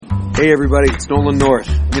Hey everybody, it's Nolan North.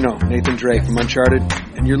 You know, Nathan Drake from Uncharted,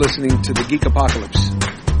 and you're listening to the Geek Apocalypse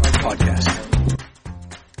podcast.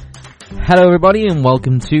 Hello everybody and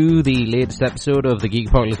welcome to the latest episode of the Geek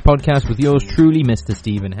Apocalypse podcast with yours truly, Mr.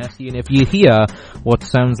 Stephen Hesse. And if you hear what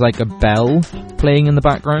sounds like a bell playing in the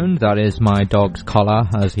background, that is my dog's collar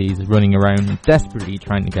as he's running around desperately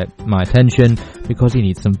trying to get my attention because he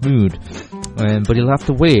needs some food. But he'll have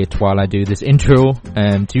to wait while I do this intro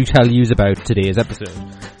to tell you about today's episode.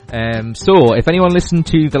 So, if anyone listened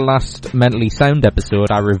to the last Mentally Sound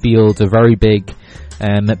episode, I revealed a very big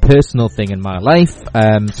personal thing in my life.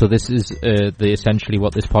 So this is essentially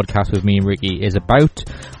what this podcast with me and Ricky is about.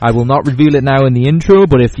 I will not reveal it now in the intro,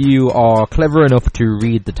 but if you are clever enough to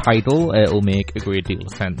read the title, it'll make a great deal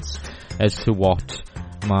of sense as to what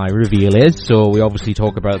my reveal is. So we obviously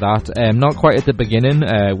talk about that. Not quite at the beginning.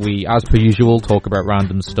 We, as per usual, talk about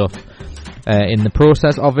random stuff in the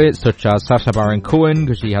process of it, such as Sacha Baron Cohen,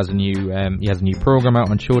 because he has a new program out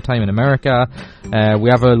on Showtime in America. We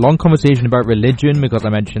have a long conversation about religion because I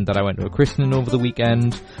mentioned that I went to a christening over the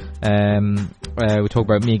weekend. We talk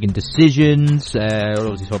about making decisions. We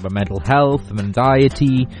obviously talk about mental health and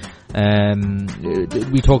anxiety.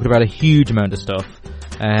 We talked about a huge amount of stuff.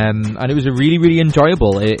 And it was a really, really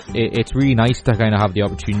enjoyable. It's really nice to kind of have the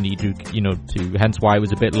opportunity to hence why it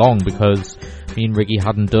was a bit long, because me and Ricky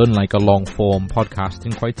hadn't done like a long form podcast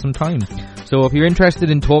in quite some time. So if you're interested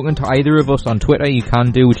in talking to either of us on Twitter, you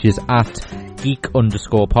can do, which is at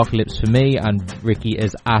geek_apocalypse for me, and Ricky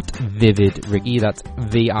is at Vivid Ricky. That's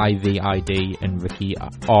VIVID and Ricky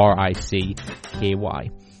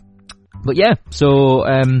RICKY. But yeah, so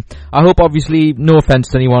I hope, obviously, no offence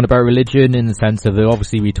to anyone about religion, in the sense of that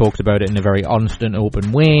obviously we talked about it in a very honest and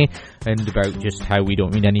open way, and about just how we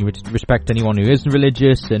don't mean any respect to anyone who isn't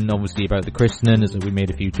religious, and obviously about the christening, as we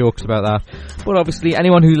made a few jokes about that. But obviously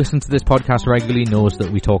anyone who listens to this podcast regularly knows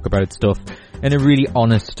that we talk about stuff in a really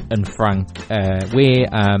honest and frank way,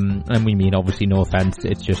 and we mean obviously no offence,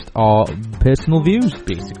 it's just our personal views,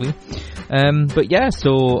 basically. But yeah,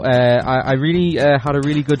 so I really had a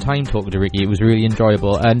really good time talking to Ricky. It was really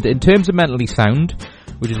enjoyable. And in terms of Mentally Sound,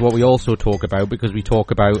 which is what we also talk about, because we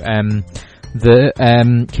talk about the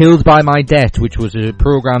Killed by My Debt, which was a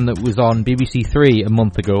program that was on BBC 3 a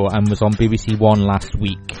month ago and was on BBC 1 last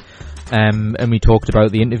week. And we talked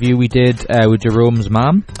about the interview we did with Jerome's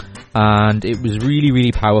mum, and it was really,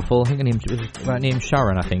 really powerful. I think her name's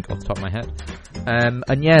Sharon, I think, off the top of my head.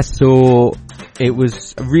 And yeah, so it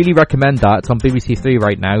was, I really recommend that. It's on BBC 3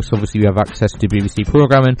 right now, so obviously you have access to BBC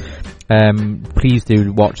programming. Please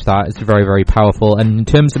do watch that. It's very, very powerful. And in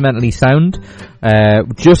terms of Mentally Sound,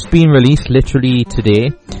 just been released literally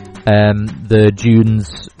today, the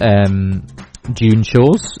June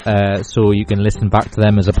shows, so you can listen back to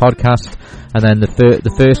them as a podcast, and then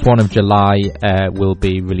the first one of July will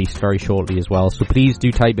be released very shortly as well. So please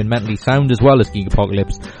do type in Mentally Sound as well as Geek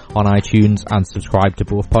Apocalypse on iTunes and subscribe to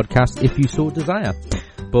both podcasts if you so desire.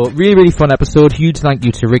 But really, really fun episode. Huge thank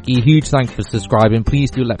you to Ricky. Huge thanks for subscribing.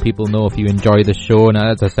 Please do let people know if you enjoy the show. And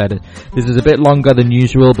as I said, this is a bit longer than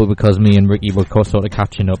usual, but because me and Ricky were sort of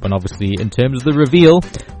catching up, and obviously in terms of the reveal,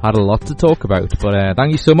 had a lot to talk about. But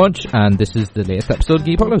thank you so much, and this is the latest episode of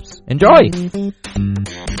Geek Apocalypse. Enjoy!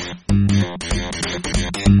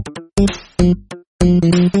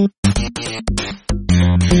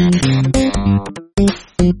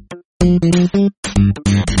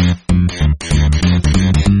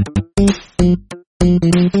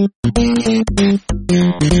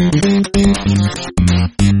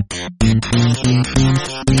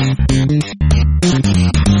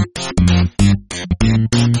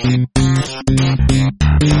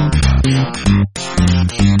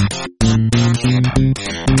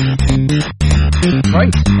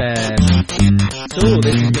 So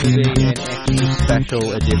this is going to be an extra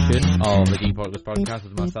special edition of the Geek Apocalypse podcast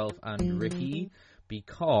with myself and Ricky,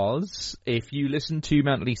 because if you listen to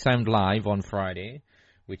Mentally Sound Live on Friday,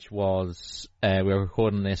 which was, we're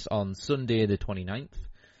recording this on Sunday the 29th,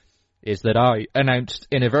 is that I announced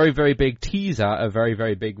in a very, very big teaser a very,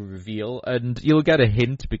 very big reveal, and you'll get a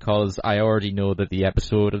hint because I already know that the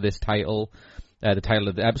title of this title, got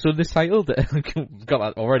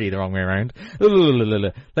that already the wrong way around.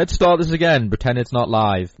 Let's start this again, pretend it's not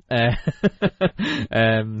live. Lily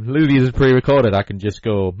is pre-recorded, I can just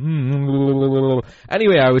go.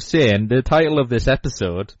 Anyway, I was saying, the title of this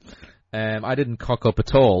episode, I didn't cock up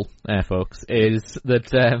at all, folks, is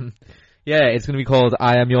that, it's going to be called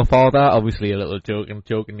I Am Your Father, obviously a little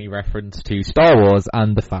jokingly reference to Star Wars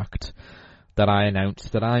and the fact that I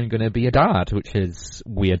announced that I'm going to be a dad, which is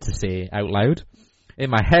weird to say out loud. In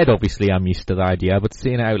my head, obviously, I'm used to the idea, but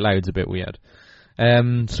saying it out loud is a bit weird.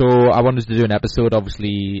 So I wanted to do an episode,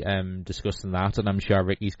 obviously, discussing that, and I'm sure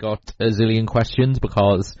Ricky's got a zillion questions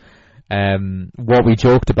because what we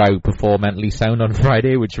joked about before Mentally Sound on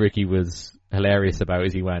Friday, which Ricky was hilarious about,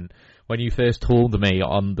 is he went, when you first told me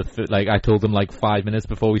I told him like 5 minutes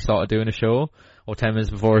before we started doing a show, or 10 minutes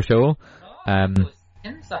before a show. I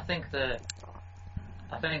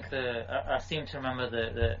seem to remember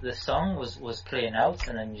the song was playing out,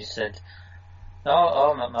 and then you said,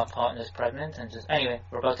 my partner's pregnant, and just, anyway,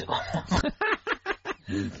 we're about to go.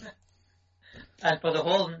 And for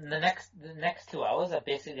the next 2 hours, I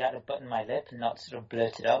basically had to button my lip and not sort of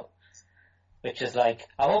blurt it out. Which is like,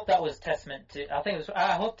 I hope that was testament to,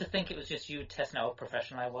 I hope to think it was just you testing out how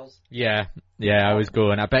professional I was. Yeah, I was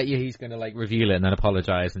going, I bet you he's gonna like reveal it and then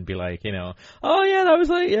apologise and be like, oh yeah, that was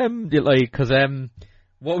cause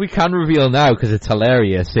what we can reveal now, cause it's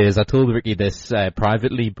hilarious, is, I told Ricky this,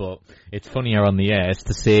 privately, but it's funnier on the air, is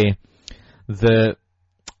to say that,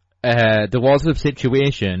 there was a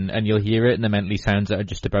situation, and you'll hear it in the Mentally Sounds that are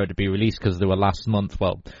just about to be released, because they were last month,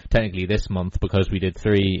 well, technically this month, because we did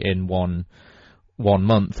 3 in one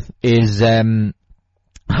month, is, I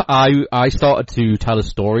started to tell a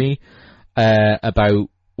story, about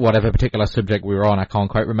whatever particular subject we were on, I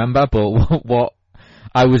can't quite remember, but what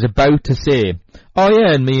I was about to say, oh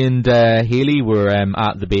yeah, and me and Haley were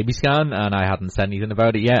at the baby scan, and I hadn't said anything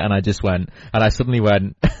about it yet, and I suddenly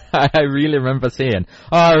went, I really remember saying,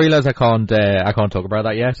 oh, I realise I can't talk about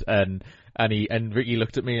that yet, and Ricky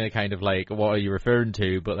looked at me and kind of like, what are you referring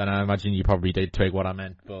to? But then I imagine you probably did twig what I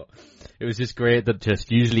meant, but it was just great that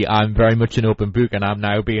just usually I'm very much an open book, and I'm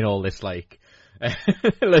now being all this like, like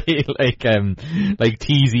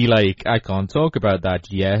teasy, like, I can't talk about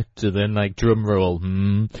that yet, and then like drum roll,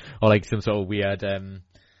 or like some sort of weird,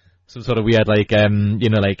 like,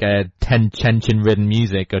 tension ridden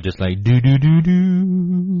music, or just like, do,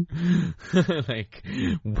 like,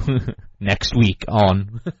 next week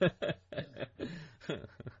on,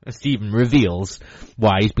 Stephen reveals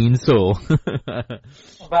why he's been so.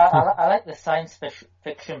 But I like the science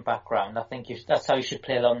fiction background. I think that's how you should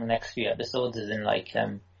play along the next few episodes, is in like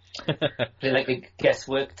play like a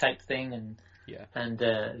guesswork type thing, and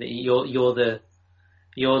you're the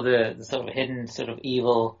sort of hidden sort of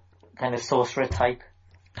evil kind of sorcerer type.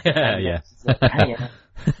 Yeah,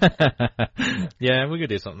 we could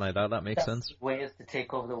do something like that. That makes sense. Ways to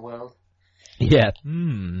take over the world. Yeah.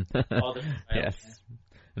 Yes.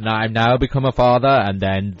 Now I'm now become a father, and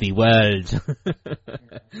then the world.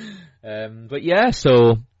 But yeah,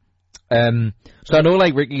 so I know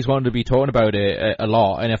like Ricky's wanted to be talking about it a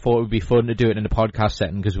lot, and I thought it would be fun to do it in a podcast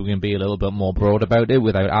setting, because we're going to be a little bit more broad about it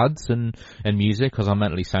without ads and music, because on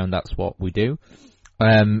Mentally Sound that's what we do.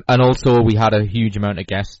 And also we had a huge amount of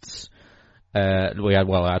guests. I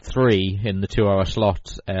had 3 in the 2-hour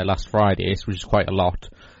slot last Friday, which is quite a lot.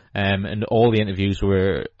 And all the interviews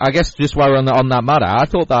were, I guess, just while we're on that matter, I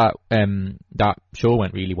thought that that show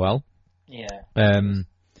went really well. Yeah. I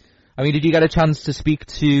mean, did you get a chance to speak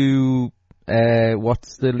to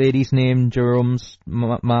what's the lady's name? Jerome's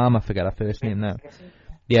mom? I forget her first name now.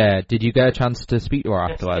 Yeah. Did you get a chance to speak to her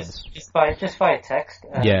afterwards? Just by text.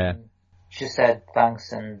 Yeah. She said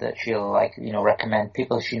thanks, and that she'll recommend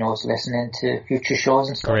people she knows listening to future shows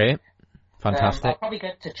and stuff. Great. Fantastic. I'll probably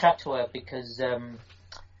get to chat to her because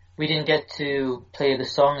we didn't get to play the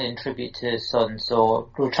song in tribute to his son, so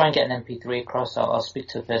we'll try and get an MP3 across. I'll speak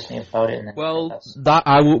to her personally about it.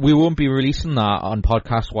 We won't be releasing that on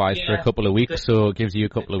podcast-wise for a couple of weeks, so it gives you a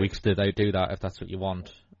couple of weeks to do that if that's what you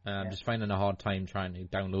want. I'm just finding a hard time trying to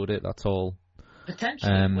download it, that's all.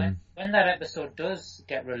 Potentially, when that episode does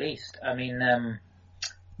get released, I mean,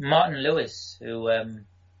 Martin Lewis, who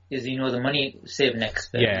is, the money-saving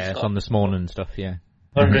expert. Yeah, it's on this morning and stuff, yeah.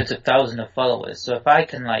 Hundreds of thousands of followers. So if I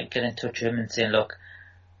can get in touch with him and say, look,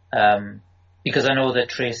 because I know that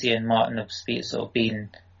Tracy and Martin have been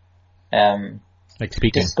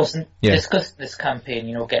speaking, discussing this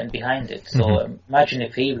campaign, getting behind it. So imagine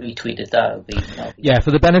if he retweeted that. It would be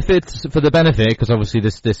for the benefit, because obviously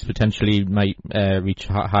this potentially might reach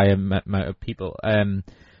a higher amount of people.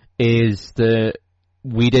 Is that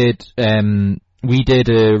we did an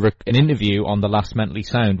interview on the last Mentally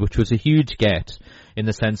Sound, which was a huge get. In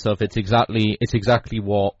the sense of it's exactly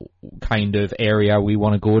what kind of area we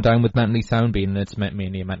want to go down with Mentally Sound, being that it's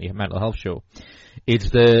mainly a mental health show.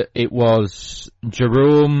 It was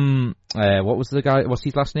Jerome, what was the guy, what's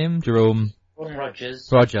his last name? Jerome Rogers.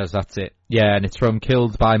 Rogers, that's it. Yeah, and it's from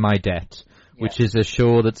Killed by My Debt, which is a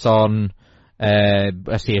show that's on, I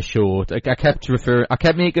say a show, I kept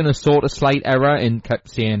making a sort of slight error and kept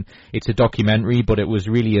saying it's a documentary, but it was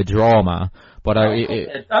really a drama. But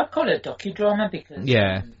I'd call it a docudrama because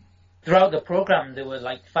throughout the program, there were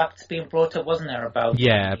like facts being brought up, wasn't there, about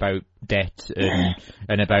about debt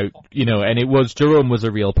and about, you know, and it was, Jerome was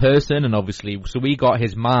a real person, and obviously, so we got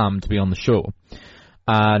his mom to be on the show,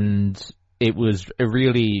 and it was a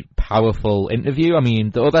really powerful interview. I mean,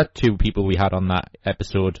 the other two people we had on that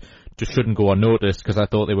episode just shouldn't go unnoticed because I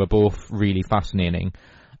thought they were both really fascinating.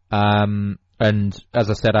 And as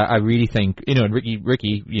I said, I really think, you know, and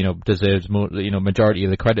Ricky, you know, deserves more, you know, majority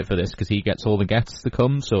of the credit for this because he gets all the guests to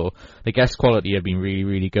come. So the guest quality have been really,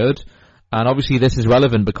 really good. And obviously this is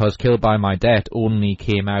relevant because Killed by My Debt only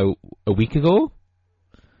came out a week ago.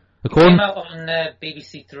 It came out on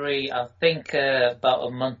BBC Three, I think, about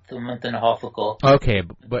a month and a half ago. Okay,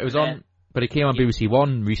 but it was on. But it came on BBC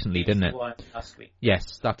One recently, didn't it? Last week.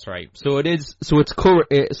 Yes, that's right. So it is. So it's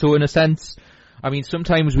so in a sense, I mean,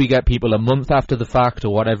 sometimes we get people a month after the fact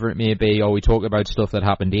or whatever it may be, or we talk about stuff that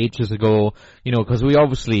happened ages ago, you know, because we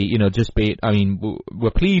obviously, you know, we're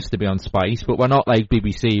pleased to be on Spice, but we're not like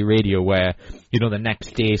BBC Radio where, you know, the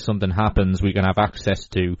next day something happens, we can have access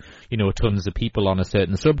to, you know, tons of people on a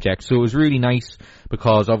certain subject. So it was really nice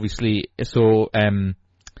because obviously, so, you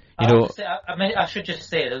know, I should just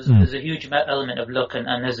say there's a huge element of luck, and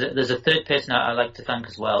there's a third person I like to thank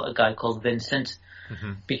as well, a guy called Vincent,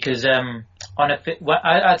 because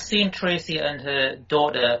I'd seen Tracy and her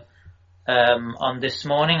daughter on This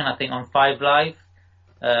Morning, and I think on 5 Live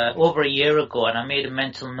over a year ago, and I made a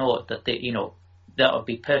mental note that that would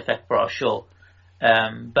be perfect for our show.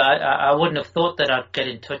 But I wouldn't have thought that I'd get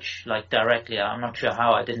in touch like directly. I'm not sure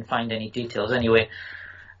how. I didn't find any details anyway.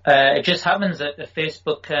 It just happens that the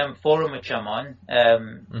Facebook forum which I'm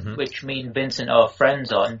on, which me and Vincent are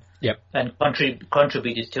friends on, and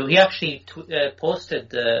contributed to, he actually posted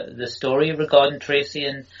the story regarding Tracy,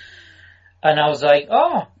 and I was like,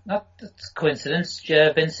 oh, that's coincidence,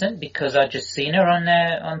 Vincent, because I just seen her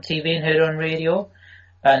on TV and heard her on radio,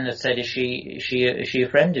 and I said, is she a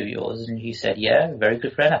friend of yours? And he said, yeah, very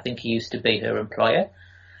good friend. I think he used to be her employer.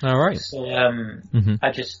 All right. So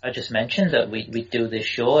I just mentioned that we'd do this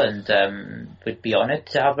show, and we'd be honoured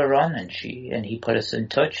to have her on, and he put us in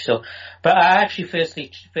touch. So, but I actually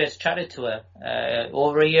first chatted to her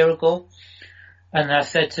over a year ago, and I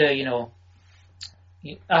said to her, you know,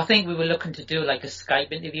 I think we were looking to do like a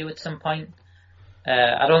Skype interview at some point.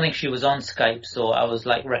 I don't think she was on Skype, so I was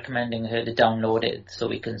like recommending her to download it so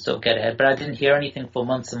we can sort of get ahead. But I didn't hear anything for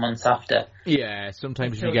months and months after. Yeah,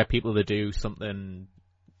 sometimes you get people to do something.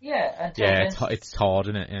 Yeah, it's hard,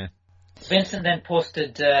 isn't it? Yeah. Vincent then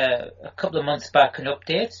posted a couple of months back an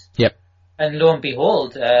update. Yep. And lo and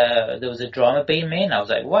behold, there was a drama being made, and I was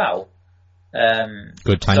like, wow.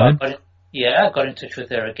 Good timing. So I got in touch with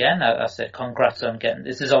her again. I said, congrats on getting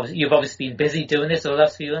this. You've obviously been busy doing this over the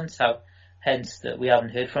last few months, hence that we haven't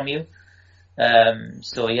heard from you.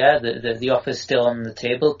 So yeah, the offer's still on the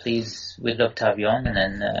table. Please, we'd love to have you on, and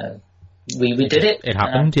then we did it. It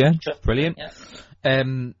happened, yeah. Brilliant. Yeah.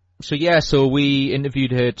 So we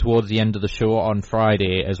interviewed her towards the end of the show on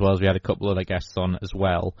Friday, as well as we had a couple of other guests on as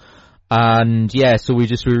well. And yeah, so we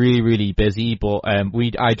just were really, really busy, but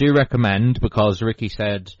I do recommend, because Ricky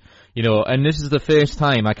said, you know, and this is the first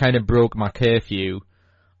time I kind of broke my curfew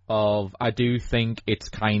of, I do think it's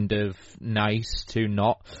kind of nice to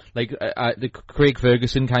not, like, Craig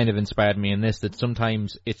Ferguson kind of inspired me in this, that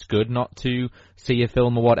sometimes it's good not to see a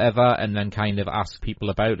film or whatever and then kind of ask people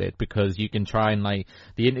about it, because you can try and, like,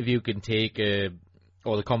 the interview can take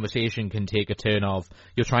or the conversation can take a turn of,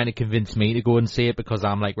 you're trying to convince me to go and see it because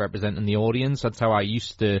I'm, like, representing the audience. That's how I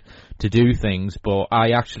used to do things, but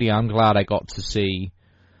I actually am glad I got to see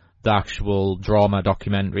the actual drama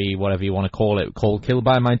documentary, whatever you want to call it, called Killed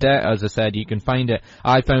by My Debt. As I said, you can find it.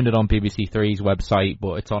 I found it on BBC Three's website,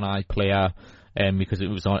 but it's on iPlayer, because it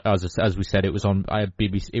was on, as we said, it was on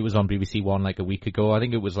BBC One like a week ago. I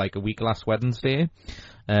think it was like a week last Wednesday,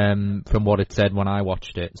 from what it said when I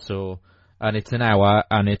watched it. So, and it's an hour,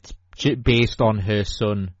 and it's based on her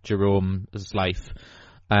son Jerome's life,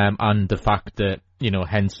 and the fact that, you know,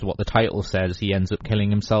 hence what the title says, he ends up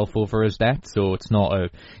killing himself over his debt. So it's not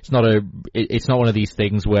one of these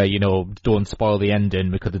things where, you know, don't spoil the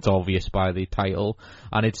ending because it's obvious by the title.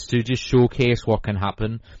 And it's to just showcase what can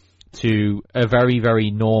happen to a very,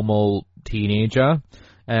 very normal teenager,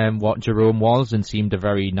 what Jerome was, and seemed a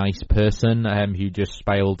very nice person, who just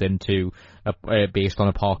spiraled into based on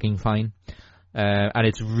a parking fine. And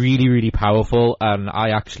it's really, really powerful. And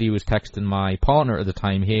I actually was texting my partner at the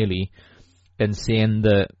time, Haley, and saying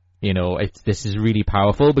that, you know, this is really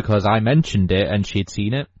powerful because I mentioned it and she'd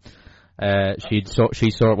seen it.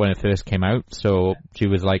 She saw it when it first came out, so she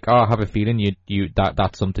was like, "Oh, I have a feeling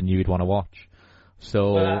that's something you'd want to watch."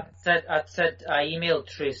 So well, I emailed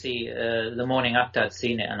Tracy the morning after I'd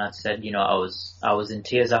seen it, and I'd said, I was in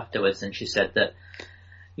tears afterwards, and she said that,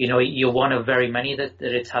 you're one of very many that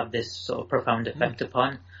it's had this sort of profound effect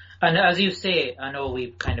upon. And as you say, I know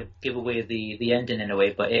we kind of give away the ending in a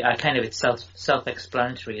way, but it's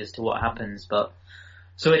self-explanatory as to what happens. But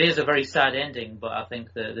so it is a very sad ending. But I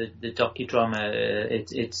think the docudrama,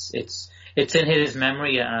 it's in his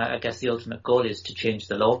memory, and I guess the ultimate goal is to change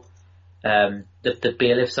the law. The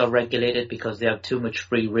bailiffs are regulated because they have too much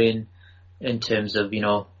free rein in terms of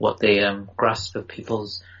what they grasp of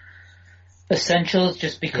people's essentials,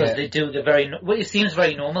 just because they do it seems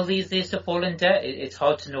very normal these days to fall in debt. It's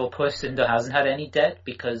hard to know a person that hasn't had any debt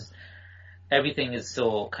because everything is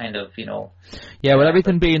so kind of, Yeah, well,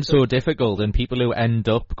 everything being so difficult, and people who end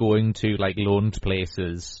up going to, like, loaned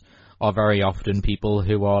places are very often people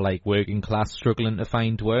who are, like, working class struggling to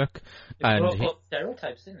find work. And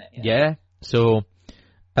stereotypes, isn't it? Yeah. So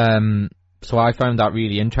I found that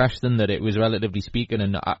really interesting, that it was, relatively speaking,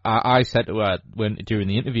 and I said to her during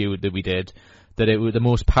the interview that we did, that the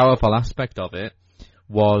most powerful aspect of it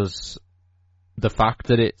was the fact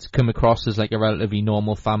that it's come across as like a relatively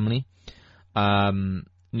normal family, not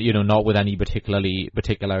with any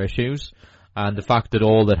particular issues, and the fact that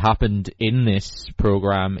all that happened in this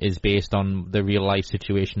program is based on the real life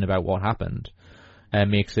situation about what happened.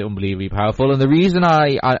 Makes it unbelievably powerful. And the reason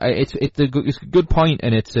it's a good point,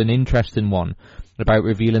 and it's an interesting one about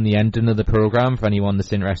revealing the ending of the program for anyone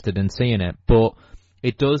that's interested in seeing it. But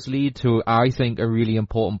it does lead to, I think, a really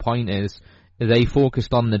important point is they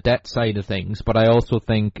focused on the debt side of things. But I also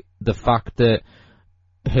think the fact that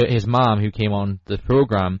his mom, who came on the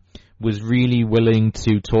program, was really willing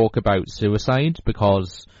to talk about suicide,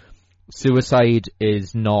 because suicide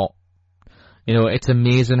is not, it's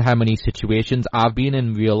amazing how many situations I've been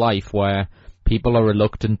in real life where people are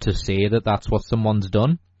reluctant to say that that's what someone's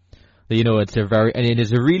done. It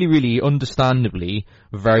is a really, really understandably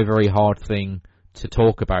very, very hard thing to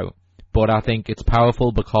talk about. But I think it's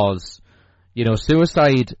powerful because,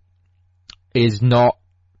 suicide is not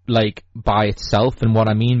like by itself. And what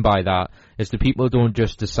I mean by that is that people don't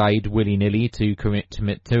just decide willy-nilly to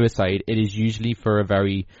commit suicide. It is usually for a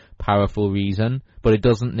very powerful reason, but it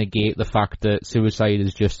doesn't negate the fact that suicide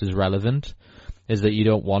is just as relevant, is that you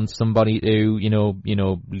don't want somebody to,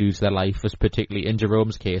 lose their life, as particularly in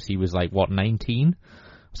Jerome's case, he was like, 19?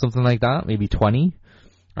 Something like that, maybe 20,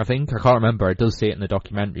 I think. I can't remember. It does say it in the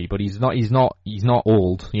documentary, but he's not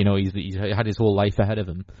old, he's had his whole life ahead of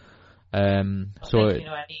him. You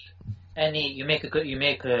make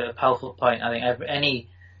a powerful point. I think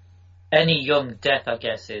any young death, I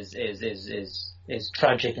guess, is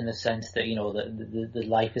tragic in the sense that the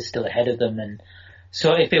life is still ahead of them, and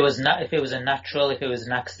so if it was an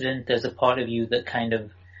accident, there's a part of you that kind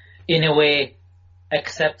of, in a way,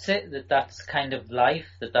 accepts it, that's kind of life,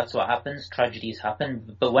 that's what happens. Tragedies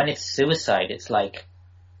happen, but when it's suicide, it's like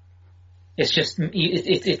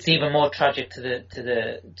it's even more tragic to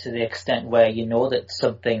the extent where that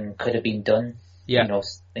something could have been done. Yeah,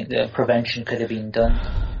 that prevention could have been done.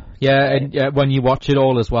 Yeah, and when you watch it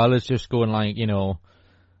all as well, it's just going like,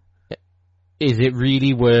 is it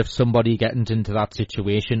really worth somebody getting into that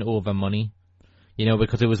situation over money?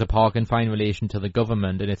 Because it was a parking fine in relation to the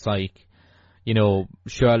government, and it's like,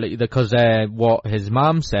 surely, because what his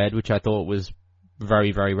mom said, which I thought was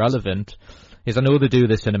very, very relevant, is I know they do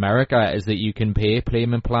this in America, is that you can pay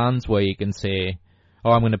payment plans where you can say,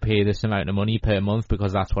 oh, I'm going to pay this amount of money per month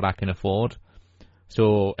because that's what I can afford.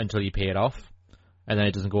 So until you pay it off, and then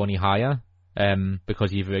it doesn't go any higher,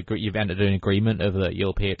 because you've entered an agreement of that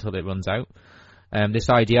you'll pay it till it runs out.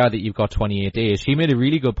 This idea that you've got 28 days, she made a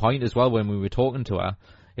really good point as well when we were talking to her,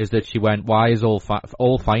 is that she went, why is all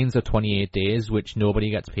fines are 28 days, which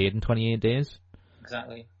nobody gets paid in 28 days?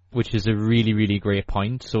 Exactly. Which is a really, really great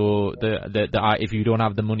point. So if you don't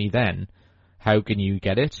have the money then, how can you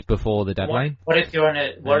get it before the deadline? What if you're in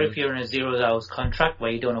a 0 hours contract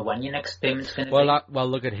where you don't know when your next payment's going to be? Well,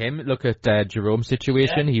 look at him. Look at Jerome's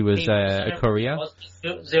situation. Yeah, he was a courier.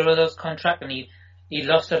 0 hours contract, and he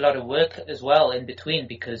lost a lot of work as well in between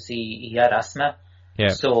because he had asthma. Yeah.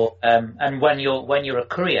 So and when you're a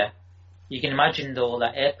courier, you can imagine though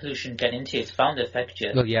that air pollution getting into you, it's bound to affect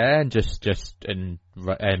you. Well, yeah, and just driving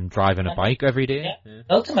a bike every day. Yeah.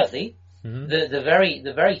 Ultimately. Mm-hmm.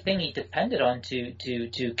 The very thing he depended on to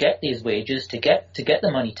get these wages, to get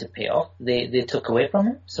the money to pay off, they took away from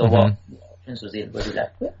him. So what options was he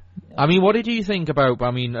left with? I mean, what did you think about?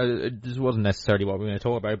 I mean, this wasn't necessarily what we were going to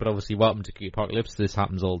talk about, but obviously, welcome to Geek Apocalypse. This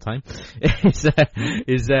happens all the time.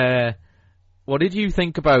 What did you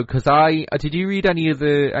think about? Because did you read any of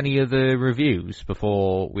the reviews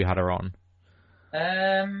before we had her on?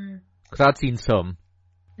 Because I'd seen some.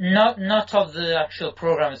 Not of the actual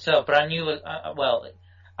program itself, but I knew.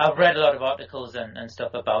 I've read a lot of articles and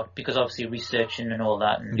stuff about, because obviously researching and all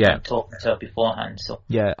that, and talking to her beforehand. So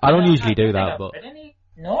I don't usually do that, but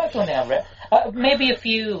no, I don't think I've read. Maybe a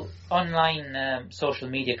few online social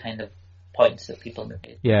media kind of points that people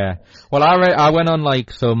made. Yeah. Well, I went on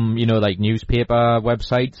like some like newspaper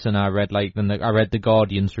websites, and I read the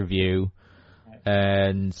Guardian's review.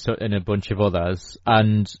 And a bunch of others,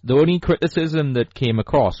 and the only criticism that came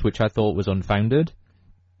across, which I thought was unfounded,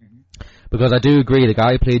 because I do agree the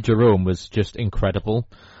guy who played Jerome was just incredible.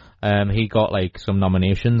 He got like some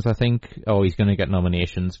nominations, I think. Oh, he's going to get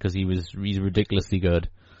nominations because he's ridiculously good.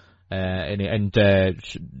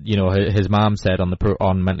 His mom said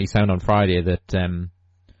on Mentally Sound on Friday that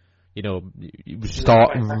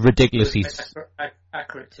ridiculously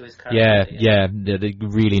accurate to his character. They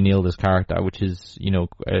really nailed his character, which is,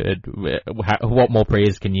 what more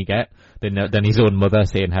praise can you get than his own mother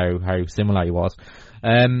saying how similar he was.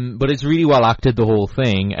 But it's really well acted, the whole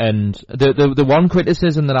thing. And the one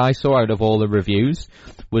criticism that I saw out of all the reviews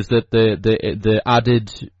was that the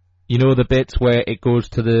added, the bits where it goes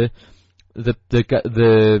to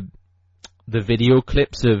the video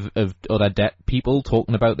clips of other deaf people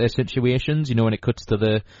talking about their situations, when it cuts to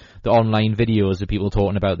the online videos of people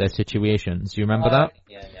talking about their situations. You remember that?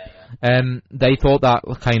 Yeah. They thought that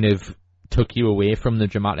kind of took you away from the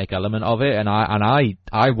dramatic element of it, and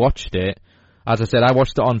I watched it. As I said, I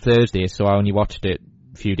watched it on Thursday, so I only watched it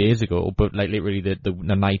a few days ago, but like literally the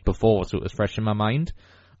night before, so it was fresh in my mind.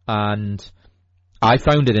 And I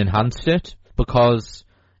found it enhanced it, because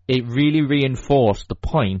it really reinforced the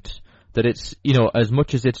point that it's, as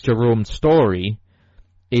much as it's Jerome's story,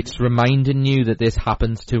 it's reminding you that this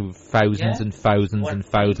happens to thousands and thousands and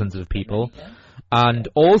thousands of people. And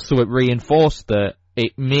also it reinforced that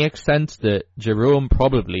it makes sense that Jerome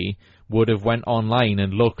probably would have went online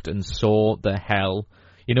and looked and saw the hell,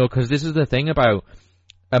 because this is the thing about,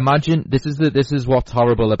 imagine, this is what's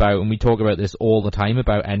horrible about, and we talk about this all the time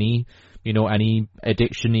about any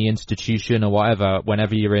addiction-y institution or whatever,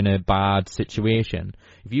 whenever you're in a bad situation.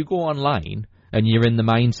 If you go online and you're in the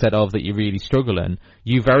mindset of that you're really struggling,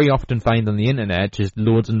 you very often find on the internet just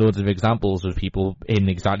loads and loads of examples of people in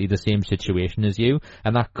exactly the same situation as you,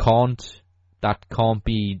 and that can't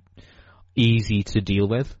be easy to deal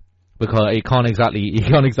with, because you can't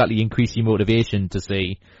exactly increase your motivation to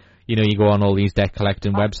say, you go on all these debt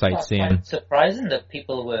collecting websites saying... It's surprising that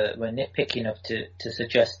people were nitpicky enough to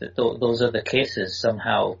suggest that those other cases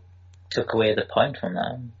somehow took away the point from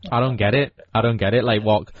that. I don't get it. Like,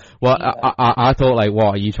 what? I thought, like,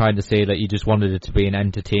 what? Are you trying to say that you just wanted it to be an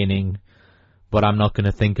entertaining, but I'm not going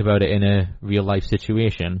to think about it in a real life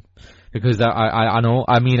situation? Because I know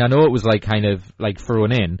it was like kind of like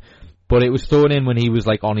thrown in, but it was thrown in when he was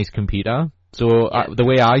like on his computer. So the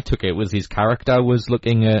way I took it was his character was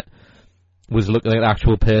looking like the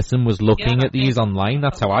actual person was looking at these online.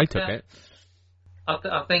 That's how I took it.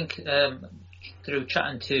 I think through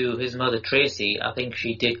chatting to his mother Tracy, I think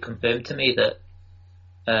she did confirm to me that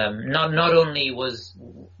not only was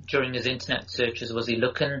during his internet searches was he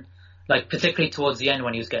looking, like particularly towards the end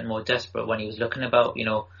when he was getting more desperate, when he was looking about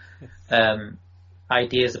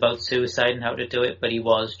ideas about suicide and how to do it, but he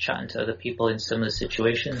was chatting to other people in similar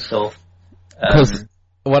situations. So. Because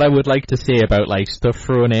what I would like to say about like stuff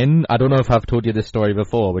thrown in, I don't know if I've told you this story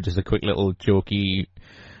before, which is a quick little jokey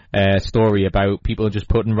story about people just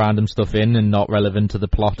putting random stuff in and not relevant to the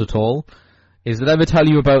plot at all. Did I ever tell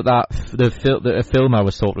you about a film I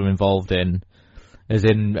was sort of involved in? As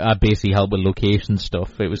in, I basically helped with location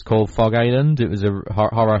stuff. It was called Fog Island. It was a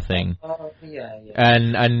horror thing. Oh, yeah.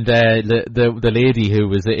 And the lady who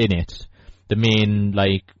was in it, the main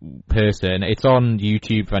like person, it's on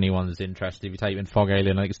YouTube for anyone that's interested. If you type in Fog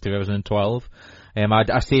Island, I think it's 2012.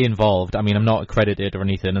 I say involved. I mean, I'm not accredited or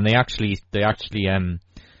anything. And they actually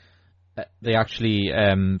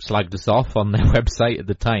slagged us off on their website at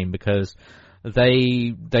the time because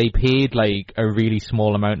they paid like a really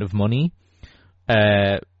small amount of money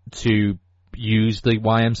to use the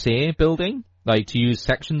YMCA building, like to use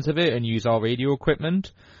sections of it and use our radio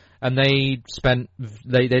equipment. And they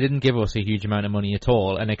didn't give us a huge amount of money at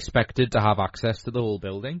all and expected to have access to the whole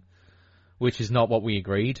building, which is not what we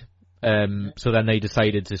agreed. So then they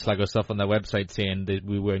decided to slag us off on their website saying that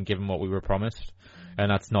we weren't given what we were promised.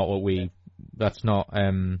 And that's not what we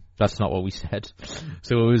said.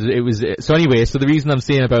 So so anyway, so the reason I'm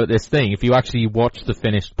saying about this thing, if you actually watch the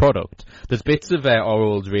finished product, there's bits of our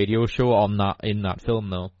old radio show in that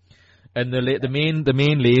film though. And the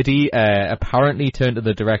main lady apparently turned to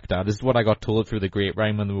the director. This is what I got told through the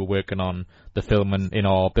grapevine when they were working on the film in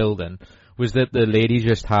our building. was that the lady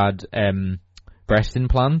just had breast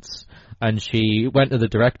implants, and she went to the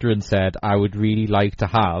director and said, "I would really like to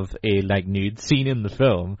have a nude scene in the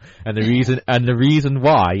film." And the reason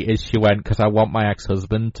why is she went, "Because I want my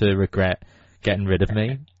ex-husband to regret getting rid of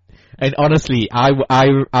me." And honestly, I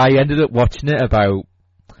ended up watching it about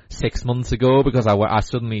 6 months ago because I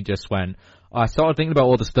suddenly just went. I started thinking about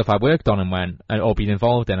all the stuff I worked on or been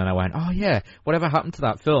involved in, and I went, "Oh yeah, whatever happened to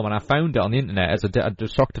that film?" And I found it on the internet. I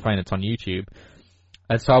was shocked to find it's on YouTube,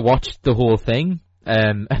 and so I watched the whole thing.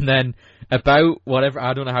 And then about whatever,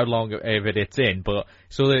 I don't know how long of it it's in, but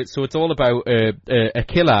so it's all about a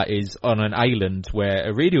killer is on an island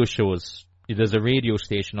where there's a radio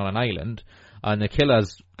station on an island, and the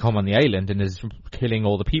killer's come on the island and is killing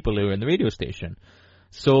all the people who are in the radio station.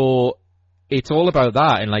 So it's all about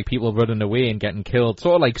that and people running away and getting killed,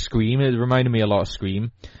 sort of like Scream. It reminded me a lot of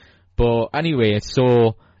Scream. But anyway,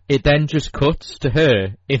 so it then just cuts to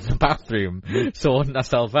her in the bathroom, sorting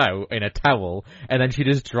herself out in a towel, and then she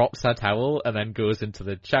just drops her towel and then goes into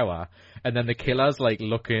the shower. And then the killer's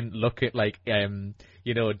doing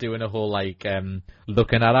a whole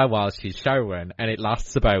looking at her while she's showering, and it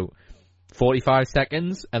lasts about 45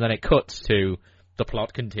 seconds, and then it cuts to the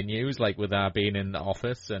plot continues, with her being in the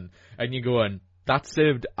office, and you're going, that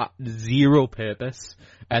served zero purpose.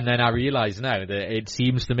 And then I realise now that it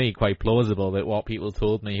seems to me quite plausible that what people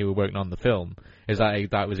told me who were working on the film is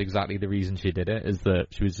that was exactly the reason she did it, is that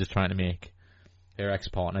she was just trying to make her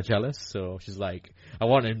ex-partner jealous. So she's like, I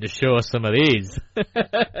want him to show some of these.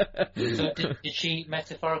 So did she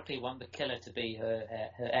metaphorically want the killer to be her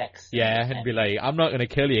ex? Yeah, and be like, I'm not going to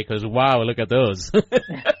kill you because, wow, look at those.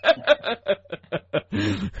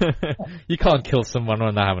 You can't kill someone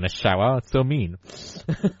when they're having a shower. It's so mean.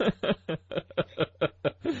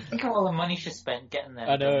 Think of all the money she spent getting there.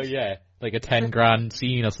 I know, yeah. Like a 10 grand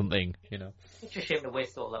scene or something, It's a shame to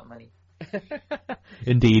waste all that money.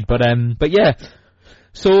 Indeed, but yeah.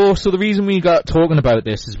 So the reason we got talking about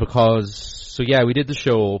this is because, we did the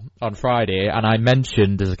show on Friday, and I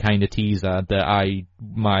mentioned as a kind of teaser that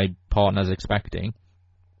my partner's expecting.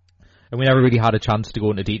 And we never really had a chance to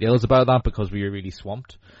go into details about that because we were really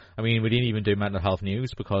swamped. I mean, we didn't even do mental health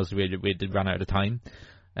news because we ran out of time.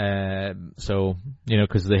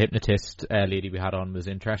 Because the hypnotist lady we had on was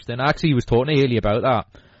interesting. I actually was talking to Haley about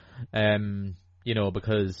that.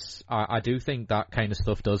 Because I do think that kind of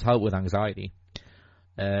stuff does help with anxiety.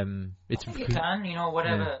 I think it can,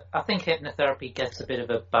 whatever. Yeah. I think hypnotherapy gets a bit of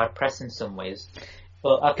a bad press in some ways.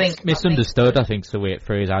 But I think... It's misunderstood, I think, is the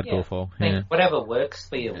phrase I'd go for. I think whatever works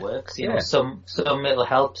for you works. You know, some it'll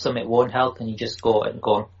help, some it won't help, and you just go and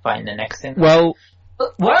find the next thing. Well...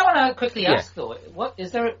 But what I want to quickly ask, though, what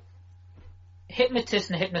is there... Hypnotist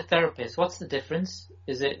and hypnotherapist, what's the difference?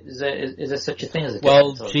 Is there such a thing as a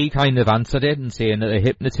difference? Well, she kind of answered it and saying that a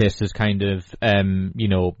hypnotist is kind of, a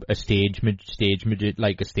stage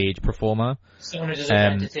performer. Someone who does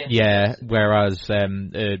entertain. Yeah, whereas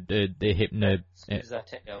the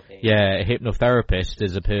a hypnotherapist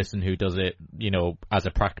is a person who does it, as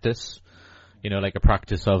a practice. Like a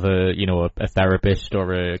practice of a therapist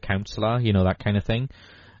or a counsellor, that kind of thing.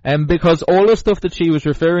 Because all the stuff that she was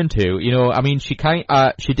referring to,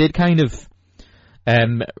 she did kind of,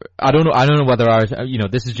 I don't know whether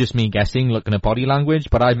this is just me guessing, looking at body language,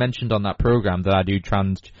 but I mentioned on that program that I do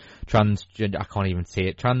transgender, I can't even say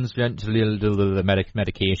it, transgender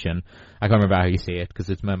medication. I can't remember how you say it because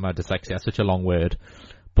it's my dyslexia, it's such a long word.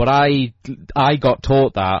 But I got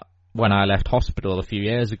taught that when I left hospital a few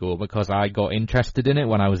years ago because I got interested in it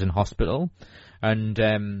when I was in hospital.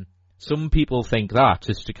 And, some people think that,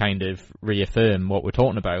 just to kind of reaffirm what we're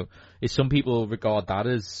talking about, is some people regard that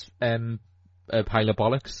as a pile of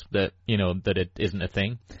bollocks, that it isn't a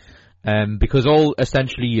thing. Because all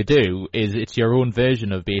essentially you do is it's your own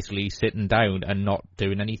version of basically sitting down and not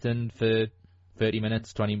doing anything for 30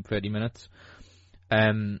 minutes.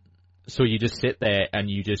 So you just sit there and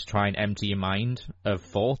you just try and empty your mind of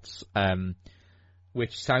thoughts,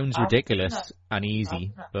 which sounds ridiculous and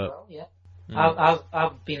easy, but... Well, yeah.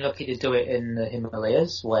 I've been lucky to do it in the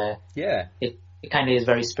Himalayas, where it kind of is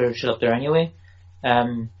very spiritual up there anyway.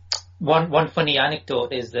 One funny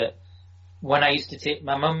anecdote is that when I used to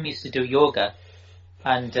my mum used to do yoga,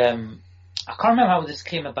 and I can't remember how this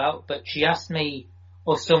came about, but she asked me,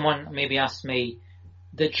 or someone maybe asked me,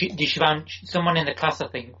 that she found, someone in the class I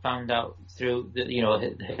think found out through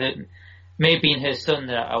maybe in her son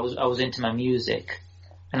that I was into my music.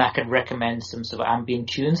 And I could recommend some sort of ambient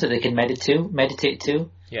tunes that they can meditate to.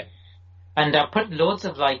 Yeah. And I put loads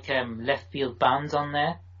of left field bands on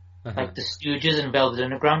there, like the Stooges and Velvet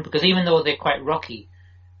Underground, because even though they're quite rocky,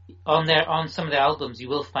 on some of the albums, you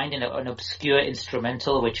will find an obscure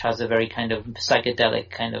instrumental which has a very kind of psychedelic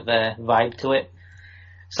kind of vibe to it.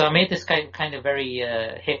 So I made this kind of very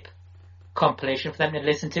hip compilation for them to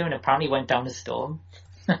listen to, and apparently went down a storm.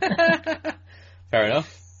 Fair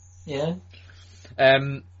enough. Yeah.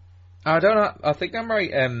 I don't know. I think I'm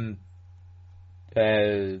right.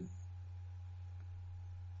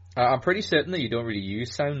 I'm pretty certain that you don't really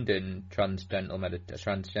use sound in transcendental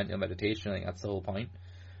meditation. I think that's the whole point.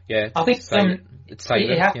 Yeah, I think it's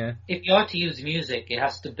silent. If you are to use music, it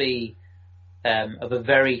has to be of a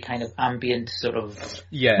very kind of ambient sort of.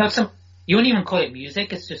 Yeah. You wouldn't even call it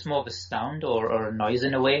music. It's just more of a sound or a noise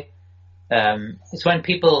in a way. It's when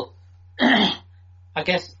people. I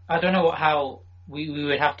guess I don't know how we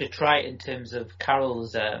would have to try it in terms of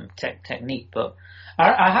Carol's technique, but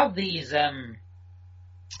I have these.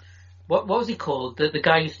 What was he called? The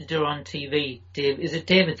guy used to do it on TV. Is it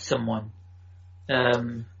David someone?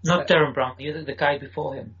 Not Darren Brown. The guy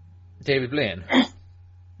before him. David Blaine.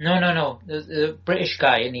 No. The British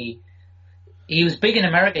guy, and he was big in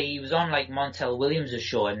America. He was on like Montel Williams'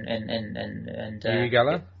 show and Uri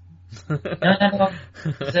Geller? No.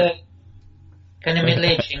 It's a kind of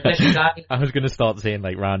middle-aged English guy. I was going to start saying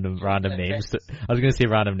like random names. I was going to say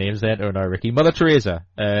random names there. No, Ricky. Mother Teresa.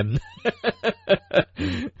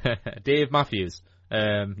 Dave Matthews.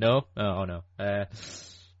 No. Oh no.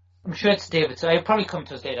 I'm sure it's David. So he'll probably come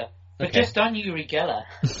to us later. But okay. Just on Uri Geller.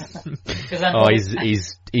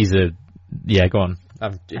 He's a. Yeah, go on.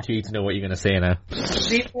 I'm intrigued to know what you're going to say now.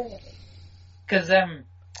 Because I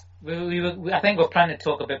think we're planning to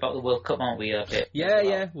talk a bit about the World Cup, aren't we?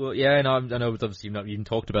 Yeah. Well, yeah. No, I know. Obviously, you've not even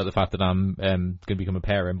talked about the fact that I'm going to become a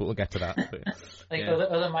parent, but we'll get to that. But, I think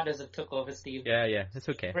other matters have took over, Steve. Yeah. It's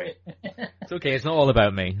okay. It's okay. It's not all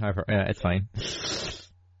about me. It's fine.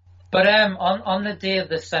 But on the day of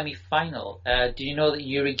the semi-final, do you know that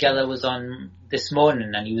Uri Geller was on this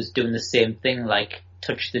morning and he was doing the same thing, like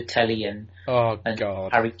touch the telly and God,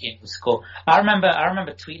 Harry Kane would score. I remember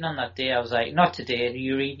tweeting on that day. I was like, not today,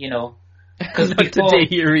 Uri. You know, because today,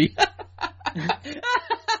 Uri.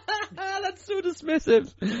 That's so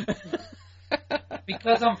dismissive.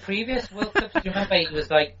 Because on previous World Cups, do you remember he was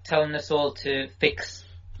like telling us all to fix.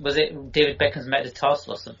 Was it David Beckham's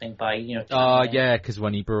metatarsal or something by, yeah, because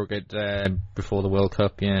when he broke it before the World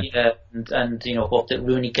Cup, yeah. Yeah, and hope that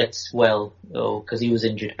Rooney gets well, because he was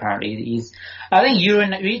injured apparently. I think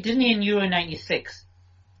didn't he in Euro 96?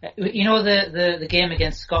 The game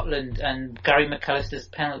against Scotland and Gary McAllister's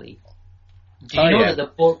penalty? Do you know that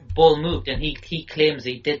the ball moved and he claims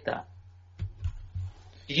he did that?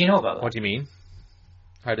 Did you know about that? What do you mean?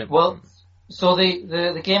 So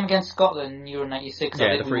the game against Scotland in Euro 96,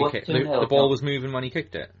 yeah, the free kick. The ball was moving when he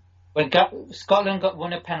kicked it. When Scotland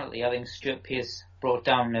won a penalty, I think Stuart Pearce brought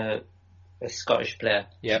down a Scottish player,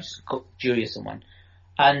 Jury or someone,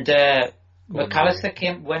 and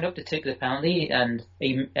McAllister went up to take the penalty, and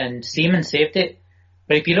Seaman saved it.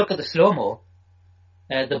 But if you look at the slow mo,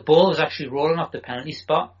 the ball was actually rolling off the penalty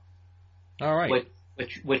spot. All right.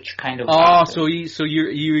 Which kind of. So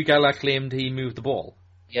Uri Geller claimed he moved the ball.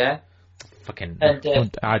 Yeah. Fucking,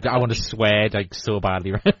 I want to swear like so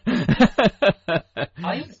badly.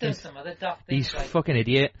 I used to do some other daft things. He's fucking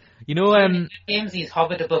idiot. Games he's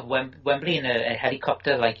hovered above Wembley in a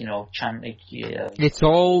helicopter, It's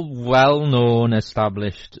all well-known,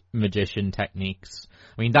 established magician techniques.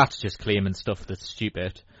 I mean, that's just claiming stuff that's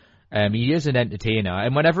stupid. He is an entertainer,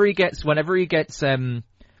 and whenever he gets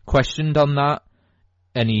questioned on that,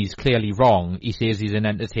 and he's clearly wrong, he says he's an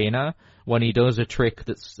entertainer. When he does a trick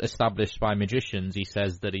that's established by magicians, he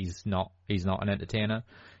says that he's not an entertainer.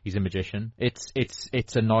 He's a magician.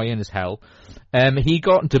 It's annoying as hell. He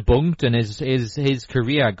got debunked, and his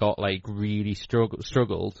career got like really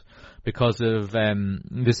struggled because of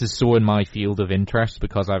this is so in my field of interest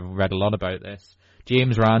because I've read a lot about this.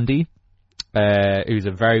 James Randi, who's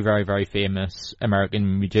a very, very, very famous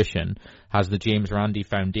American magician, has the James Randi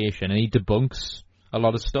Foundation, and he debunks a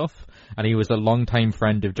lot of stuff. And he was a longtime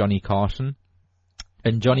friend of Johnny Carson.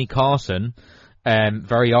 And Johnny Carson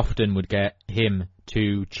very often would get him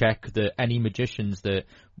to check that any magicians that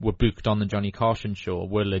were booked on the Johnny Carson show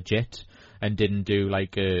were legit and didn't do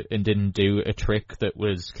a trick that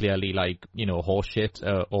was clearly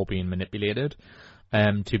horseshit or being manipulated.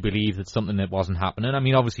 To believe that something that wasn't happening. I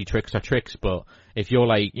mean, obviously tricks are tricks, but if you're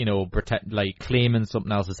claiming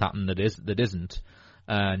something else has happened that isn't,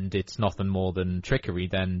 and it's nothing more than trickery,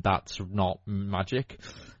 then that's not magic.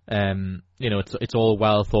 It's all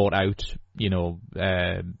well thought out,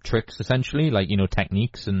 tricks essentially,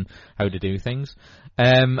 techniques and how to do things.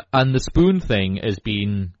 And the spoon thing has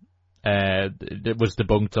been that was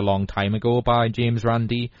debunked a long time ago by James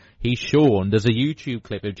Randi. There's a YouTube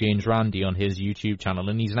clip of James Randi on his YouTube channel,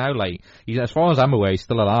 and he's now as far as I'm aware, he's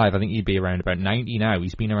still alive. I think he'd be around about 90 now.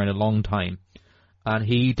 He's been around a long time. And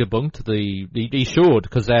he debunked he showed,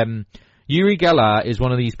 because Uri Geller is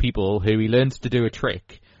one of these people who he learns to do a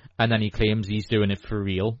trick, and then he claims he's doing it for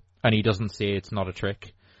real, and he doesn't say it's not a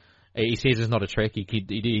trick. He says it's not a trick.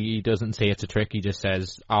 He doesn't say it's a trick. He just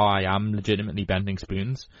says, "Oh, I am legitimately bending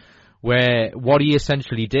spoons." Where what he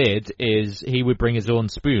essentially did is he would bring his own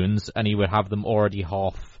spoons and he would have them already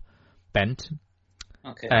half bent,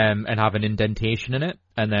 and have an indentation in it,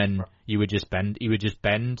 and then he would just bend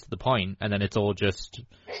the point, and then it's all just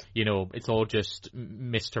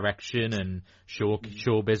misdirection and show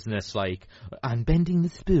business, like, I'm bending the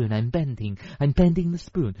spoon, I'm bending the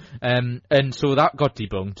spoon. And so that got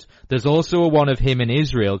debunked. There's also one of him in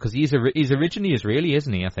Israel, because he's originally Israeli,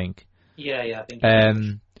 isn't he, I think? Yeah, I think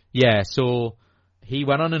yeah, so he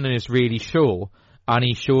went on an Israeli show, and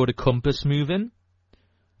he showed a compass moving.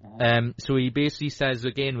 So he basically says,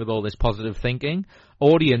 again, with all this positive thinking,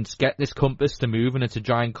 audience, get this compass to move, and it's a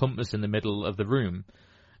giant compass in the middle of the room.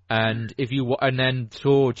 And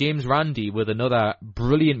so James Randi, with another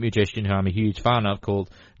brilliant magician who I'm a huge fan of, called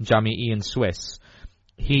Jamie Ian Swiss,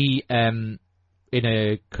 he, in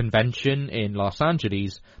a convention in Los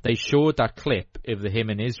Angeles, they showed that clip of him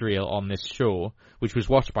in Israel on this show, which was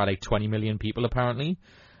watched by like 20 million people apparently,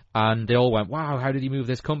 and they all went, wow, how did he move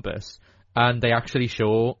this compass? And they actually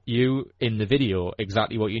show you in the video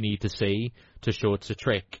exactly what you need to see to show it's a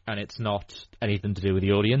trick, and it's not anything to do with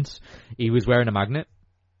the audience. He was wearing a magnet,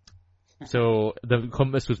 so the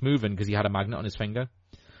compass was moving because he had a magnet on his finger.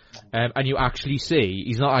 And you actually see,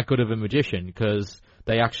 he's not that good of a magician, because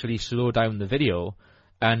they actually slow down the video,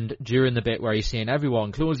 and during the bit where he's saying,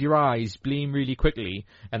 everyone, close your eyes, gleam really quickly,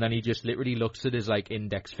 and then he just literally looks at his like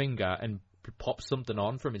index finger and pops something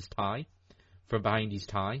on from his tie, from behind his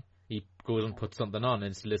tie. He goes and puts something on,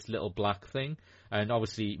 and it's this little black thing. And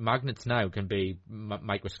obviously, magnets now can be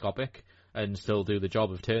microscopic and still do the job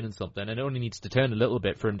of turning something. And it only needs to turn a little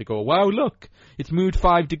bit for him to go, wow, look, it's moved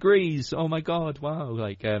 5 degrees. Oh my God, wow.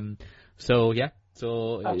 Like, so yeah.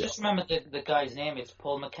 So I just remember the guy's name. It's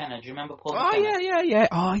Paul McKenna. Do you remember Paul McKenna? Oh yeah.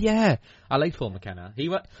 Oh yeah. I like Paul McKenna. He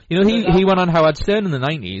went on Howard Stern in the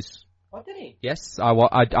 90s. What did he? Yes, I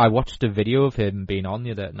watched a video of him being on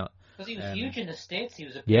the other. Because he was huge in the States. He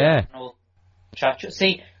was a chat.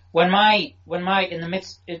 See, when my sort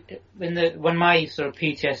of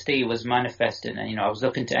PTSD was manifesting, and I was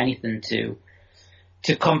looking to anything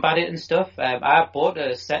to combat it and stuff, I bought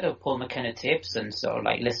a set of Paul McKenna tapes and sort of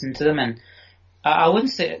like listened to them, and I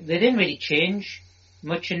wouldn't say they didn't really change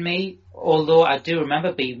much in me, although I do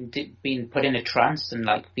remember being put in a trance and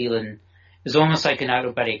like feeling it was almost like an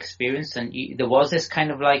out-of-body experience, and there was this kind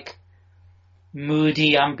of like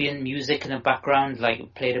moody ambient music in the background,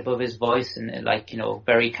 like played above his voice, and like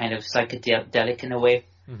very kind of psychedelic in a way.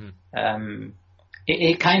 Mm-hmm.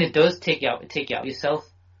 It kind of does take you out yourself,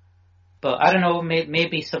 but I don't know,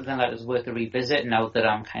 maybe something like is worth a revisit now that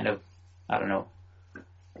I'm kind of, I don't know,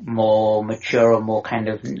 more mature or more kind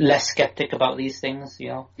of less skeptic about these things,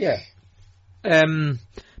 Yeah.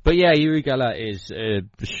 But yeah, Uri Geller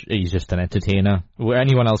he's just an entertainer.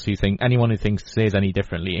 Anyone who says any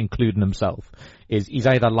differently, including himself, he's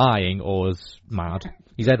either lying or is mad.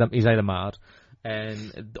 He's either mad.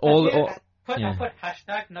 And I put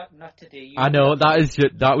hashtag not today. I know,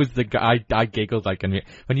 that was the guy. I giggled like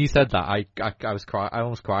when you said that. I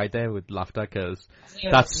almost cried there with laughter, because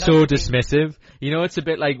that's so dismissive. It's a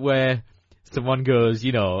bit like where someone goes,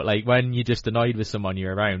 like when you're just annoyed with someone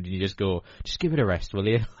you're around, and you just go, just give it a rest, will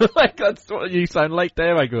you? Like that's what you sound like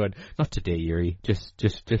there. I going, not today, Yuri. Just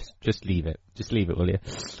leave it. Just leave it, will you?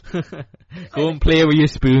 Go and play with your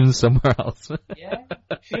spoons somewhere else. Yeah,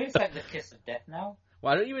 sure. It's like the kiss of death now.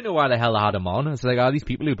 Well, I don't even know why the hell I had him on. It's like, are these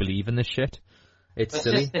people who believe in this shit? It's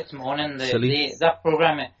silly. Just this morning, that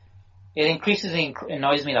program, it increasingly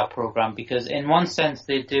annoys me, that program, because in one sense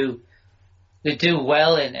they do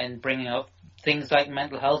well in bringing up things like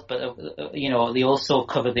mental health, but they also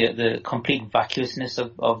cover the complete vacuousness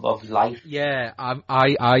of life. Yeah,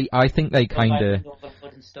 I think they kind of.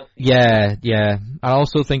 Yeah. I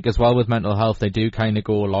also think as well with mental health, they do kind of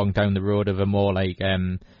go along down the road of a more like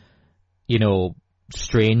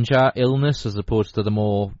stranger illness as opposed to the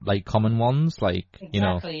more like common ones, like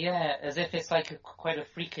exactly, yeah, as if it's like quite a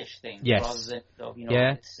freakish thing. Yes. Rather than,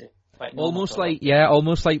 yeah. It's almost like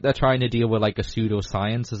they're trying to deal with like a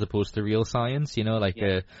pseudoscience as opposed to real science,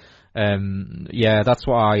 that's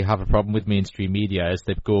why I have a problem with mainstream media, is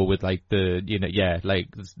they go with like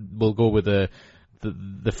we'll go with the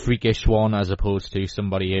the freakish one as opposed to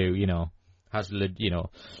somebody who, you know, has, you know,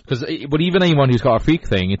 because, but even anyone who's got a freak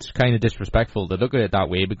thing, it's kind of disrespectful to look at it that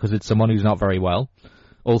way because it's someone who's not very well,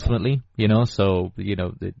 ultimately, you know, so, you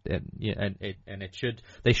know, they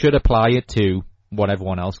should apply it to what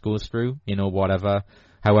everyone else goes through, you know,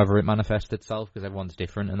 however it manifests itself, because everyone's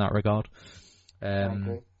different in that regard.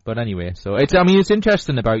 But anyway, so it's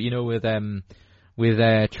interesting about, you know,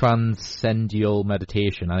 with transcendental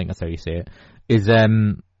meditation, I think that's how you say it, is,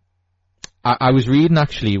 I was reading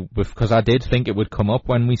actually, because I did think it would come up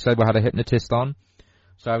when we said we had a hypnotist on.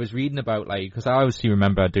 So I was reading about, like, because I obviously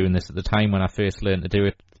remember doing this at the time when I first learned to do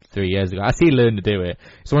it 3 years ago. I say learn to do it.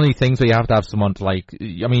 It's one of these things where you have to have someone to, like,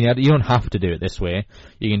 I mean, you don't have to do it this way.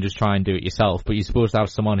 You can just try and do it yourself, but you're supposed to have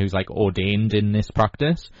someone who's, like, ordained in this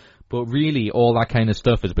practice. But really, all that kind of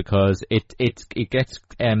stuff is because it gets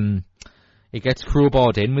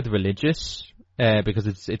crowbarred in with religious, because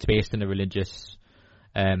it's based in a religious,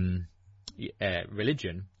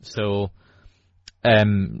 religion. So,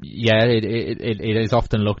 it is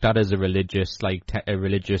often looked at as a religious,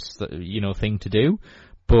 you know, thing to do.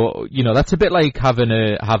 But, you know, that's a bit like having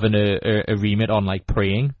a remit on, like,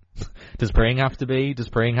 praying. Does praying have to be,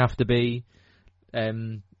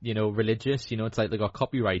 you know, religious? You know, it's like they got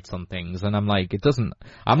copyrights on things, and I'm like,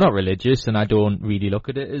 I'm not religious, and I don't really look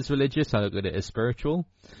at it as religious. I look at it as spiritual.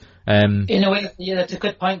 In a way, yeah, that's a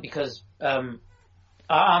good point, because,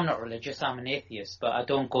 I'm not religious. I'm an atheist, but I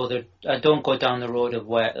don't go down the road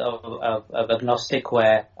of agnostic,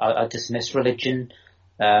 where I dismiss religion,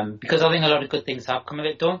 because I think a lot of good things have come of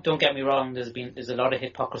it. Don't get me wrong. There's a lot of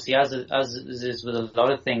hypocrisy, as is with a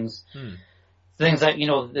lot of things. Things like, you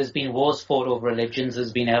know, there's been wars fought over religions.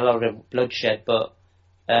 There's been a lot of bloodshed, but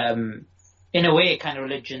in a way, kind of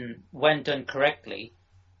religion, when done correctly,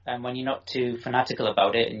 and when you're not too fanatical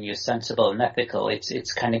about it and you're sensible and ethical,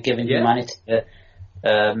 it's kind of giving humanity.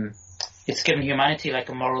 It's given humanity like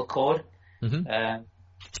a moral code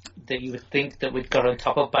that you would think that we'd got on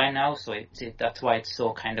top of by now. So that's why it's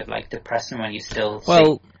so kind of like depressing when you still.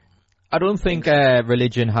 Well, I don't think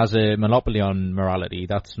religion has a monopoly on morality.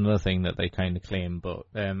 That's another thing that they kind of claim. But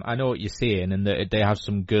I know what you're saying, and that they have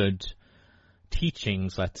some good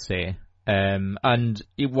teachings, let's say. And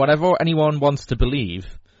whatever anyone wants to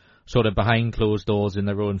believe, sort of behind closed doors in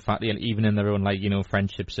their own family, and even in their own, like, you know,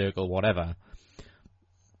 friendship circle, whatever.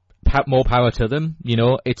 More power to them, you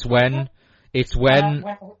know. When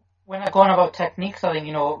I go on about techniques, I think,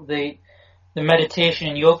 you know, the meditation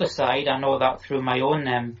and yoga side, I know that through my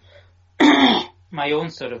own my own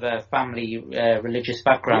sort of family religious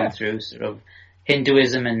background, through sort of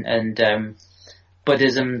Hinduism and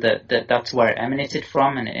Buddhism, that's where it emanated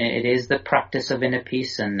from, and it is the practice of inner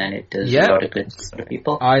peace, and then it does a lot of good to other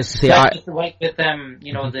people. I see. Just like with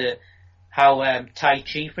you know, how Tai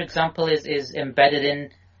Chi, for example, is embedded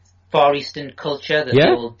in Far Eastern culture, that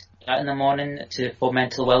they will do that in the morning for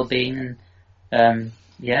mental well-being, and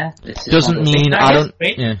it doesn't mean I don't.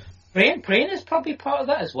 Praying is probably part of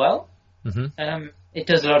that as well. It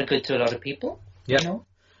does a lot of good to a lot of people. You know?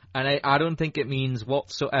 And I don't think it means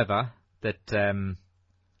whatsoever that.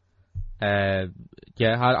 I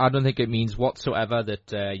don't think it means whatsoever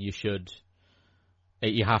that you should.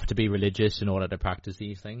 You have to be religious in order to practice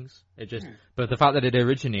these things. It just, but the fact that it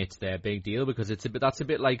originates there, big deal, because that's a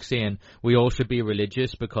bit like saying we all should be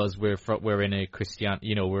religious because we're in a Christian,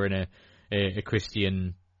 you know, we're in a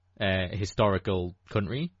Christian historical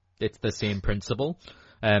country. It's the same principle.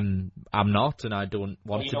 I'm not, and I don't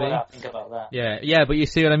want to be. I think about that. Yeah, but you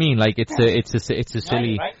see what I mean? Like it's a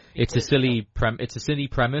silly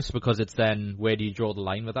premise, because it's then, where do you draw the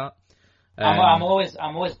line with that? I'm always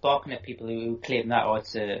barking at people who claim that,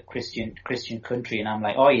 it's a Christian country, and I'm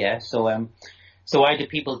like, so why do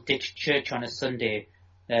people ditch church on a Sunday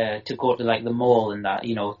to go to, like, the mall and that,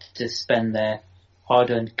 you know, to spend their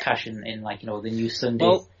hard-earned cash in like, you know, the new Sunday?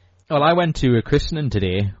 Well, I went to a christening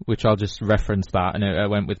today, which I'll just reference that, and I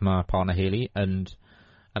went with my partner Haley, and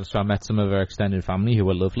so I met some of her extended family who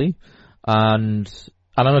were lovely, and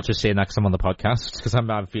I'm not just saying that because I'm on the podcast, because I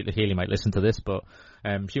feel that Haley might listen to this, but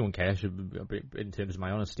she won't care, in terms of my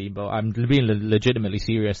honesty, but I'm being legitimately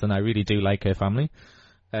serious, and I really do like her family.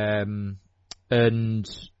 I did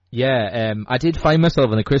find myself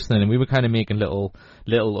in the christening, and we were kind of making little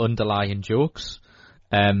underlying jokes,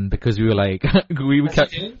 because we were like,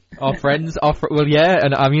 our friends,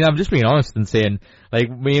 and I mean, I'm just being honest and saying, like,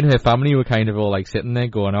 me and her family were kind of all, like, sitting there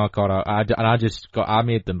going, oh God, I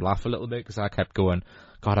made them laugh a little bit, because I kept going,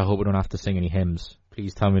 God, I hope we don't have to sing any hymns.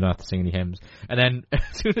 Please tell me we don't have to sing any hymns. And then, as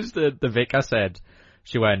soon as the vicar said,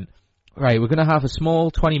 she went, right, we're going to have a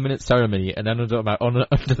small 20-minute ceremony, and then under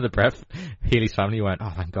the breath, Haley's family went,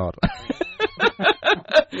 oh, thank God.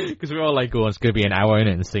 Because we're all like, it's going to be an hour in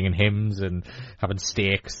it and singing hymns and having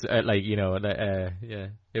steaks, yeah.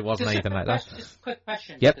 It wasn't anything like that. Just a quick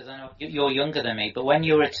question, yep. Because I know you're younger than me, but when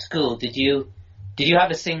you were at school, did you have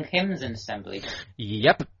to sing hymns in assembly?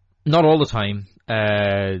 Yep. Not all the time.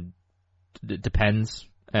 Depends.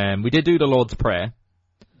 We did do the Lord's Prayer.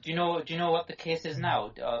 Do you know what the case is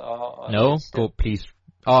now? No, go please.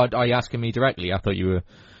 Oh, are you asking me directly? I thought you were.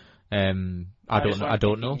 I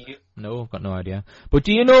don't know. No, I've got no idea. But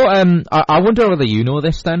do you know? I wonder whether you know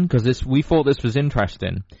this then, because we thought this was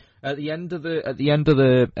interesting. At the end of the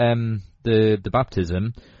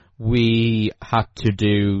baptism, we had to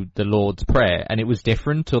do the Lord's Prayer, and it was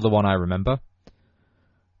different to the one I remember.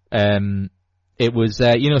 It was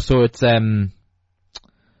so it's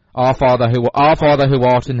Our Father who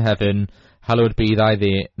art in heaven, hallowed be thy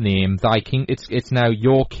name. Thy king. It's now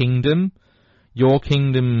your kingdom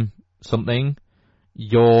something.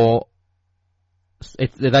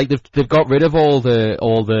 It's like they've got rid of all the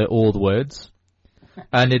old words,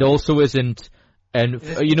 and it also isn't. And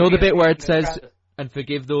you know the bit where it says, "And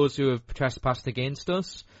forgive those who have trespassed against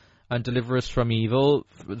us, and deliver us from evil.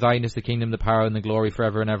 Thine is the kingdom, the power, and the glory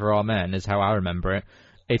forever and ever. Amen." Is how I remember it.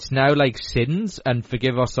 It's now like sins, and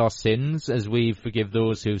forgive us our sins as we forgive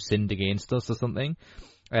those who've sinned against us, or something.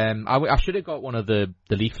 I should have got one of the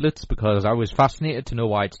leaflets, because I was fascinated to know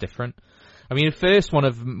why it's different. I mean, at first, one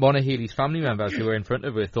of Hayley's family members who were in front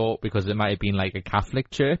of her thought because it might have been like a Catholic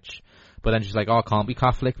church, but then she's like, it can't be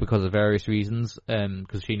Catholic because of various reasons,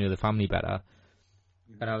 because she knew the family better.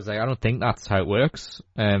 And I was like, I don't think that's how it works.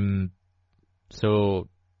 So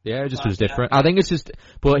yeah, it just was different. I think it's just,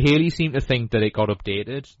 but Hayley seemed to think that it got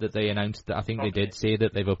updated, that they announced that. I think they did say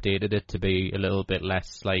that they've updated it to be a little bit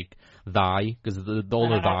less like thy, because all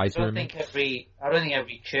the thys were. I don't think every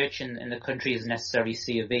church in the country is necessarily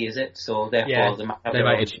C of E, is it? So therefore, they might have their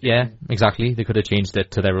own. Yeah, exactly. They could have changed it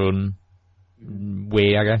to their own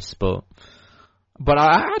way, I guess. But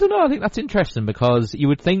I don't know. I think that's interesting, because you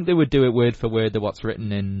would think they would do it word for word to what's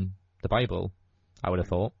written in the Bible. I would have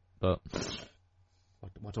thought, but.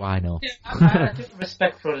 What do I know? Yeah, I do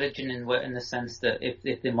respect for religion in the sense that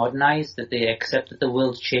if they modernise, that they accept that the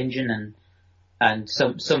world's changing, and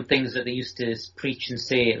some things that they used to preach and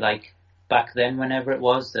say, like back then, whenever it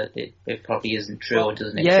was, that it probably isn't true or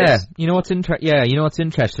doesn't exist. You know what's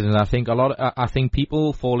interesting, and I think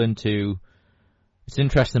people fall into. It's an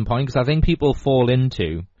interesting point, because I think people fall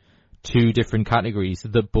into two different categories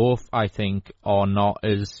that both, I think, are not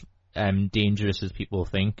as dangerous as people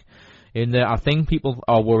think. I think people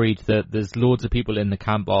are worried that there's loads of people in the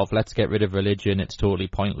camp of, let's get rid of religion, it's totally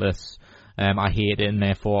pointless, I hate it, and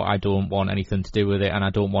therefore I don't want anything to do with it, and I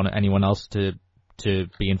don't want anyone else to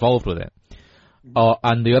be involved with it.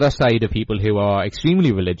 And the other side of people who are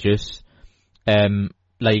extremely religious, don't,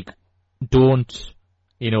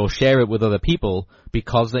 share it with other people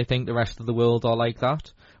because they think the rest of the world are like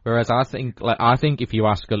that. Whereas I think if you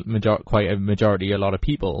ask a lot of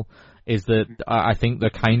people, is that I think they're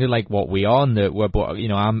kind of like what we are, and that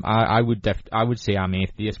I would say I'm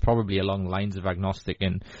atheist, probably along the lines of agnostic,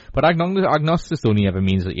 but agnostic only ever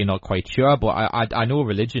means that you're not quite sure. But I know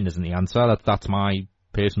religion isn't the answer. That's my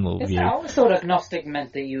personal view. I always thought agnostic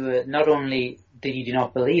meant that you were not only that you do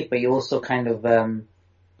not believe, but you also kind of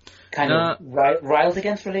riled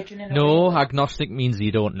against religion. No, agnostic means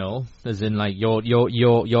you don't know, as in like you're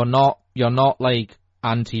not like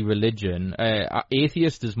anti-religion.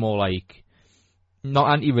 Atheist is more like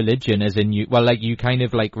not anti-religion, as in you kind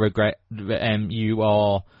of like regret.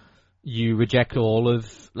 You reject all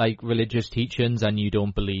of like religious teachings, and you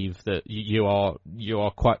don't believe that you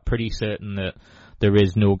are quite pretty certain that there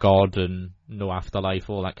is no God and no afterlife,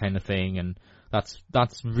 all that kind of thing, and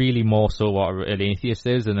that's really more so what an atheist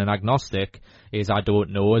is. And an agnostic is I don't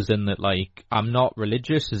know, as in that like I'm not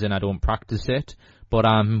religious, as in I don't practice it, but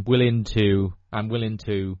I'm willing to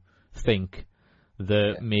think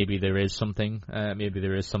that maybe there is something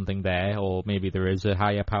there, or maybe there is a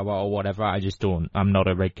higher power or whatever. I just don't. I'm not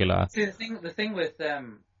a regular. See, the thing with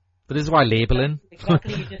But this is why labeling.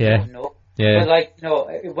 Exactly, you just don't know. Yeah.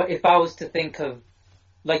 But if I was to think of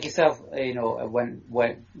like yourself, when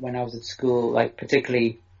I was at school, like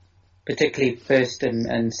particularly first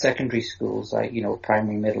and secondary schools, like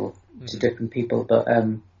primary, middle, to different people, but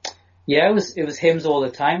it was hymns all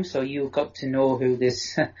the time. So you got to know who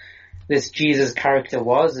this Jesus character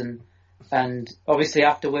was, and obviously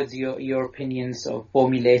afterwards your opinions sort of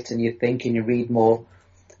formulate, and you think and you read more.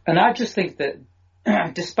 And I just think that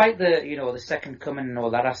despite the the second coming and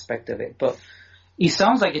all that aspect of it, but he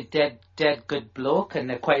sounds like a dead good bloke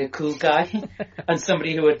and quite a cool guy and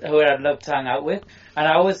somebody who I'd love to hang out with. And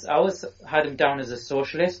I always had him down as a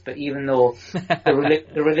socialist, but even though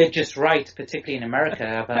the religious right, particularly in America,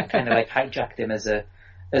 have kind of like hijacked him as a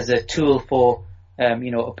tool for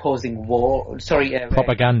opposing war.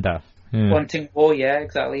 Propaganda. Wanting war, yeah,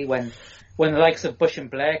 exactly. When the likes of Bush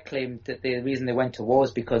and Blair claimed that the reason they went to war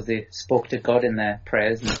is because they spoke to God in their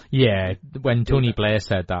prayers. Yeah, when Tony Blair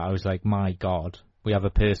said that, I was like, my God, we have a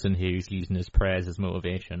person who's using his prayers as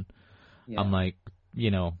motivation. Yeah. I'm like,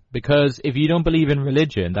 because if you don't believe in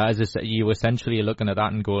religion, that is you essentially are looking at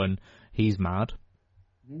that and going, he's mad.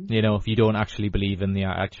 Mm-hmm. If you don't actually believe in the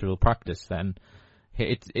actual practice, then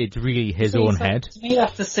it's really his own head. To me,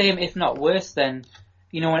 that's the same, if not worse, than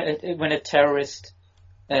when a terrorist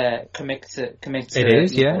commits a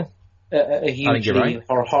hugely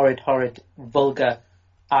or horrid, vulgar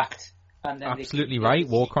act, and then absolutely right,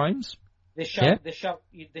 war crimes. They shout,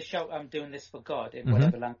 "I'm doing this for God" in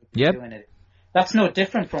whatever language they're doing it. That's no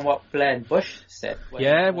different from what Blair and Bush said.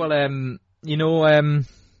 Henry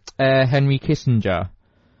Kissinger,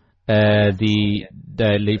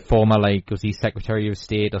 the former, was he Secretary of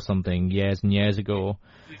State or something years and years ago?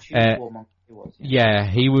 He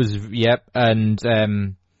was. Yep, and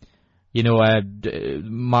one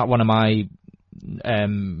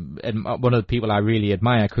of the people I really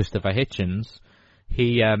admire, Christopher Hitchens,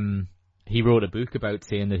 he wrote a book about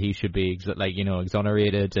saying that he should be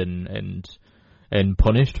exonerated and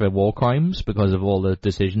punished for war crimes because of all the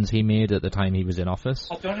decisions he made at the time he was in office.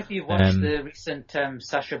 I don't know if you watched the recent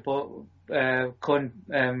Sacha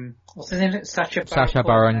Cohen, what's his name? Sacha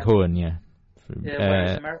Baron Cohen, yeah.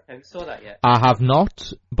 America. Have you saw that yet? I have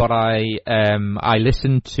not, but I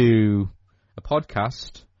listened to a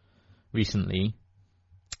podcast recently.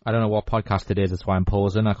 I don't know what podcast it is, that's why I'm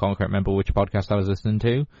pausing. I can't quite remember which podcast I was listening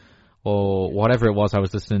to, or whatever it was I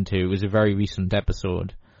was listening to. It was a very recent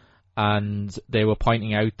episode, and they were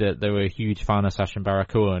pointing out that they were a huge fan of Sacha Baron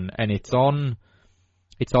Cohen, and it's on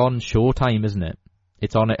Showtime, isn't it?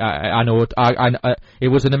 It's on. I know. It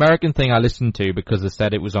was an American thing I listened to because they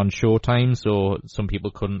said it was on Showtime, so some people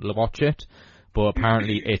couldn't watch it. But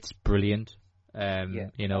apparently, it's brilliant.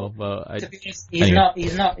 He's not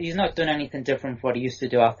done anything different from what he used to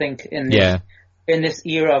do. I think in this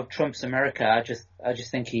era of Trump's America, I just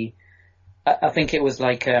think I think it was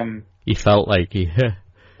like he felt like he.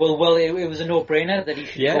 Well, it was a no-brainer that he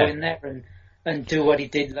should go in there and do what he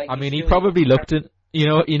did. Like, he probably looked at.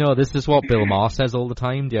 This is what Bill Maher says all the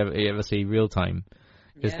time. Do you ever see Real Time?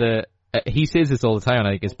 He says this all the time, and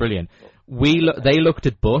I think it's brilliant. They looked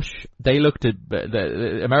at Bush. They looked at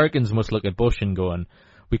the Americans must look at Bush and going,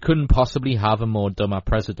 we couldn't possibly have a more dumber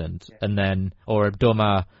president, or a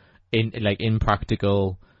dumber,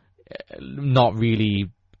 impractical, not really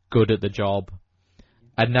good at the job.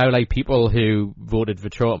 And now, people who voted for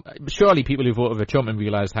Trump, surely people who voted for Trump and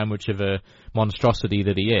realised how much of a monstrosity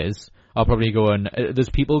that he is, are probably going, there's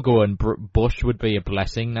people going, Bush would be a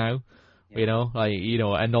blessing now,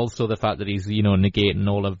 and also the fact that he's, negating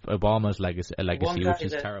all of Obama's legacy, which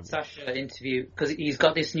is terrible. Sacha interview, because he's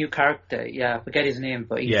got this new character, I forget his name,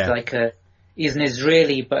 but he's he's an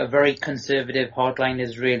Israeli, but a very conservative, hardline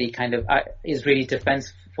Israeli Israeli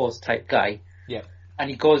Defense Force type guy. Yeah. And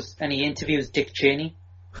he goes and he interviews Dick Cheney.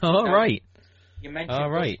 Oh, right. You mentioned. Oh,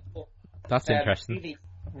 right. That's interesting.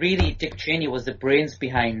 Really, Dick Cheney was the brains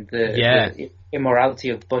behind the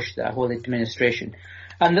immorality of Bush, that whole administration.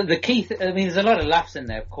 And the key, there's a lot of laughs in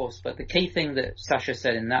there, of course, but the key thing that Sacha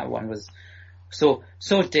said in that one was, so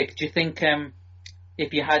Dick, do you think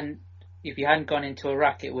if you hadn't gone into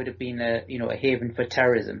Iraq, it would have been a haven for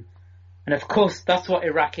terrorism? And of course, that's what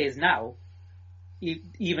Iraq is now,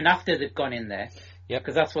 even after they've gone in there. Yeah,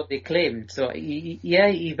 because that's what they claimed. So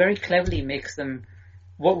he very cleverly makes them.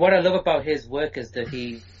 What I love about his work is that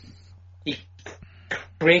he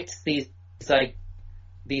creates these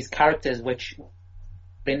characters which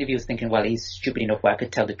the interview was thinking, well, he's stupid enough where I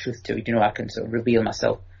could tell the truth to. I can sort of reveal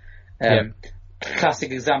myself.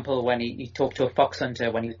 Classic example when he talked to a fox hunter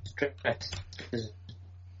when he was dressed as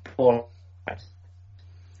Borat.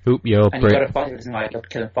 And he got a fox. The reason why he loved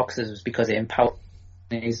killing foxes was because it empowered.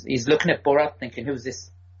 And he's looking at Borat thinking, who's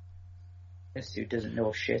this dude doesn't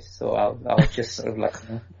know shit, so I'll just sort of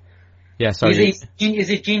Yeah, sorry. He's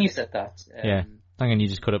a genius at that. Hang on, you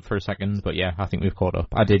just cut up for a second, but I think we've caught up.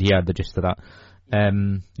 I did hear the gist of that.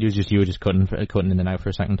 You were just cutting in and out for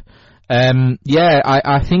a second.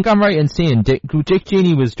 I think I'm right in saying Dick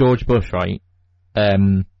Cheney was George Bush, right?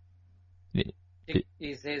 He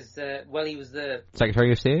was the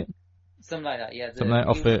Secretary of State? Something like that, yeah.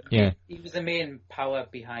 He was the main power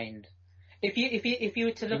behind. if you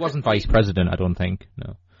were to look, he wasn't vice president, I don't think.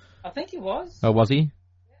 No, I think he was. Oh, was he?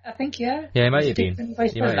 I think yeah. Yeah, he might have been.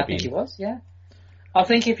 Vice president. I think he was. Yeah. I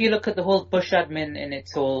think if you look at the whole Bush admin in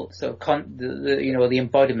its whole sort of the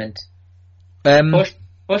embodiment,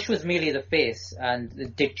 Bush was merely the face,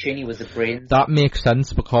 and Dick Cheney was the brains. That makes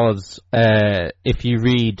sense because if you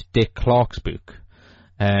read Dick Clarke's book,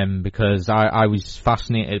 because I was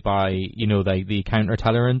fascinated by the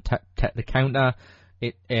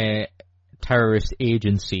terrorist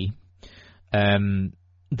agency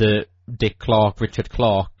that Richard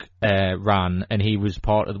Clarke ran, and he was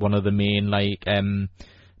part of one of the main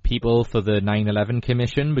people for the 9/11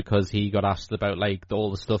 Commission, because he got asked about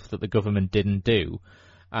all the stuff that the government didn't do.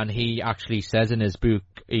 And he actually says in his book,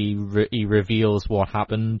 he reveals what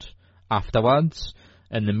happened afterwards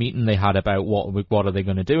and the meeting they had about what are they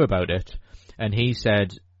going to do about it. And he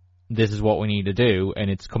said, this is what we need to do, and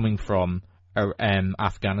it's coming from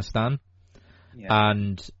Afghanistan. Yeah.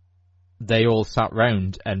 And they all sat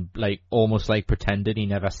round and almost pretended he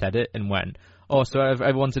never said it, and went, oh, so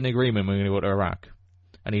everyone's in agreement, we're going to go to Iraq.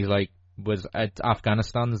 And he's like, we're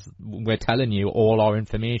telling you all our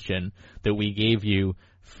information that we gave you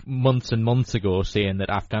months and months ago, saying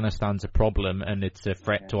that Afghanistan's a problem and it's a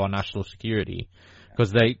threat to our national security.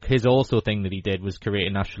 Because his also thing that he did was create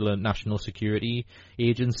a national security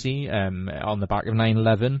agency on the back of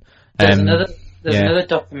 9/11. There's another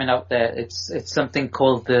document out there. It's something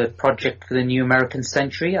called the Project for the New American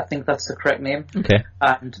Century. I think that's the correct name. Okay.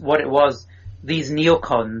 And what it was, these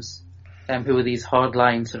neocons, who were these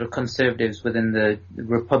hardline sort of conservatives within the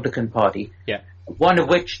Republican Party. Yeah. One of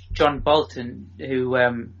which, John Bolton, who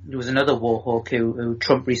was another war hawk who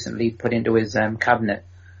Trump recently put into his cabinet.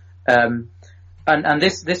 And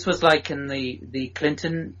this was in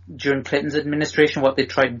during Clinton's administration, what they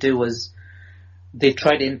tried to do was they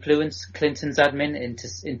tried to influence Clinton's admin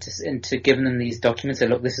into giving them these documents. Say,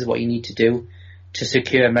 look, this is what you need to do to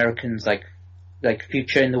secure Americans'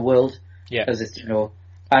 future in the world. Yeah. As it's,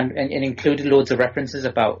 and included loads of references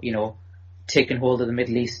about, taking hold of the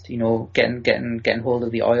Middle East, getting hold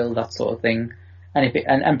of the oil, that sort of thing.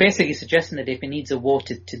 And basically suggesting that if it needs a war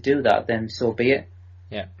to do that, then so be it.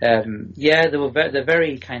 Yeah. They're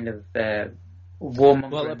very kind of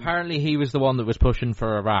warmongering. Well, apparently he was the one that was pushing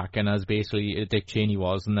for Iraq, and as basically Dick Cheney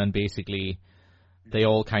was, and then basically they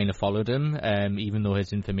all kind of followed him, even though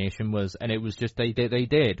his information was, and it was just they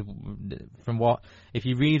did. From what, if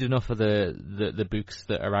you read enough of the books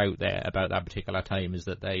that are out there about that particular time, is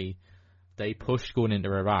that they pushed going into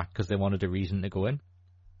Iraq because they wanted a reason to go in.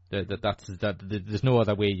 There's no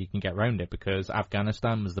other way you can get around it, because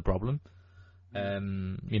Afghanistan was the problem.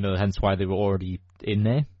 Hence why they were already in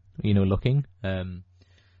there, looking.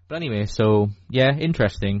 But anyway, so yeah,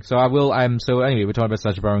 interesting. So so anyway, we're talking about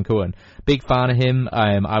Sacha Baron Cohen. Big fan of him.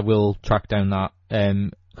 I will track down that,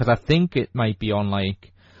 because I think it might be on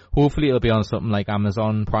hopefully it'll be on something like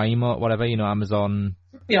Amazon Prime or whatever, Amazon.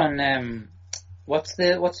 It'll be on, what's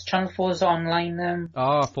Channel 4's online,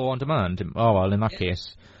 4 on demand. Oh, well, in that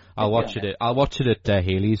case, I'll watch it at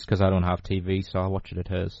Haley's, because I don't have TV, so I'll watch it at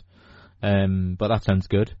hers. But that sounds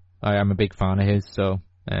good. I'm a big fan of his, so,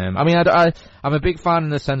 I'm a big fan in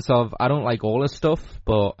the sense of, I don't like all his stuff,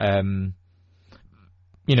 but, I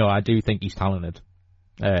do think he's talented.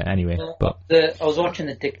 Anyway, but. I was watching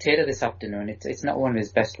The Dictator this afternoon. It's not one of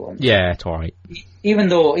his best ones. Yeah, it's alright. Even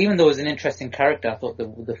though it was an interesting character, I thought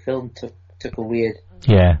the film took a weird.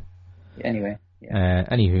 Yeah. Anyway. Yeah.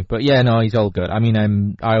 Anywho, but yeah, no, he's all good. I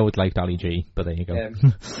always liked Ali G, but there you go.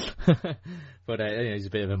 But he's a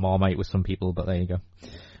bit of a Marmite with some people, but there you go.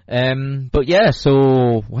 But yeah,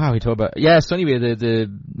 so wow, we talk about so anyway,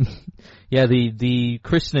 the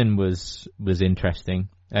christening was interesting.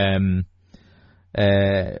 And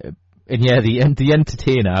yeah, the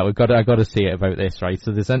entertainer, I got to say it about this, right?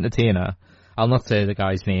 So this entertainer, I'll not say the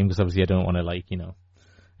guy's name because obviously I don't want to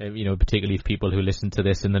particularly if people who listen to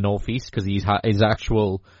this in the Northeast, because his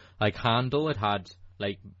actual handle, it had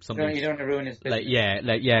something. You don't want to ruin his business.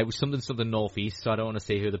 It was something Northeast, so I don't want to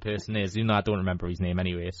say who the person is. I don't remember his name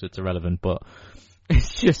anyway, so it's irrelevant. But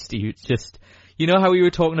it's just how we were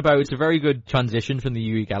talking about. It's a very good transition from the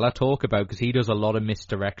Uri Geller talk about, because he does a lot of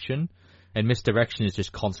misdirection, and misdirection is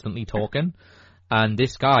just constantly talking. And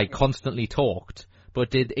this guy constantly talked, but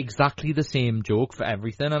did exactly the same joke for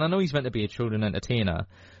everything. And I know he's meant to be a children entertainer,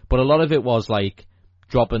 but a lot of it was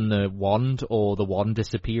dropping the wand or the wand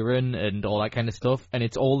disappearing and all that kind of stuff. And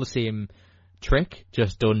it's all the same trick,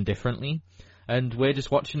 just done differently. And we're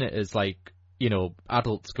just watching it as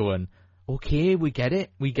adults going, okay, we get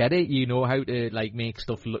it. You know how to make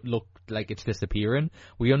stuff look like it's disappearing.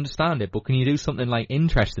 We understand it, but can you do something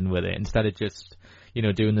interesting with it instead of just,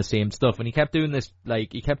 doing the same stuff. And he kept doing this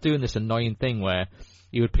annoying thing where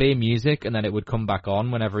he would play music and then it would come back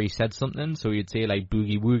on whenever he said something. So he'd say like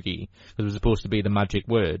boogie woogie, because it was supposed to be the magic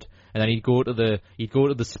word. And then he'd go to the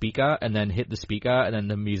speaker and then hit the speaker and then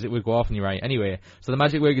the music would go off and you're right. Anyway, so the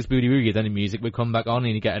magic word is boogie woogie, then the music would come back on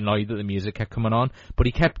and he'd get annoyed that the music kept coming on. But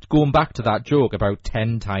he kept going back to that joke about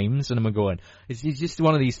 10 times and I'm going, it's just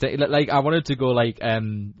one of these things. Like, I wanted to go like,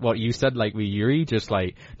 what you said, like with Yuri, just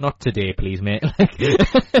like, not today please mate. Like,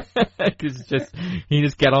 cause he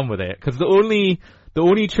just get on with it. Cause the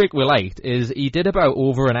only trick we liked is he did about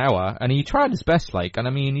over an hour and he tried his best, like, and I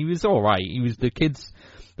mean, he was alright. He was the kids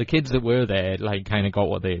that were there, like, kind of got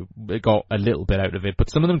what they got a little bit out of it, but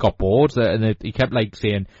some of them got bored and he kept like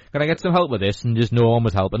saying, can I get some help with this? And just no one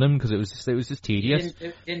was helping him because it was just tedious.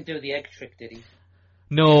 He didn't do the egg trick, did he?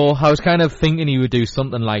 No, I was kind of thinking he would do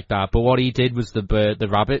something like that, but what he did was the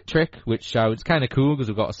rabbit trick, which was kind of cool because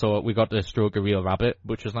we got to stroke a real rabbit,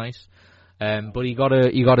 which was nice. But he got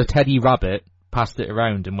a teddy rabbit, passed it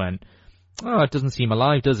around and went, oh, it doesn't seem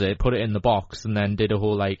alive, does it? Put it in the box and then did a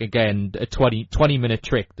whole, like, again, a 20-minute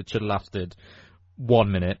trick that should have lasted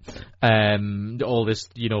 1 minute. All this,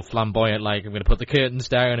 flamboyant, like, I'm going to put the curtains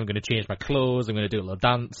down, I'm going to change my clothes, I'm going to do a little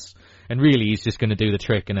dance. And really, he's just going to do the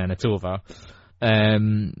trick and then it's over.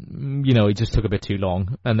 He just took a bit too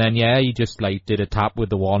long. And then, he just, like, did a tap with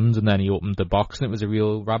the wand and then he opened the box and it was a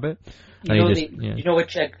real rabbit. You know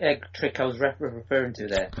which egg trick I was referring to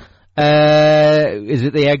there? Is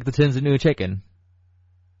it the egg that turns into a chicken?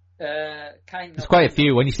 There's quite a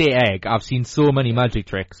few. When you say egg, I've seen so many magic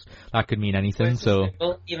tricks. That could mean anything, so...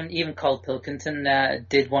 Well, even Carl Pilkington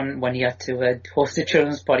did one when he had to host a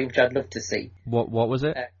children's party, which I'd love to see. What was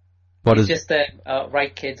it? Just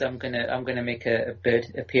right, kids, I'm gonna make a bird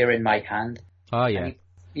appear in my hand. Oh, yeah.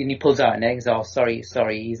 And he pulls out an egg. Oh, sorry,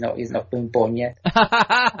 he's not been born yet.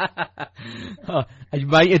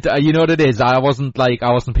 You know what it is? I wasn't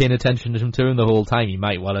paying attention to him the whole time. He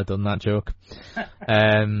might well have done that joke.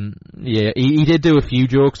 He did do a few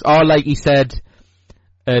jokes. Or like he said,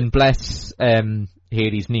 and bless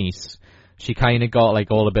Haley's niece, she kind of got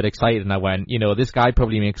like all a bit excited, and I went, this guy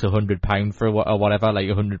probably makes £100 for or whatever, like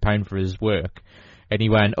 £100 for his work. And he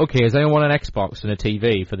went, okay, does anyone want an Xbox and a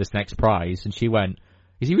TV for this next prize? And she went,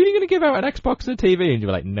 is he really going to give out an Xbox and a TV? And you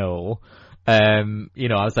were like, no. I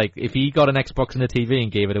was like, if he got an Xbox and a TV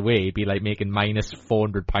and gave it away, he'd be like making minus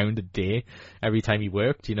 £400 a day every time he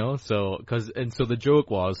worked, So the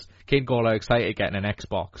joke was, Kid got all excited getting an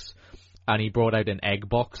Xbox, and he brought out an egg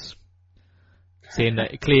box,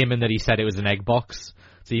 claiming that he said it was an egg box.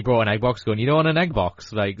 So he brought an egg box, going, on an egg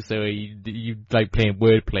box, like, so you like playing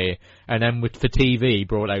wordplay, and then for TV, he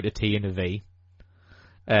brought out a T and a V.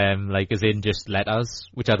 Like as in just letters,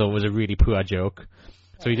 which I thought was a really poor joke.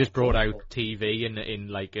 So he just brought out TV in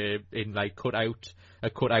cut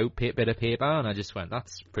out bit of paper, and I just went,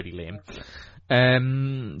 that's pretty lame.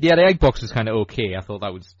 The egg box was kind of okay. I thought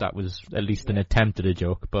that was at least an attempt at a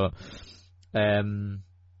joke, but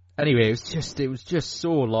anyway, it was just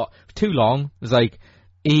so too long. It was like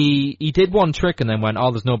he did one trick and then went,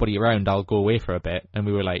 oh, there's nobody around, I'll go away for a bit. And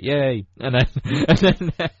we were like, yay. And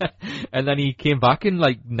then he came back and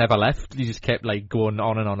like never left. He just kept like going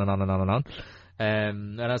on and on and on and on and on.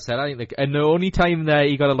 And I said, and the only time that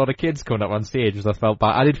he got a lot of kids coming up on stage was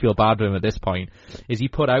I did feel bad for him at this point, is he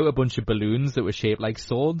put out a bunch of balloons that were shaped like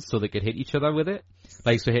swords so they could hit each other with it.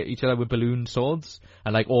 Like, so hit each other with balloon swords.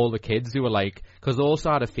 And like all the kids who were like, cause they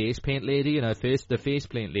also had a face paint lady, and the face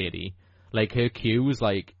paint lady, like her cue was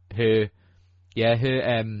like her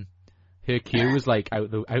cue was like out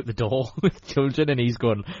the door with children, and he's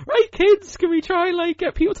going, right kids, can we try like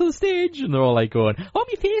get people to the stage? And they're all like going, oh,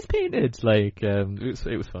 my face painted. Like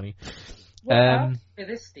it was funny. Well,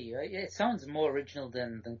 this Steve, it sounds more original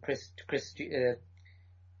than Chris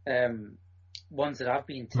ones that I've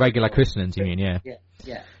been to. Regular christenings, you mean? Yeah.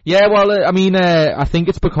 Well, I mean, I think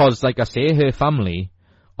it's because, like I say, her family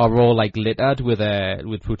are all like littered with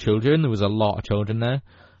children. There was a lot of children there.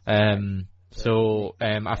 So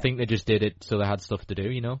I think they just did it so they had stuff to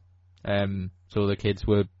do, so the kids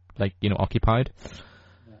were like, occupied.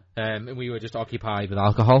 And we were just occupied with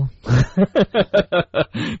alcohol,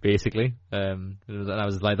 basically. And I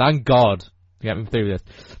was like, thank God to get me through this.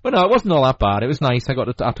 But no, it wasn't all that bad. It was nice. I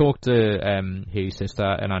talked to his sister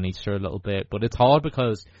and Annie's for a little bit, but it's hard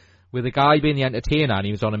because with the guy being the entertainer and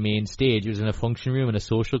he was on a main stage, he was in a function room in a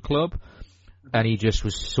social club, and he just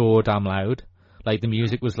was so damn loud. Like, the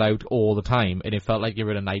music was loud all the time, and it felt like you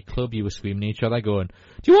were in a nightclub. You were screaming at each other, going,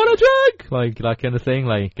 do you want a drink? Like, that kind of thing.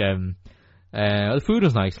 Like, the food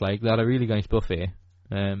was nice, like, they had a really nice buffet.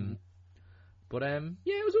 But, yeah,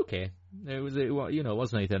 it was okay. It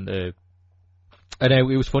wasn't anything And it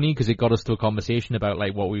was funny because it got us to a conversation about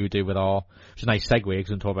like what we would do with our, which is a nice segue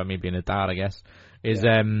because I'm talking about me being a dad, I guess. Is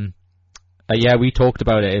we talked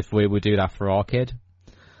about it if we would do that for our kid,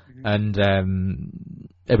 and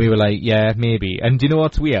we were like, yeah, maybe. And do you know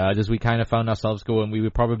what's weird is we kind of found ourselves going, we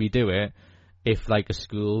would probably do it if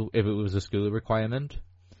it was a school requirement.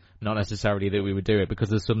 Not necessarily that we would do it, because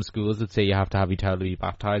there's some schools that say you have to have your child to be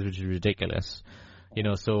baptized, which is ridiculous. You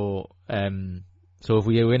know, so if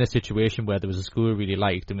we were in a situation where there was a school we really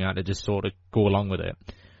liked and we had to just sort of go along with it,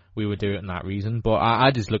 we would do it in that reason. But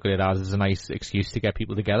I just look at it as a nice excuse to get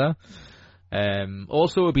people together.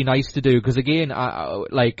 Also, it would be nice to do, because again,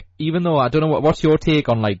 even though I don't know what's your take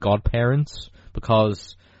on like godparents,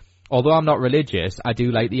 because although I'm not religious, I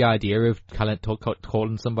do like the idea of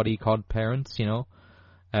calling somebody godparents, you know.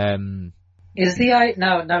 Is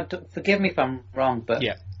now forgive me if I'm wrong, but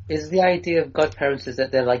is the idea of godparents is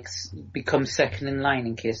that they're like become second in line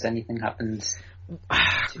in case anything happens?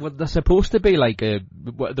 Well, they're supposed to be like the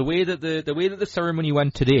way that the ceremony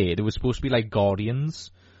went today. There was supposed to be like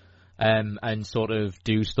guardians, and sort of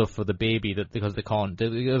do stuff for the baby because they can't.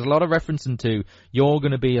 There's a lot of referencing to you're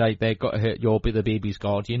going to be like you'll be the baby's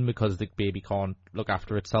guardian because the baby can't look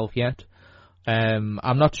after itself yet. I'm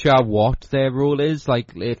not sure what their role is,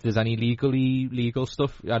 like if there's any legal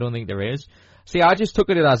stuff. I don't think there is. See, I just took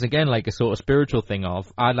it as, again, like a sort of spiritual thing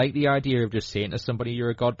of, I like the idea of just saying to somebody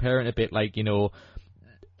you're a godparent, a bit like, you know,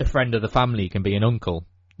 a friend of the family can be an uncle.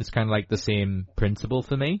 It's kind of like the same principle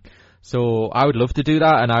for me. So I would love to do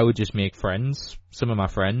that, and I would just make some of my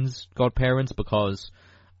friends godparents, because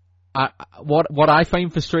what I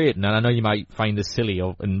find frustrating, and I know you might find this silly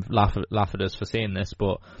and laugh at us for saying this,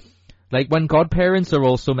 but like when godparents are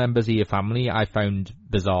also members of your family, I found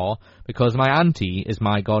bizarre, because my auntie is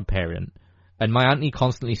my godparent, and my auntie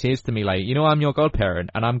constantly says to me like, you know, I'm your godparent,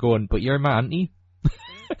 and I'm going, but you're my auntie.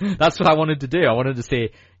 That's what I wanted to do. I wanted to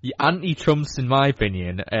say, auntie trumps, in my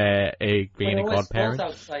opinion, being a godparent.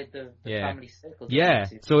 Outside the family circle. Yeah.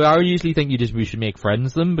 So I usually think we should make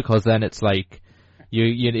friends them, because then it's like,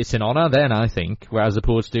 it's an honour then, I think, whereas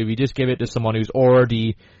opposed to, we just give it to someone who's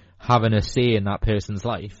already having a say in that person's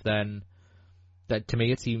life, then that, to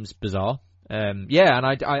me, it seems bizarre. And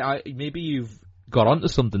I maybe you've got onto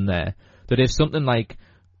something there, that if something like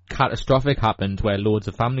catastrophic happened where loads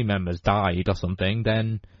of family members died or something,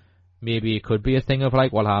 then maybe it could be a thing of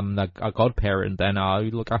like, well, I'm a godparent, then I'll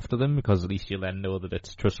look after them, because at least you'll then know that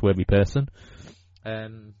it's a trustworthy person. You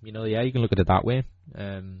can look at it that way.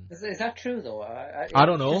 Is that true though? I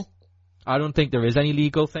don't know. I don't think there is any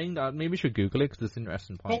legal thing. Maybe we should Google it, because it's an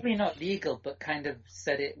interesting point. Probably not legal, but kind of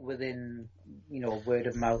said it within, word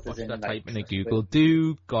of mouth. What's that type in a Google?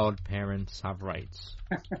 Do godparents have rights?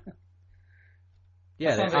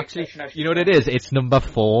 Yeah, actually, you know what it is? It's number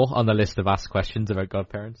 4 on the list of asked questions about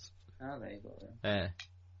godparents. Oh, there you go.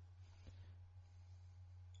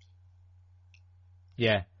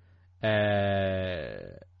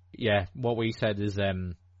 What we said is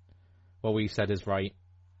right,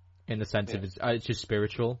 in the sense of it's just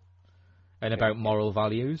spiritual and about moral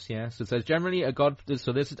values. Yeah, so it says generally a god.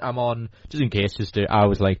 So this is, I'm on, just in case, I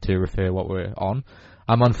always like to refer what we're on.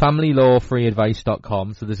 I'm on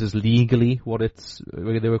familylawfreeadvice.com, so this is legally what it's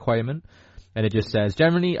the requirement. And it just says,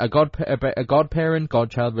 generally, a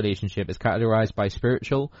godparent-godchild relationship is categorized by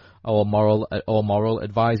spiritual or moral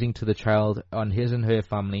advising to the child on his and her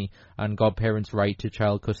family, and godparents' right to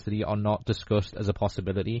child custody are not discussed as a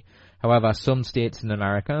possibility. However, some states in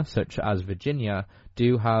America, such as Virginia,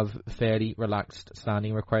 do have fairly relaxed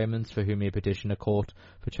standing requirements for who may petition a court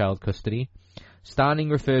for child custody. Standing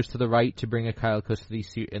refers to the right to bring a child custody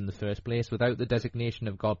suit in the first place. Without the designation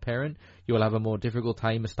of godparent, you will have a more difficult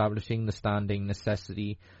time establishing the standing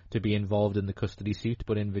necessity to be involved in the custody suit.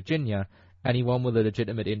 But in Virginia, anyone with a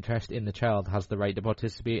legitimate interest in the child has the right to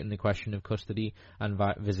participate in the question of custody and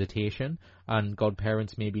visitation, and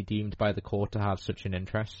godparents may be deemed by the court to have such an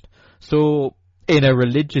interest. So, in a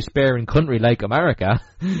religious-bearing country like America,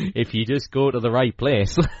 if you just go to the right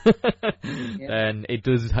place, then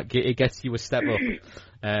it gets you a step up.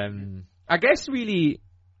 I guess really,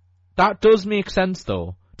 that does make sense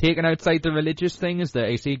though. Taken outside the religious thing is that,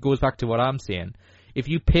 I see, it goes back to what I'm saying. If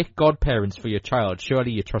you pick godparents for your child,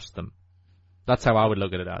 surely you trust them. That's how I would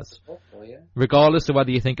look at it as. Regardless of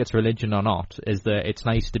whether you think it's religion or not, is that it's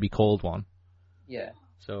nice to be called one. Yeah.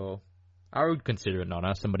 So, I would consider it not,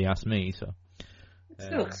 as somebody asked me, so.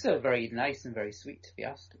 It's still very nice and very sweet to be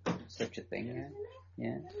asked such a thing.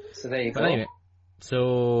 Yeah. So there you go. Anyway,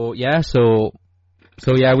 so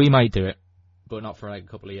we might do it, but not for like a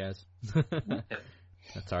couple of years.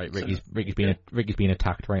 That's alright. Ricky's being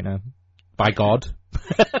attacked right now by God.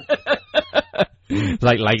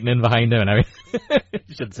 like lightning behind him and everything.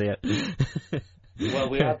 You should see it. Well,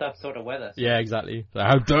 we had that sort of weather. So. Yeah, exactly. Like,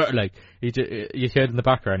 how dare, like, you heard in the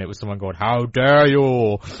background, it was someone going, "How dare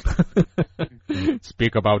you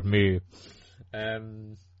speak about me?"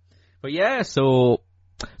 But yeah, so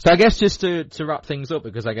I guess just to wrap things up,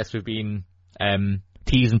 because I guess we've been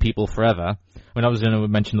teasing people forever. When I was going to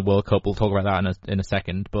mention the World Cup, we'll talk about that in a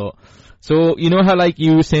second. But so you know how like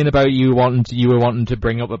you were saying about you were wanting to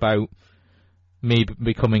bring up about me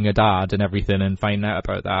becoming a dad and everything and finding out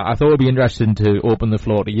about that. I thought it'd be interesting to open the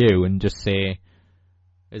floor to you and just say,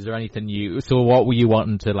 is there anything so what were you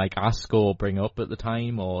wanting to like ask or bring up at the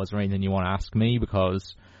time, or is there anything you want to ask me?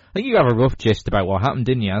 Because I think you have a rough gist about what happened,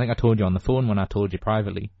 didn't you? I think I told you on the phone when I told you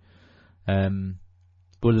privately.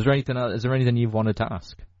 But is there anything you've wanted to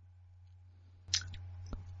ask?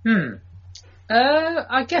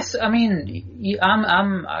 I guess, I mean,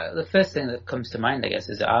 I'm the first thing that comes to mind, I guess,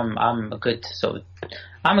 is I'm a good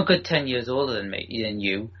 10 years older than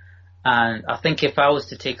you, and I think if I was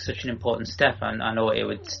to take such an important step, and I know it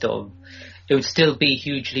would still be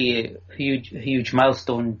huge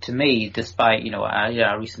milestone to me, despite,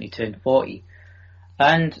 I recently turned 40,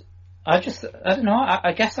 and I don't know,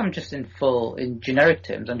 I guess I'm just in generic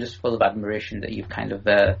terms, I'm just full of admiration that you've kind of,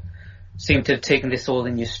 seem to have taken this all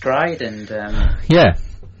in your stride, and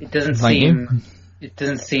it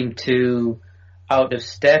doesn't seem too out of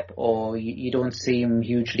step, or you don't seem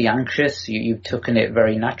hugely anxious. You've taken it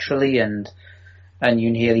very naturally, and you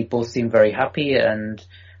and Hayley both seem very happy.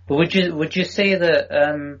 But would you say that?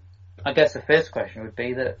 I guess the first question would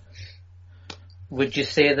be that. Would you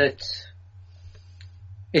say that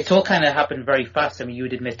it's all kind of happened very fast? I mean, you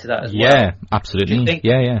would admit to that as well. Yeah, absolutely.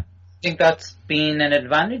 Yeah. Think that's been an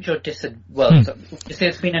advantage or would you say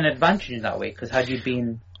it's been an advantage in that way? Because had you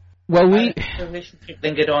been, the relationship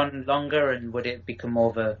lingered on longer, and would it become more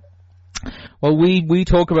of a? Well, we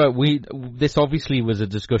talk about this obviously was a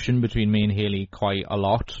discussion between me and Hayley quite a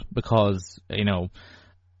lot, because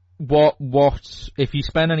what if you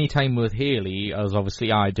spend any time with Hayley, as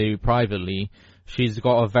obviously I do privately, she's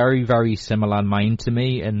got a very, very similar mind to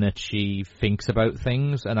me in that she thinks about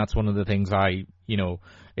things, and that's one of the things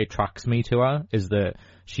attracts me to her, is that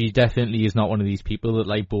she definitely is not one of these people that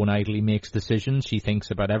like bone idly makes decisions. She thinks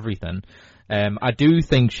about everything. I do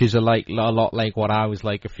think she's a lot like what I was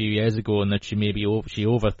like a few years ago, and that she she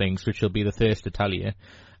overthinks, which she'll be the first to tell you.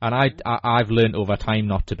 And I've learned over time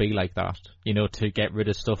not to be like that, to get rid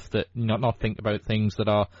of stuff that, not think about things that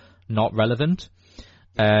are not relevant.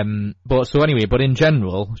 But in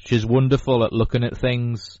general, she's wonderful at looking at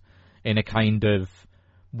things in a kind of,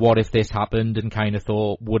 what if this happened, and kind of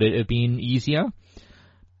thought, would it have been easier?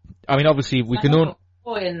 I mean, obviously, we can only...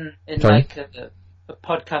 In like a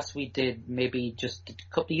podcast we did maybe just a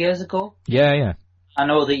couple of years ago. Yeah. I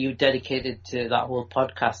know that you dedicated to that whole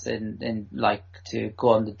podcast and like to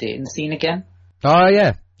go on the dating scene again. Oh,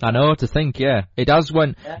 yeah. I know, to think, yeah. It has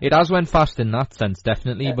went fast in that sense,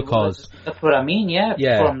 definitely, because... That's what I mean, yeah.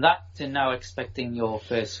 From that to now expecting your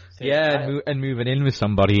first child. And moving in with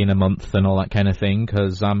somebody in a month and all that kind of thing,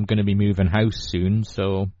 because I'm going to be moving house soon,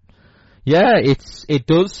 so... Yeah, it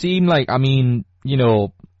does seem like, I mean, it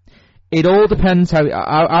all depends how...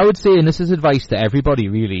 I would say, and this is advice to everybody,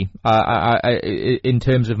 really, in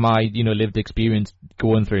terms of my, lived experience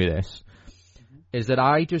going through this, is that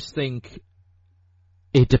I just think...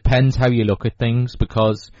 It depends how you look at things,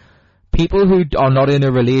 because people who are not in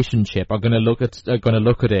a relationship are going to look at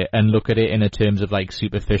it and look at it in a terms of like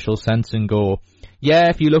superficial sense and go, yeah,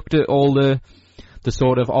 if you looked at all the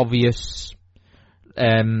sort of obvious,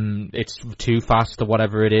 it's too fast or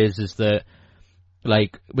whatever it is that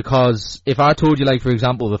like, because if I told you, like, for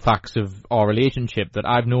example, the facts of our relationship, that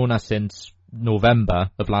I've known her since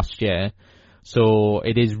November of last year, so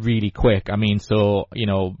it is really quick. I mean, so,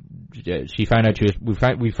 she found out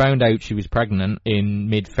we found out she was pregnant in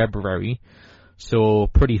mid-February, so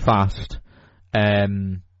pretty fast.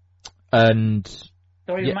 Sorry,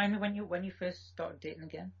 remind me when you first started dating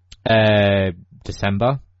again?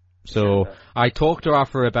 December. So I talked to her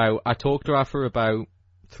for about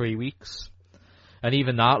 3 weeks. And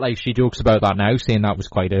even that, like, she jokes about that now, saying that was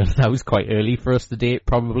quite early for us to date,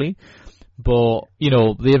 probably. But,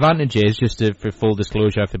 the advantage is, just for full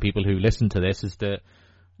disclosure for people who listen to this, is that,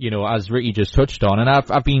 as Ricky just touched on, and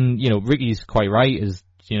I've been, Ricky's quite right, is,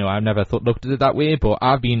 I've never looked at it that way, but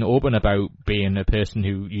I've been open about being a person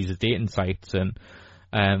who uses dating sites, and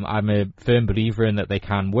I'm a firm believer in that they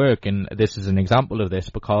can work, and this is an example of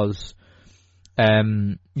this, because,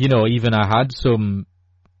 even I had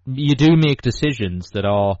you do make decisions that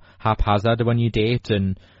are haphazard when you date,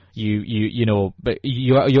 and you know, but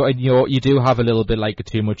you do have a little bit like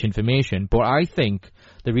too much information. But I think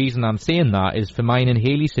the reason I'm saying that is for mine and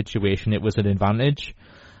Haley's situation, it was an advantage.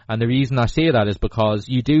 And the reason I say that is because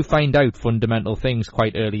you do find out fundamental things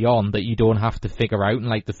quite early on that you don't have to figure out in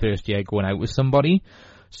like the first year going out with somebody.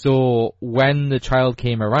 So when the child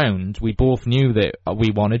came around, we both knew that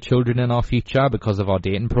we wanted children in our future because of our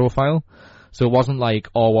dating profile. So it wasn't like,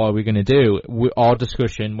 oh, what are we going to do? Our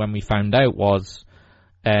discussion when we found out was,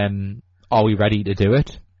 are we ready to do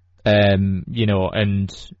it? You know,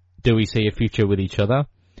 and do we see a future with each other?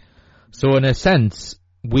 So in a sense,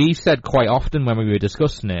 we said quite often when we were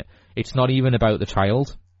discussing it, it's not even about the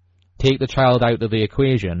child. Take the child out of the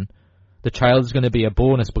equation. The child's going to be a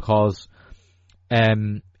bonus because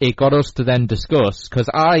it got us to then discuss, because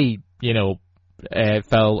I, you know,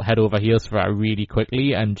 fell head over heels for her really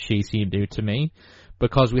quickly, and she seemed new to me,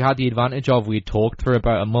 because we had the advantage of we'd talked for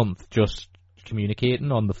about a month just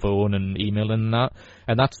communicating on the phone and emailing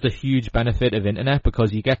and that's the huge benefit of internet,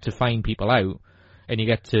 because you get to find people out and you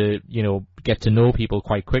get to, you know, get to know people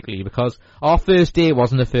quite quickly, because our first date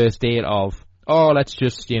wasn't a first date of, oh, let's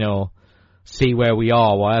just, you know, see where we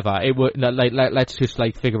are, whatever. It would like let's just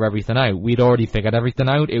like figure everything out. We'd already figured everything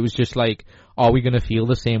out. It was just like, are we going to feel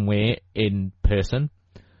the same way in person?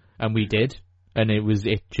 And we did, and it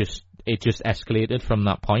just escalated from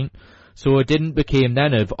that point. So it didn't became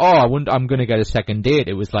then of, oh, I'm going to get a second date.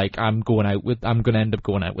 It was like, I'm going to end up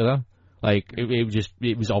going out with her. Like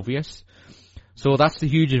it was obvious. So that's the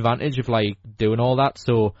huge advantage of like doing all that.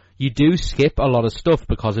 So you do skip a lot of stuff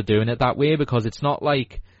because of doing it that way, because it's not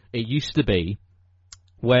like it used to be,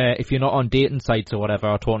 where if you're not on dating sites or whatever,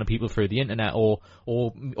 or talking to people through the internet, or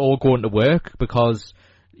going to work, because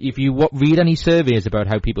if you read any surveys about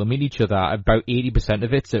how people meet each other, about 80%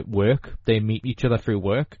 of it's at work. They meet each other through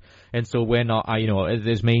work, and so we're not. You know,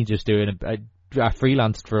 there's me just doing I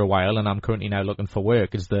freelanced for a while, and I'm currently now looking for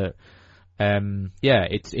work. Is that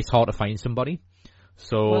it's hard to find somebody.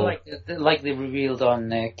 So, well, like they revealed on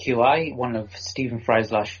QI, one of Stephen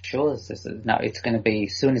Fry's last shows, now it's going to be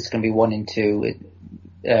 1 in 2.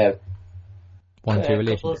 1 in 2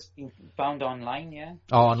 relationships found online, yeah.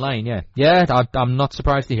 Oh, online, yeah, yeah. I'm not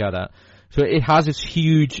surprised to hear that. So it has its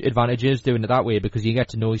huge advantages doing it that way, because you get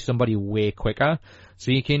to know somebody way quicker.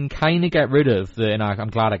 So you can kind of get rid of and I'm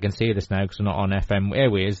glad I can say this now because I'm not on FM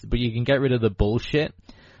airways, but you can get rid of the bullshit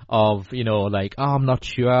of, you know, like, oh, I'm not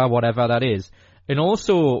sure, whatever that is. And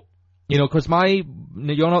also, you know, because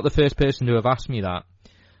you're not the first person to have asked me that.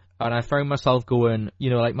 And I found myself going, you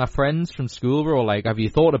know, like my friends from school were all like, have you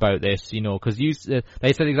thought about this? You know, because they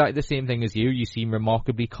said exactly the same thing as you. You seem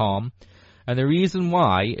remarkably calm. And the reason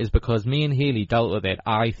why is because me and Haley dealt with it,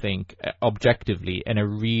 I think, objectively, in a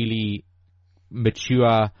really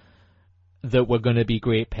mature, that we're going to be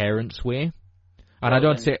great parents way. And I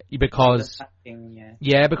don't say because,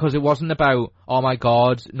 because it wasn't about, oh my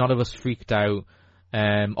God, none of us freaked out.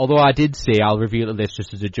 Although I did say, I'll reveal this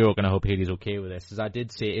just as a joke, and I hope Haley's okay with this, is I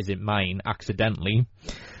did say, is it mine, accidentally,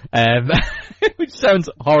 which sounds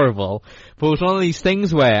horrible, but it was one of these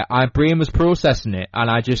things where my brain was processing it, and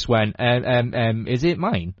I just went, is it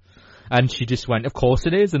mine? And she just went, of course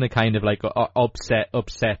it is, in a kind of like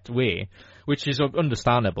upset way, which is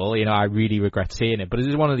understandable. You know, I really regret saying it, but it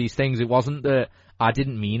is one of these things. It wasn't that I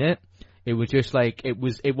didn't mean it. It was just like, it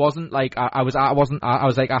wasn't like, I was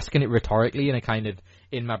like asking it rhetorically, and a kind of,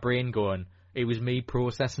 in my brain going, it was me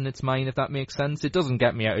processing it's mine, if that makes sense. It doesn't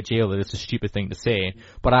get me out of jail that it's a stupid thing to say,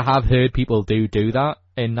 but I have heard people do that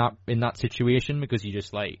in that situation, because you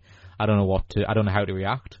just like, I don't know how to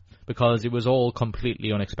react, because it was all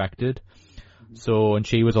completely unexpected. So, and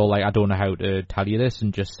she was all like, I don't know how to tell you this,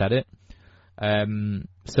 and just said it.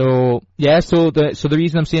 So the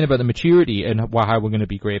reason I'm saying about the maturity and how we're going to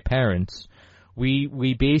be great parents,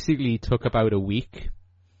 we basically took about a week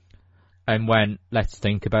and went, let's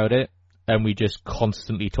think about it, and we just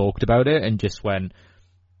constantly talked about it, and just went,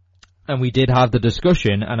 and we did have the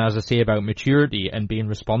discussion, and as I say about maturity and being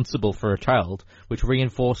responsible for a child, which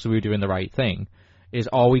reinforced that we were doing the right thing, is,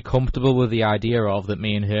 are we comfortable with the idea of that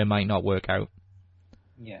me and her might not work out?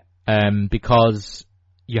 Yeah. Because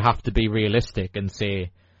you have to be realistic and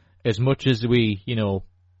say, as much as we, you know,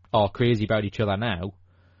 are crazy about each other now,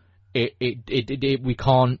 we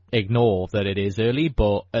can't ignore that it is early,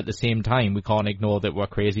 but at the same time, we can't ignore that we're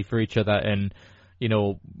crazy for each other, and, you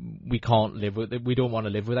know, we don't want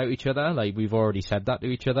to live without each other. Like, we've already said that to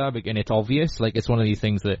each other, and it's obvious. Like, it's one of these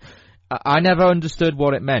things that I never understood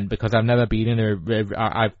what it meant, because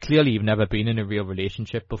I've clearly never been in a real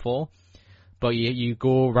relationship before. But you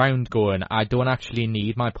go around going, I don't actually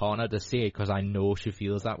need my partner to say it, because I know she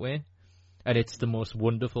feels that way. And it's the most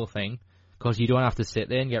wonderful thing, because you don't have to sit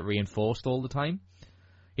there and get reinforced all the time.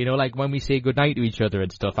 You know, like when we say goodnight to each other and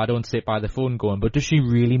stuff, I don't sit by the phone going, but does she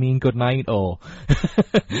really mean goodnight? Or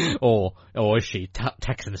is she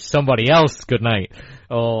texting somebody else goodnight?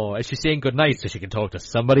 Or is she saying goodnight so she can talk to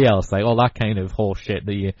somebody else? Like all that kind of horse shit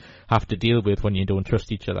that you have to deal with when you don't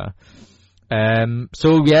trust each other.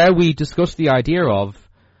 So yeah, we discussed the idea of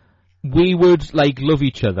we would like love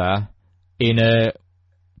each other in a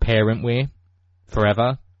parent way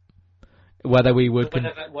forever. Whether we would,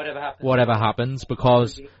 whatever happens,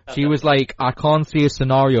 because she was like, I can't see a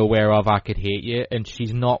scenario whereof I could hate you, and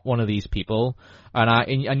she's not one of these people.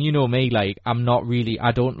 And you know me, like, I'm not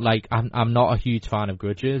a huge fan of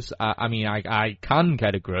grudges. I can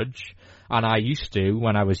get a grudge, and I used to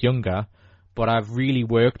when I was younger, but I've really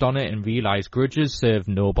worked on it and realised grudges serve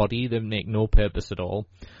nobody, they make no purpose at all.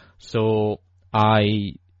 So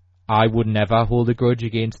I would never hold a grudge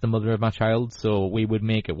against the mother of my child, so we would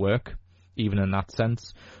make it work. Even in that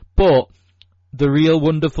sense. But the real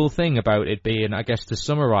wonderful thing about it being, I guess to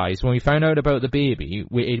summarise, when we found out about the baby,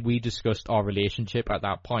 we discussed our relationship at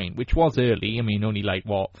that point, which was early. I mean, only like,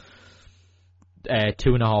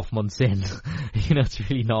 2.5 months in. You know, it's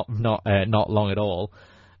really not long at all.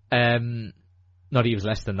 Not even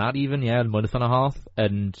less than that even, a month and a half.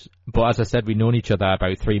 But as I said, we'd known each other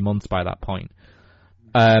about 3 months by that point.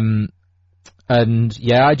 I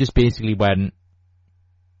just basically went,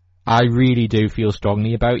 I really do feel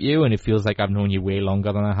strongly about you, and it feels like I've known you way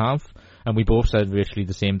longer than I have. And we both said virtually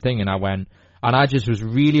the same thing, and I just was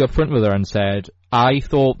really upfront with her and said, I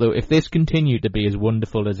thought that if this continued to be as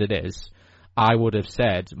wonderful as it is, I would have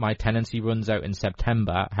said, my tenancy runs out in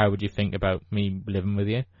September, how would you think about me living with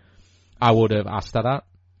you? I would have asked her that,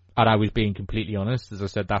 and I was being completely honest, as I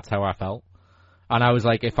said, that's how I felt. And I was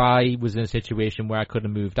like, if I was in a situation where I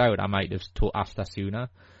couldn't have moved out, I might have asked her sooner.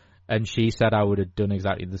 And she said I would have done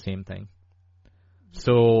exactly the same thing.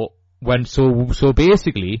 So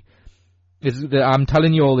basically, I'm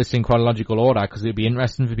telling you all this in chronological order because it'd be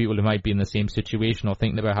interesting for people who might be in the same situation or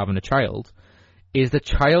thinking about having a child. Is the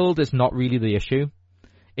child is not really the issue.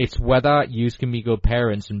 It's whether you can be good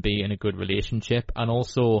parents and be in a good relationship and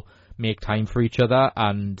also make time for each other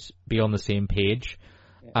and be on the same page.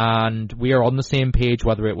 Yeah. And we are on the same page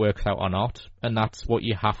whether it works out or not. And that's what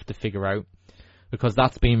you have to figure out. Because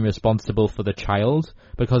that's being responsible for the child.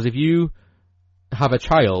 Because if you have a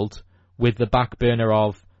child with the back burner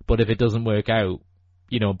of, but if it doesn't work out,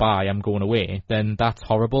 you know, bye, I'm going away, then that's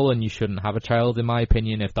horrible and you shouldn't have a child, in my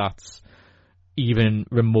opinion, if that's even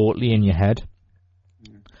remotely in your head.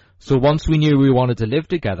 So once we knew we wanted to live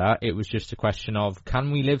together, it was just a question of,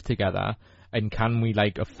 can we live together and can we,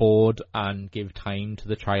 like, afford and give time to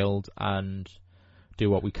the child and do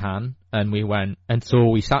what we can? And we went, and so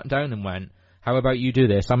we sat down and went, how about you do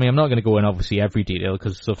this? I mean, I'm not going to go in obviously every detail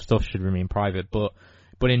because stuff should remain private, but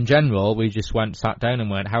in general, we just sat down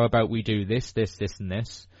and went, how about we do this, this, this, and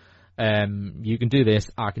this? You can do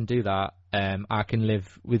this, I can do that. I can live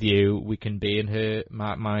with you. We can be in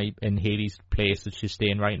in Haley's place that she's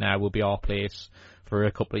staying right now will be our place for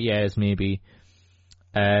a couple of years maybe.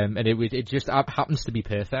 And it just happens to be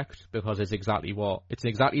perfect because it's exactly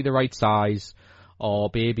the right size. Our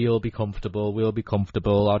baby will be comfortable. We'll be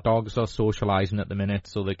comfortable. Our dogs are socialising at the minute,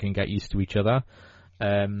 so they can get used to each other.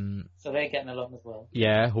 So they're getting along as well.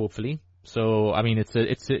 Yeah, hopefully. So I mean, it's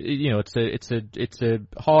a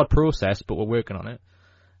hard process, but we're working on it.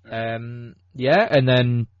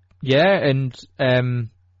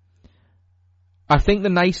 I think the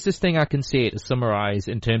nicest thing I can say to summarise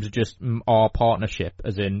in terms of just our partnership,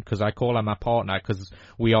 as in, because I call her my partner, because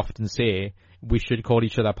we often say we should call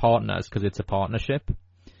each other partners because it's a partnership.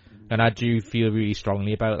 And I do feel really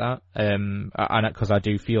strongly about that. And because I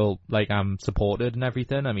do feel like I'm supported and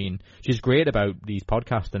everything. I mean, she's great about these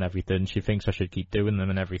podcasts and everything. She thinks I should keep doing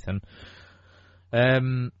them and everything.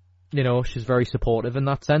 You know, she's very supportive in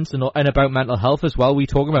that sense. And about mental health as well. We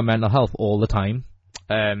talk about mental health all the time.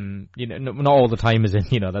 You know, not all the time as in,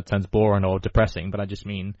 you know, that sounds boring or depressing, but I just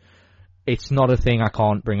mean it's not a thing I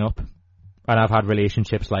can't bring up. And I've had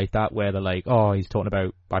relationships like that where they're like, oh, he's talking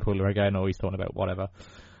about bipolar again, or he's talking about whatever.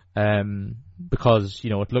 Because, you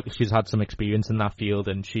know, look, she's had some experience in that field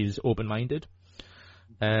and she's open-minded.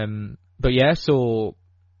 But yeah, so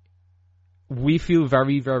we feel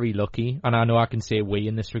very, very lucky, and I know I can say we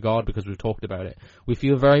in this regard because we've talked about it. We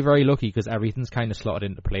feel very, very lucky because everything's kind of slotted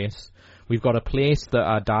into place. We've got a place that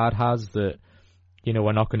our dad has that, you know,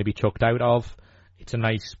 we're not going to be chucked out of. It's a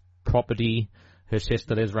nice property. Her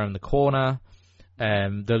sister lives around the corner.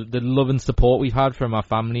 The love and support we've had from our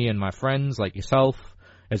family and my friends like yourself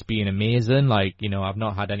has been amazing. Like, you know, I've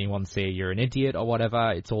not had anyone say you're an idiot or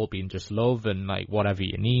whatever. It's all been just love and like whatever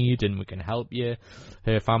you need and we can help you.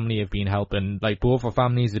 Her family have been helping, like both our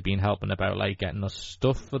families have been helping about like getting us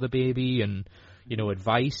stuff for the baby and, you know,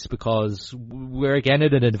 advice, because we're again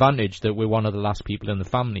at an advantage that we're one of the last people in the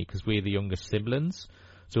family because we're the youngest siblings.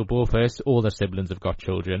 So both her older siblings have got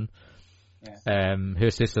children. Yeah. Her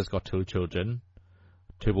sister's got 2 children,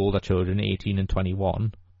 2 older children, 18 and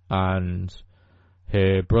 21, and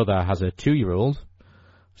her brother has a 2-year-old.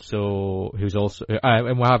 So who's also,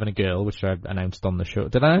 and we're having a girl, which I announced on the show.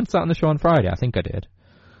 Did I announce that on the show on Friday? I think I did.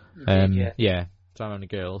 Yeah. So I'm having a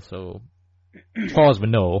girl. So as far as we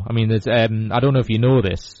know, I mean, there's I don't know if you know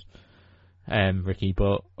this, Ricky,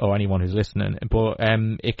 but or anyone who's listening, but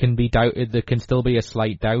it can be doubted. There can still be a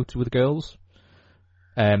slight doubt with girls.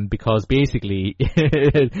 Because basically,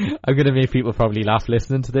 I'm going to make people probably laugh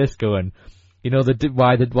listening to this, going, you know,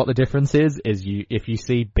 what the difference is if you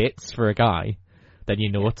see bits for a guy, then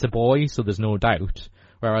you know it's a boy, so there's no doubt.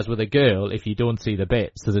 Whereas with a girl, if you don't see the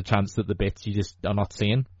bits, there's a chance that the bits you just are not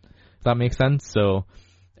seeing. Does that make sense? So,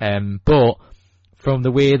 but from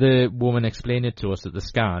the way the woman explained it to us at the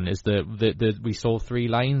scan, is that we saw 3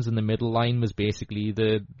 lines, and the middle line was basically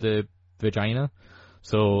the vagina.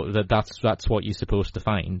 So that's what you're supposed to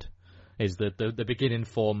find, is the beginning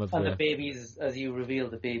form of the baby's, as you reveal,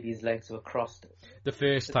 the baby's legs were crossed. The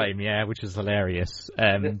first time, yeah, which is hilarious.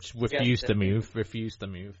 Refused to move.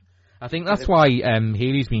 I think that's why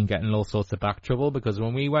Hayley's been getting all sorts of back trouble, because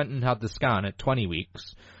when we went and had the scan at 20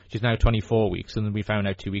 weeks, she's now 24 weeks, and then we found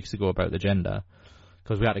out 2 weeks ago about the gender,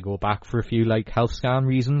 because we had to go back for a few like health scan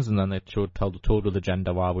reasons, and then they told her the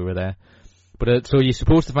gender while we were there. But so you're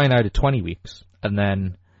supposed to find out at 20 weeks. And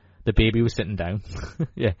then the baby was sitting down.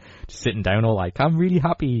 Yeah, just sitting down all like, I'm really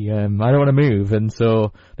happy, I don't want to move. And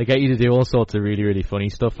so they get you to do all sorts of really, really funny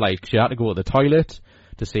stuff. Like, she had to go to the toilet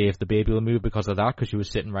to see if the baby will move because of that, because she was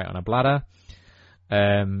sitting right on her bladder.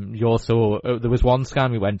 There was one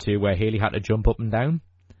scan we went to where Hayley had to jump up and down.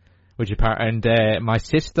 My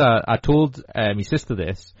sister, I told my sister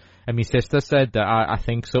this, and my sister said that I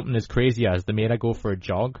think something as crazy as they made her go for a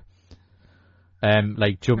jog.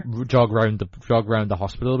 Jog round the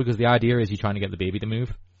hospital, because the idea is you're trying to get the baby to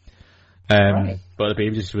move. Right. But the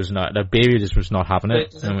baby just was not having it.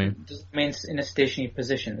 Does it mean in a stationary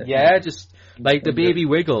position? Yeah, just like the baby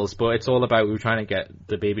wiggles, but it's all about we were trying to get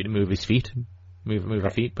the baby to move his feet, move her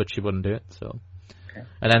feet, but she wouldn't do it. So,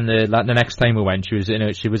 and then the next time we went, she was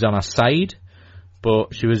on her side,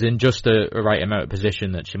 but she was in just a right amount of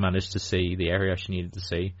position that she managed to see the area she needed to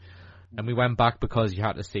see. And we went back because you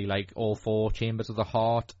had to see like all 4 chambers of the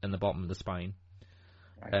heart and the bottom of the spine.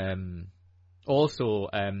 Right. Also,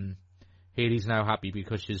 Hayley's now happy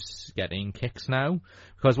because she's getting kicks now.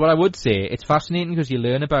 Because what I would say, it's fascinating because you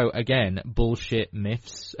learn about, again, bullshit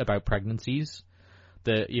myths about pregnancies.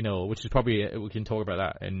 Which is probably, we can talk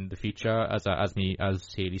about that in the future as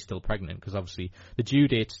Hayley's still pregnant, because obviously the due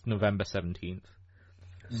date's November 17th.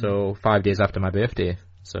 So 5 days after my birthday.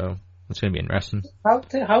 So it's going to be interesting. How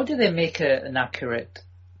do they make an accurate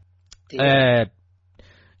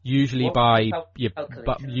usually by the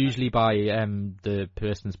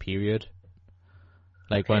person's period,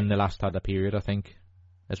 like when they last had a period, I think,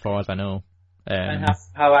 as far as I know. And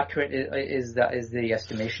how accurate is the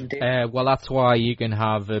estimation date? Well, that's why you can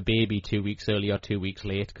have a baby 2 weeks early or 2 weeks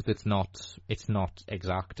late, because it's not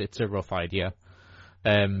exact. It's a rough idea.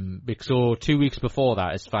 So 2 weeks before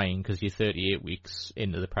that is fine, because you're 38 weeks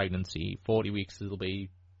into the pregnancy. 40 weeks it'll be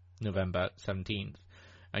November 17th,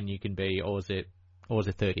 and you can be, or is it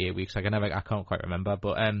 38 weeks? I can't quite remember,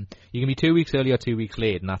 but you can be 2 weeks early or 2 weeks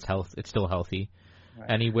late, and that's it's still healthy.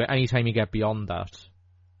 Right. Anytime you get beyond that,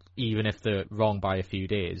 even if they're wrong by a few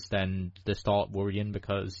days, then they start worrying,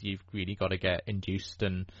 because you've really got to get induced,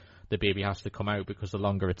 and the baby has to come out, because the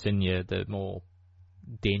longer it's in you, the more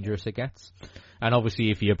dangerous it gets. And obviously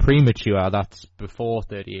if you're premature, that's before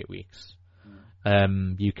 38 weeks.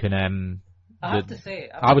 You can I have to say,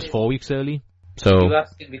 I was 4 weeks early. So you were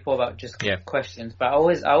asking before about just questions, but I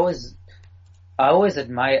always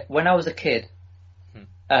admire when I was a kid,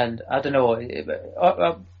 and I don't know,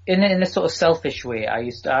 in a sort of selfish way, I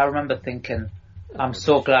remember thinking, I'm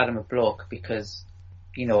so glad I'm a bloke, because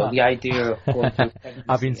the idea of going through pregnancy.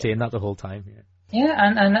 I've been saying that the whole time. Yeah,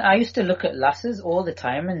 and I used to look at lasses all the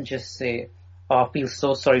time and just say, I feel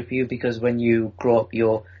so sorry for you, because when you grow up,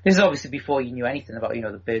 this is obviously before you knew anything about,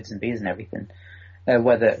 the birds and bees and everything.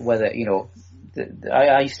 Whether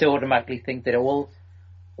I used to automatically think that all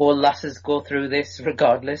lasses go through this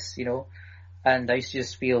regardless, and I used to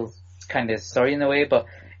just feel kind of sorry in a way. But,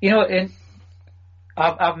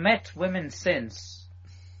 I've met women since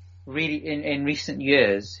really in recent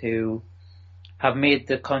years who have made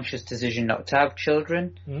the conscious decision not to have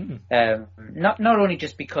children. Not only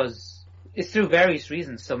just because it's through various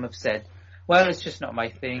reasons. Some have said, well, it's just not my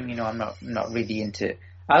thing. You know, I'm not really into.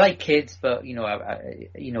 I like kids, but you know, I'm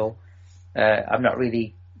not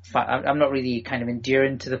really kind of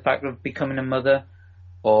endearing to the fact of becoming a mother,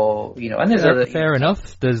 or you know. And there's other. Fair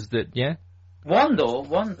enough. There's that. Yeah. One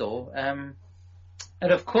though.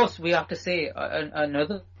 And of course, we have to say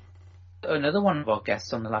another one of our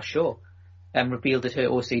guests on the last show. Revealed that her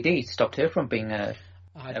OCD stopped her from being a.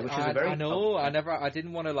 I know. I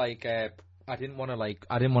didn't want to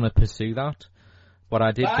pursue that, but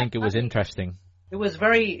I did think it was interesting. It was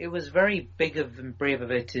very big and brave of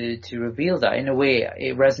her to reveal that. In a way,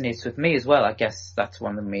 it resonates with me as well. I guess that's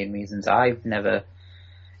one of the main reasons I've never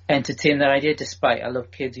entertained that idea. Despite I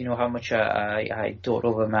love kids, you know how much I dote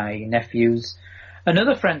over my nephews.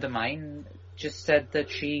 Another friend of mine just said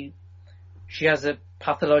that she has a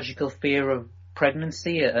pathological fear of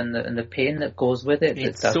pregnancy and the pain that goes with it.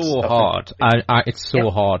 It's so hard. It's so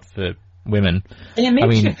hard for women. And it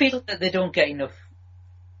makes you feel that they don't get enough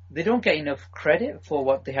credit for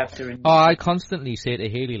what they have to endure. Oh, I constantly say to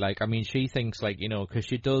Hayley, like, I mean, she thinks, like, you know, because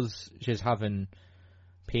she's having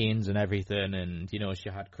pains and everything, and, you know,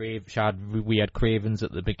 we had cravings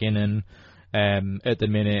at the beginning. At the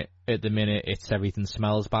minute, it's everything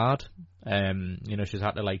smells bad. You know, she's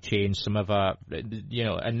had to like change some of her, you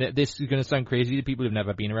know, and this is going to sound crazy to people who've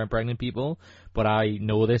never been around pregnant people, but I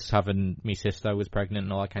know this, having my sister was pregnant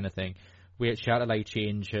and all that kind of thing. She had to like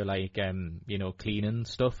change her like, you know, cleaning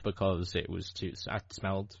stuff because the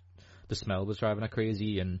smell was driving her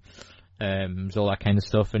crazy, and all that kind of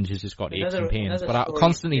stuff, and she's just got aches and pains. But I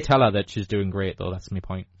constantly tell her that she's doing great, though. That's my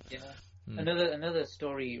point. Yeah. Another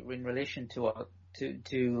story in relation to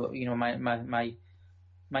you know,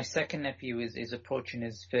 my second nephew is approaching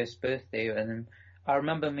his first birthday, and I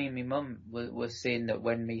remember me and my mum was saying that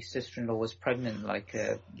when my sister-in-law was pregnant, like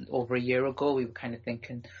over a year ago, we were kind of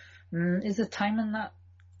thinking, is the timing that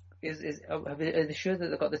are they sure that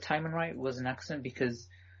they got the timing right? It was an accident, because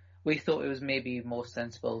we thought it was maybe more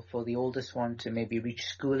sensible for the oldest one to maybe reach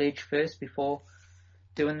school age first before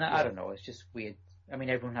doing that. Yeah. I don't know. It's just weird. I mean,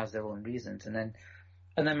 everyone has their own reasons, and then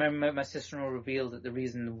my sister-in-law revealed that the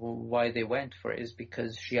reason why they went for it is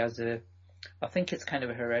because she has I think it's kind of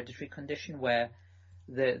a hereditary condition where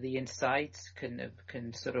the insides can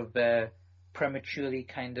sort of prematurely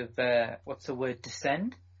kind of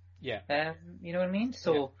descend. Yeah. You know what I mean?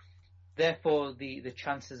 So therefore, the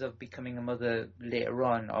chances of becoming a mother later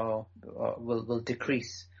on will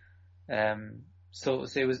decrease. So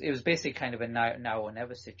it was basically kind of a now or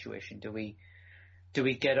never situation. Do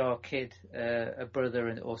we get our kid a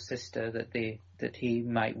brother or sister that he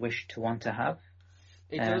might wish to want to have?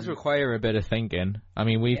 It does require a bit of thinking. I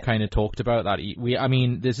mean, we've kind of talked about that. I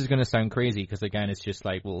mean, this is going to sound crazy because again, it's just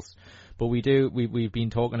like, but we've been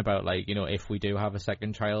talking about, like, you know, if we do have a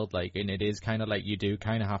second child, like, and it is kind of like you do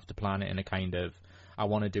kind of have to plan it in a kind of, I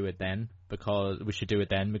want to do it then because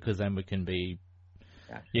then we can be,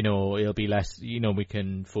 you know, it'll be less, you know, we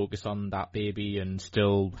can focus on that baby and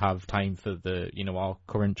still have time for the, you know, our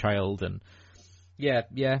current child. And yeah.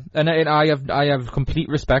 And I have complete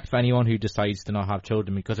respect for anyone who decides to not have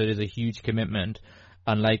children, because it is a huge commitment.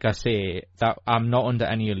 And like I say, that I'm not under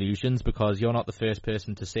any illusions, because you're not the first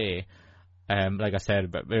person to say, like I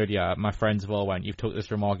said earlier, my friends have all went, you've took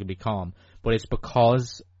this remarkably calm. But it's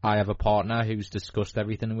because I have a partner who's discussed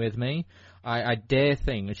everything with me. I dare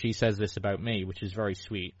think, and she says this about me, which is very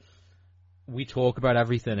sweet, we talk about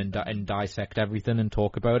everything and dissect everything and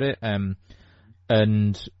talk about it. And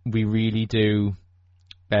we really do,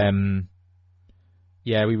 we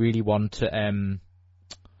really want to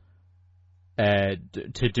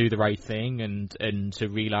do the right thing and to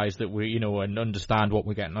realize that we, you know, and understand what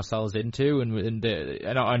we're getting ourselves into, and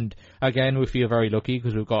again, we feel very lucky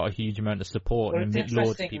because we've got a huge amount of support and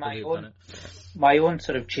loads of people who've done it. My own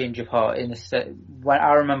sort of change of heart when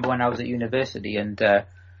I remember when I was at university, and a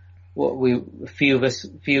few of us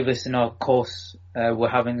in our course were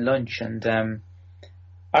having lunch, and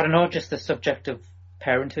I don't know, just the subject of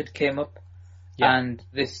parenthood came up, and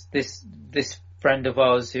this friend of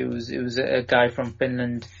ours who was a guy from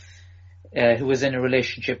Finland who was in a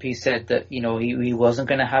relationship, he said that, you know, he wasn't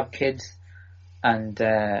going to have kids, and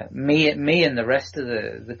me and the rest of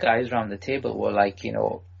the guys around the table were like, you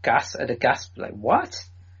know, gasp, like, what?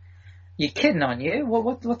 You're kidding, aren't you?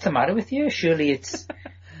 What's the matter with you? Surely it's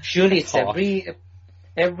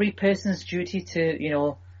every person's duty to, you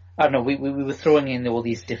know, I don't know. We were throwing in all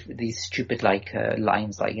these stupid like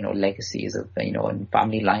lines, like, you know, legacies of, you know, and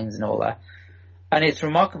family lines and all that. And it's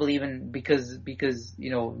remarkable even because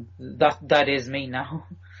that is me now,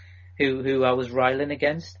 who I was riling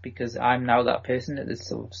against, because I'm now that person that is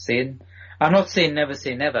sort of saying, I'm not saying never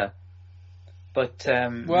say never, but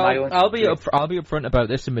I'll be upfront about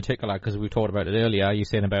this in particular, because we talked about it earlier. You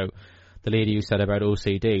saying about the lady who said about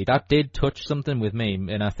OCD, that did touch something with me,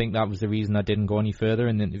 and I think that was the reason I didn't go any further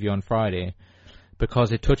in the interview on Friday,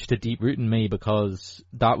 because it touched a deep root in me, because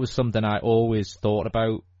that was something I always thought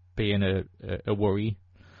about, being a worry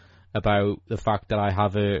about the fact that I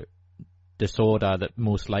have a disorder that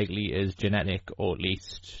most likely is genetic, or at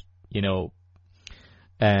least,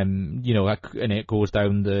 and it goes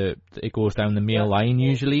down the male line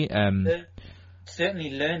usually. Certainly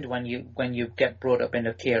learned when you get brought up in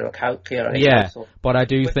a carer yeah, household. But I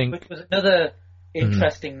do think, which was another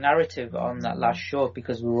interesting narrative on that last show,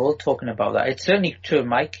 because we were all talking about that. It's certainly true in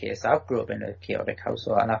my case. I grew up in a chaotic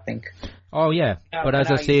household, and I think. Oh yeah, but as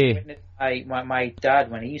I say, my dad,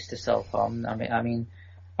 when he used to self-harm, I mean,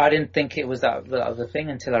 I didn't think it was that the thing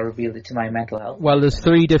until I revealed it to my mental health. Well, there's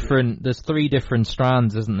three different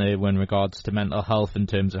strands, isn't there, when regards to mental health in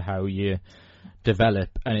terms of how you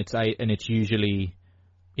develop, and it's usually,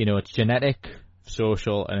 it's genetic,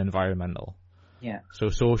 social, and environmental. Yeah. So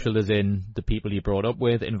social is in the people you brought up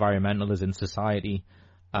with, environmental is in society,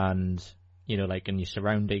 and like in your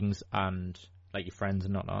surroundings and like your friends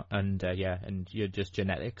and whatnot, and and you're just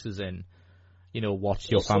genetics is in, what's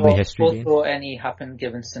your family history. Also, any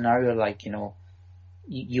given scenario, like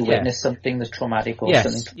you witness something that's traumatic or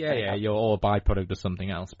something. Yeah, you're all a byproduct of something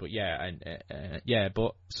else. But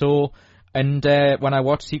when I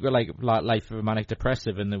watched Secret Life of a Manic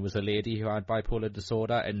Depressive, and there was a lady who had bipolar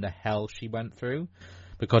disorder, and the hell she went through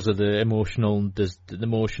because of the emotional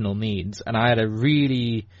needs, and I had a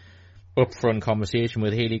really upfront conversation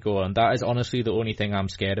with Haley and that is honestly the only thing I'm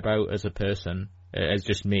scared about as a person, as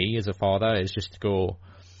just me, as a father, is just to go,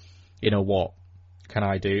 what can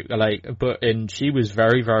I do? And she was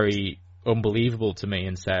very, very unbelievable to me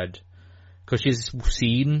and said, because she's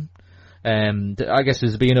seen, I guess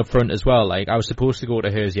as being upfront as well, I was supposed to go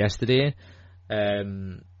to hers yesterday,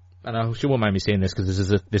 and she won't mind me saying this because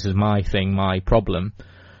this is my thing, my problem,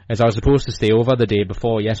 is I was supposed to stay over the day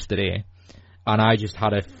before yesterday, and I just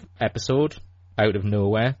had a episode out of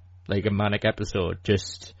nowhere, like a manic episode,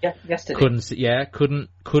 just yesterday. Couldn't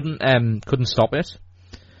stop it,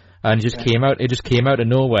 and it just came out of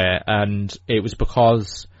nowhere, and it was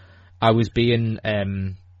because I was being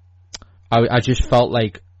I just felt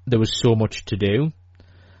like there was so much to do,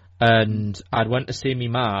 and I'd went to see my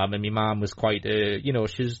mum, and my mum was quite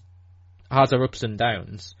she's has her ups and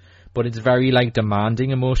downs, but it's very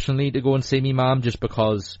demanding emotionally to go and see my mum, just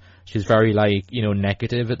because she's very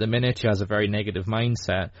negative at the minute. She has a very negative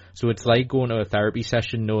mindset, so it's like going to a therapy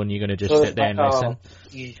session knowing you're going to just sit there and listen.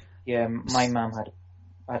 Yeah, my mum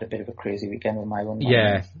had a bit of a crazy weekend with my own mum.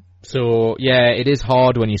 Yeah, so it is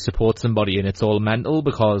hard when you support somebody and it's all mental,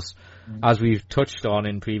 because as we've touched on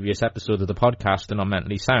in previous episodes of the podcast and on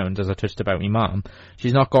Mentally Sound, as I touched about my mum,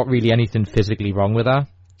 she's not got really anything physically wrong with her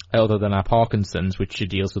other than her Parkinson's, which she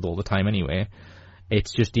deals with all the time anyway.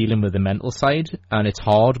 It's just dealing with the mental side, and it's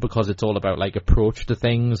hard because it's all about approach to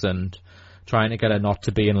things and trying to get her not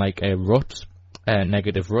to be in a rut, a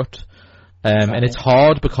negative rut. And it's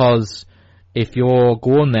hard because if you're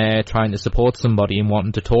going there trying to support somebody and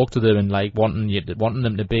wanting to talk to them and wanting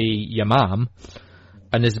them to be your mom,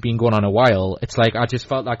 and this has been going on a while, it's I just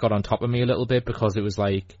felt that got on top of me a little bit, because it was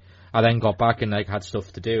I then got back and had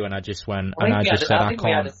stuff to do, and I just went and I just said I can't.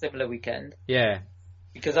 We had a similar weekend. Yeah.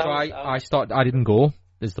 Because I didn't go,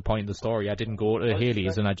 is the point of the story. I didn't go to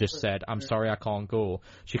Haley's, and I just said, I'm sorry, I can't go.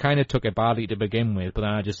 She kind of took it badly to begin with, but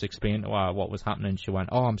then I just explained to her what was happening. She went,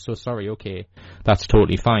 oh, I'm so sorry, okay, that's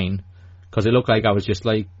totally fine. Because it looked like I was just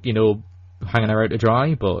hanging her out to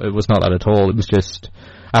dry, but it was not that at all. It was just,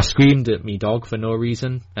 I screamed at me dog for no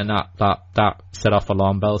reason, and that set off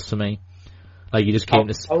alarm bells for me. You just came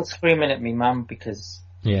to... I was screaming at me mum because...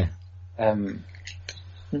 Yeah.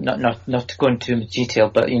 Not to go into too much detail,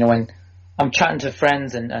 but when I'm chatting to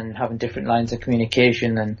friends and having different lines of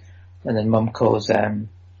communication, and then mum calls,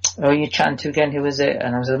 oh, you're chatting to again, who is it?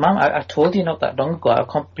 And I was like, mum, I told you not that long ago, I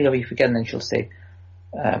can't believe you forget. And then she'll say,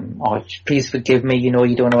 oh, please forgive me, you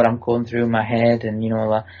don't know what I'm going through in my head, and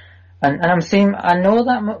all that. And I'm saying, I know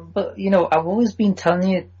that, but I've always been telling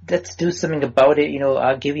you, let's do something about it.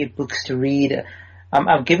 I'll give you books to read.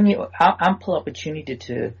 I'm giving you ample opportunity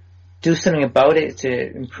to do something about it,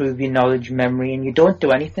 to improve your knowledge, memory, and you don't do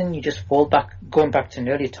anything. You just fall back, going back to an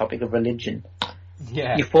earlier topic of religion.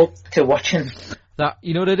 Yeah. You fall to watching That,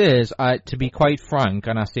 you know what it is? To be quite frank,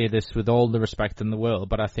 and I say this with all the respect in the world,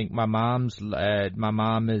 but I think my mom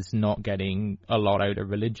is not getting a lot out of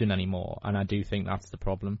religion anymore, and I do think that's the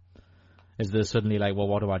problem. Is they're suddenly like, well,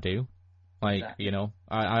 what do I do? Like, exactly. You know,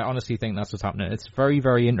 I honestly think that's what's happening. It's very,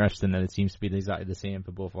 very interesting that it seems to be exactly the same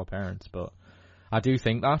for both our parents, but I do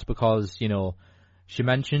think that because, you know, she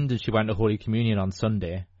mentioned that she went to Holy Communion on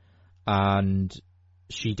Sunday, and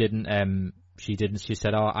she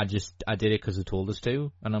said, oh, I did it because they told us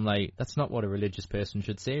to. And I'm like, that's not what a religious person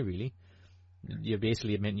should say, really. You're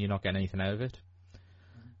basically admitting you're not getting anything out of it.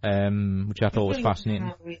 Which I thought was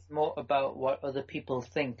fascinating. It's more about what other people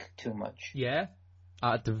think too much. Yeah.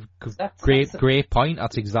 Great point.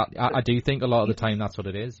 That's exactly, I do think a lot of the time that's what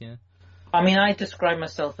it is, yeah. I mean, I describe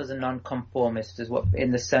myself as a non-conformist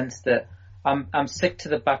in the sense that I'm sick to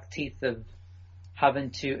the back teeth of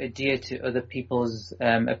having to adhere to other people's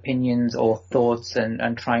opinions or thoughts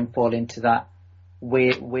and try and fall into that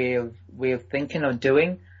way of thinking or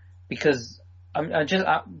doing, because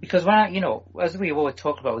because when you know, as we always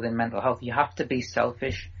talked about within mental health, you have to be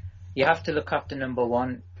selfish. You have to look after number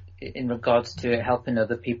one in regards to helping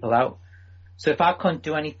other people out. So if I can't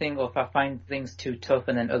do anything, or if I find things too tough,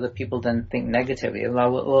 and then other people then think negatively,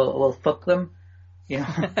 well, fuck them, you know.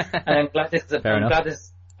 And I'm glad this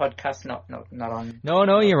podcast not on.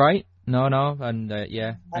 No, you're right. No, and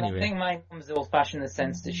yeah. And anyway. I think my mum's old-fashioned in the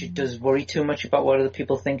sense that she does worry too much about what other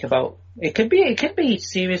people think about. It could be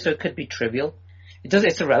serious or it could be trivial.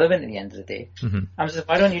 It's irrelevant at the end of the day. Mm-hmm. I'm just,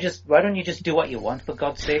 why don't you just do what you want, for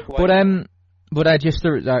God's sake? But I guess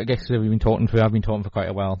I've been talking for quite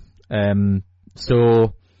a while.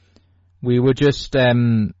 So we were just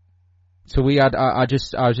So we had, I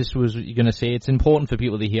just was going to say it's important for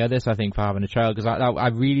people to hear this, I think, for having a child, because I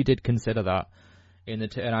really did consider that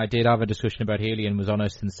and I did have a discussion about Haley and was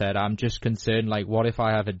honest and said, I'm just concerned, like, what if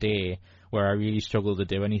I have a day where I really struggle to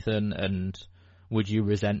do anything, and would you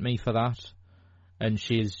resent me for that? And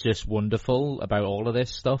she's just wonderful about all of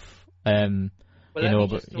this stuff. Well,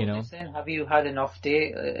 have you had an off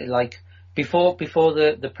day, like, before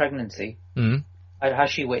the pregnancy? Mm-hmm.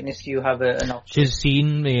 Has she witnessed you have an off? She's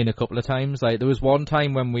seen me in a couple of times. Like, there was one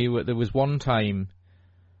time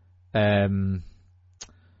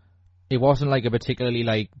it wasn't like a particularly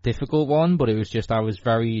like difficult one, but it was just I was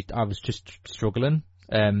just struggling.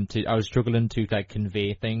 I was struggling to like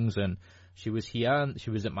convey things, and she was here and she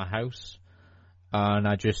was at my house, and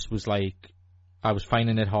I just was like, I was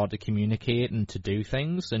finding it hard to communicate and to do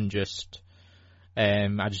things, and just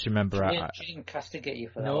I just remember she didn't castigate you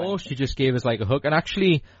for that. No, she just gave us like a hug, and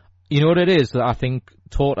actually, you know what it is that I think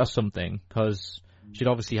taught us something, because she'd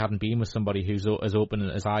obviously hadn't been with somebody who's as open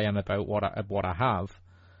as I am about what I have.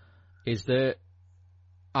 Is that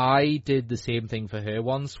I did the same thing for her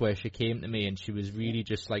once, where she came to me and she was really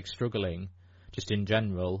just like struggling, just in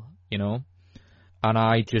general, you know, and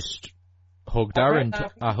I just hugged her and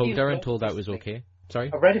told her it was okay. Sorry,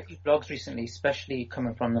 I read a few blogs recently, especially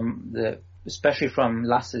coming from especially from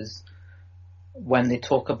lasses, when they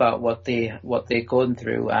talk about what they're going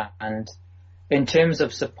through, and in terms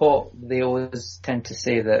of support, they always tend to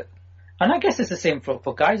say that. And I guess it's the same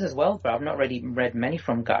for guys as well, but I've not really read many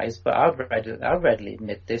from guys, but I'll readily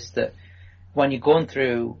admit this, that when you're going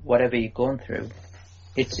through whatever you're going through,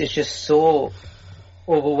 it's just so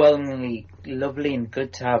overwhelmingly lovely and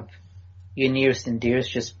good to have your nearest and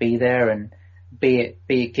dearest just be there, and be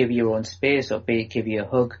it give you your own space, or be it give you a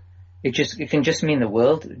hug. It can just mean the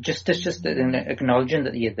world. It's just an acknowledging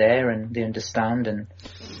that you're there and they understand, and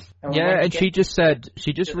she just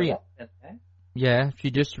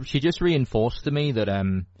reinforced to me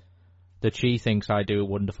that she thinks I do a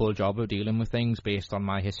wonderful job of dealing with things based on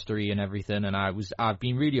my history and everything, and I've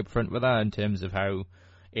been really upfront with her in terms of how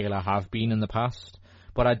ill I have been in the past,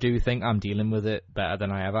 but I do think I'm dealing with it better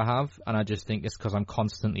than I ever have, and I just think it's because I'm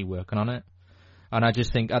constantly working on it. And I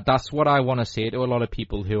just think that's what I want to say to a lot of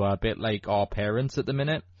people who are a bit like our parents at the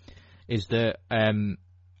minute, is that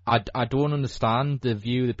I don't understand the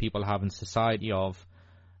view that people have in society of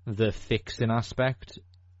the fixing aspect.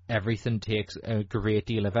 Everything takes a great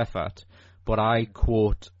deal of effort. But I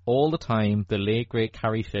quote all the time the late great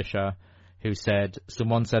Carrie Fisher, who said,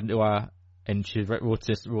 someone said to her, and she wrote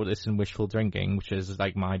this in Wishful Drinking, which is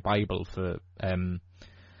like my Bible for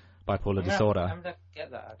bipolar disorder.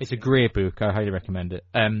 It's a great book. I highly recommend it.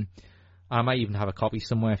 I might even have a copy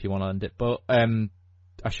somewhere if you want to lend it, but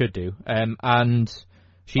I should do. And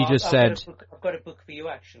she just said, I've got a book for you,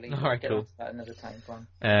 actually. All right, cool. That another time. Go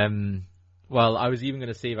on. Well, I was even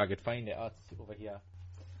going to see if I could find it. Oh, it's over here.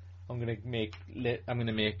 I'm going to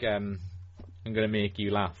make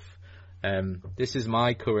you laugh. This is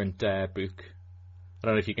my current book. I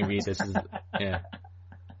don't know if you can read this. Yeah.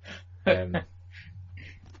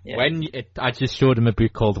 I just showed him a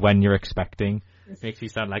book called When You're Expecting. It makes me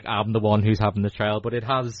sound like I'm the one who's having the child, but it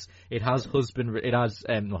has partner.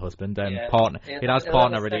 It has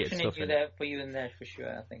partner related stuff in it. For you in there for sure,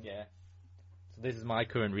 I think. Yeah. So this is my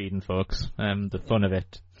current reading, folks. The fun of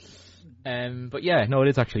it. But yeah, no, it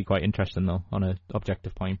is actually quite interesting though, on an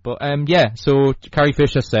objective point. But yeah, so Carrie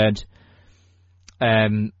Fisher said,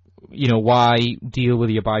 why deal with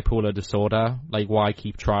your bipolar disorder? Like, why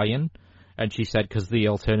keep trying? And she said, because the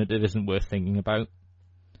alternative isn't worth thinking about.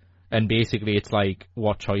 And basically, it's like,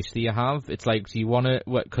 what choice do you have? It's like, do you want to,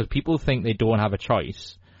 because people think they don't have a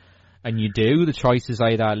choice. And you do. The choice is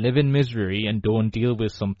either live in misery and don't deal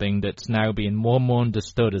with something that's now being more and more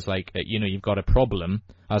understood as like, you've got a problem,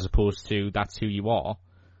 as opposed to that's who you are.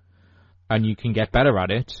 And you can get better at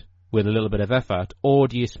it with a little bit of effort. Or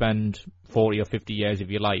do you spend 40 or 50 years of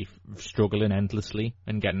your life struggling endlessly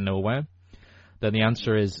and getting nowhere? Then the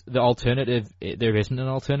answer is the alternative, there isn't an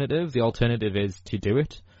alternative. The alternative is to do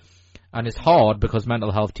it. And it's hard because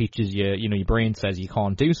mental health teaches you, your brain says you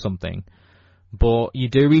can't do something. But you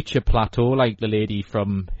do reach a plateau, like the lady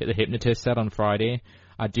from The Hypnotist said on Friday.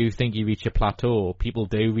 I do think you reach a plateau. People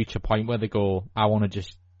do reach a point where they go,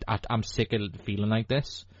 I'm sick of feeling like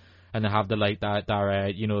this. And they have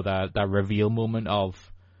that reveal moment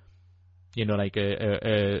of, like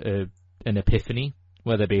an epiphany,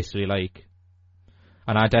 where they're basically like,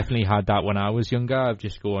 and I definitely had that when I was younger, of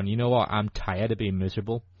just going, you know what, I'm tired of being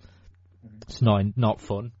miserable. It's not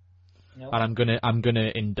fun. No. And I'm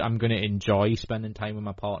gonna enjoy spending time with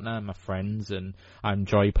my partner and my friends, and I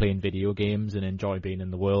enjoy playing video games and enjoy being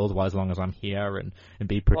in the world as long as I'm here and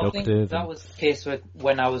be productive. Well, I think that was the case with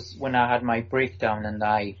when I had my breakdown, and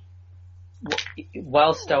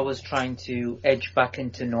whilst I was trying to edge back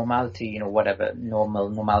into normality, whatever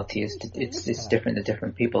normality is, it's different to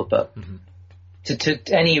different people, but to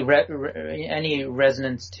any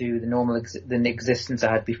resonance to the existence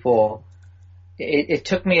I had before. It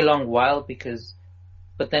took me a long while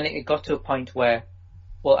but then it got to a point where,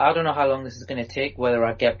 well, I don't know how long this is going to take, whether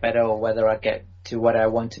I get better or whether I get to what I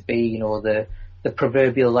want to be, the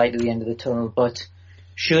proverbial light at the end of the tunnel. But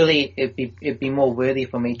surely it'd be more worthy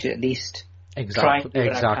for me to at least try and do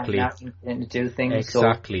what I can now to do things.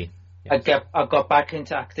 Exactly. So yes. I got back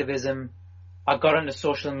into activism. I got into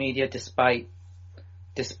social media despite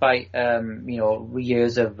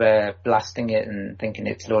years of blasting it and thinking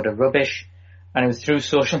it's a load of rubbish. And it was through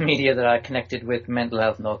social media that I connected with Mental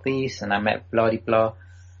Health Northeast, and I met blah.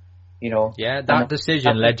 Yeah, that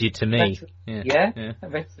decision led you to me. Yeah,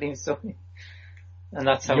 eventually. So, and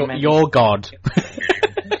that's how you're God.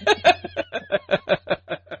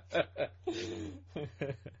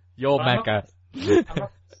 You're Mecca. I'm not going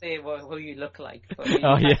to say who you look like.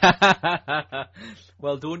 Oh yeah.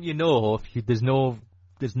 Well, don't you know? There's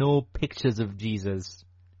no pictures of Jesus.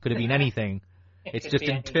 Could have been anything. It's just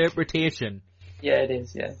interpretation. Anything. Yeah, it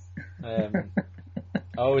is, yeah.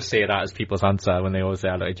 I always say that as people's answer when they always say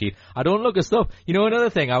I look at Jesus. I don't look at stuff. Another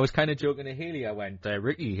thing, I was kind of joking to Haley. I went,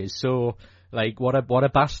 Ricky is so, like, what a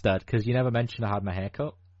bastard, because you never mentioned I had my hair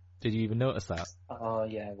cut. Did you even notice that? Oh,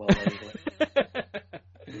 yeah, well, there you go.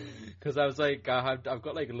 Because I was like, I've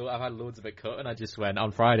had loads of it cut, and I just went on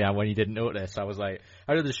Friday, and when you didn't notice, I was like,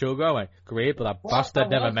 how did the show go? I went, great, but that bastard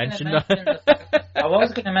never mentioned that. I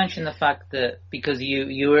was going to mention the fact that because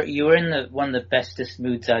you were in one of the bestest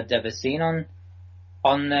moods I'd ever seen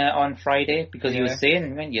on Friday, because you were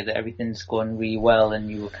saying, weren't you, that everything's going really well, and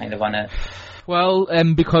you were kind of on a. Well,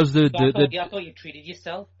 because I thought you treated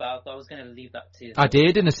yourself, but I was going to leave that to you. I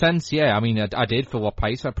did, in a sense, yeah. I mean, I did for what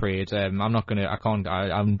price I prayed. I'm not gonna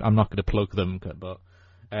plug them, but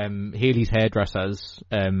Haley's hairdressers,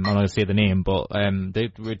 I'm not gonna say the name, but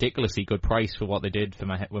they're ridiculously good price for what they did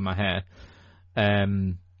with my hair.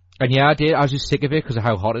 And yeah, I did. I was just sick of it because of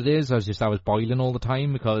how hot it is. I was boiling all the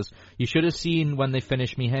time, because you should have seen when they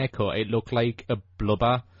finished my haircut. It looked like a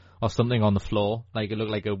blubber or something on the floor. Like, it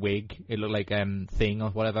looked like a wig. It looked like thing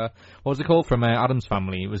or whatever. What was it called from Addams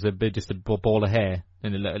Family? It was just a ball of hair,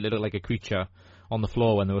 and it looked like a creature on the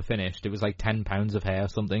floor when they were finished. It was like £10 of hair or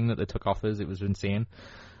something that they took off us. It was insane.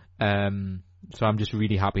 So I'm just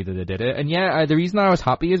really happy that they did it. And yeah, the reason I was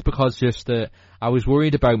happy is because just that I was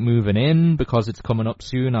worried about moving in, because it's coming up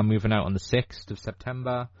soon. I'm moving out on the 6th of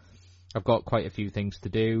September. I've got quite a few things to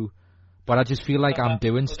do. But I just feel like I'm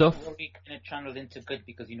doing stuff. We kind of channeled into good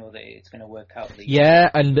because you know that it's going to work out. Yeah,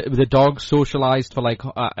 and the dog socialised for like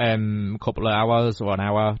a couple of hours or an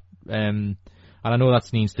hour. And I know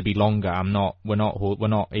that needs to be longer. We're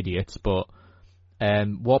not idiots, but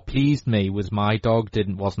what pleased me was my dog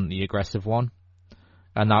wasn't the aggressive one,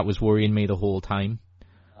 and that was worrying me the whole time.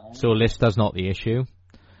 So Lister's not the issue.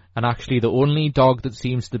 And actually the only dog that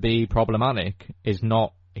seems to be problematic is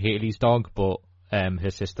not Haley's dog, but her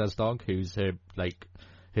sister's dog, who's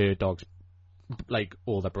her dog's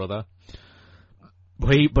older brother.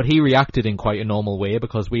 But he reacted in quite a normal way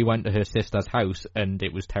because we went to her sister's house and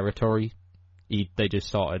it was territory. They just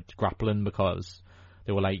started grappling because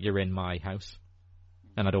they were like, "You're in my house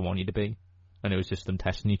and I don't want you to be." And it was just them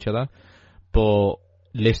testing each other. But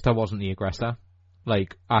Lister wasn't the aggressor.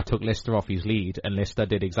 Like, I took Lister off his lead, and Lister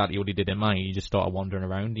did exactly what he did in mine. He just started wandering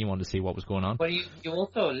around. He wanted to see what was going on. But you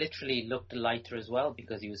also literally looked lighter as well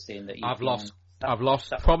because he was saying that I've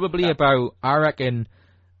lost probably about, I reckon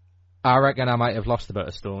I might have lost about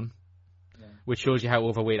a stone, which shows you how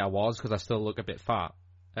overweight I was because I still look a bit fat.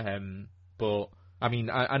 But I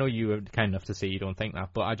mean, I know you were kind enough to say you don't think that,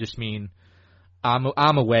 but I just mean,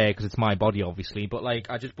 I'm aware because it's my body, obviously. But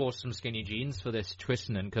like, I just bought some skinny jeans for this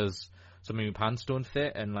twistening because some of my pants don't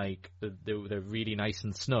fit, and like they're really nice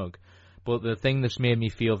and snug. But the thing that's made me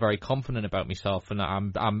feel very confident about myself,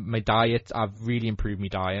 and my diet, I've really improved my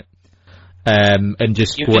diet. And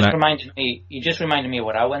just you just reminded me of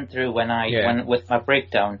what I went through when I with my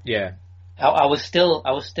breakdown. Yeah, I was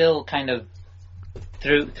still kind of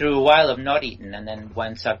through a while of not eating, and then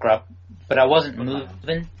once I grabbed, but I wasn't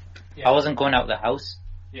moving. Yeah. I wasn't going out of the house.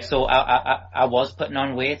 Yeah. So I was putting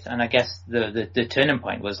on weight, and I guess the turning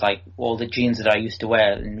point was like all the jeans that I used to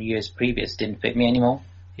wear in the years previous didn't fit me anymore.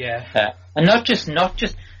 Yeah. And not just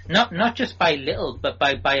by little, but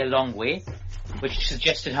by a long way, which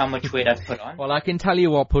suggested how much weight I'd put on. Well, I can tell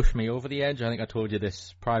you what pushed me over the edge. I think I told you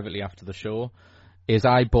this privately after the show. Is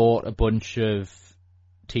I bought a bunch of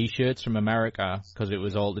T-shirts from America because it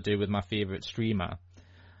was all to do with my favourite streamer.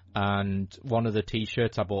 And one of the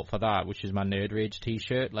T-shirts I bought for that, which is my Nerd Rage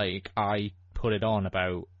T-shirt, like, I put it on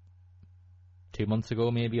about 2 months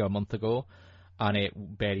ago, maybe, or a month ago, and it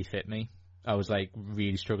barely fit me. I was, like,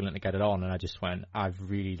 really struggling to get it on, and I just went, I've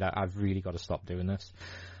really got to stop doing this.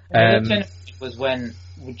 The was when,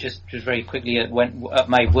 just very quickly, at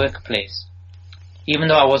my workplace, even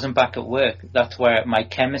though I wasn't back at work, that's where my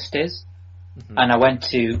chemist is, and I went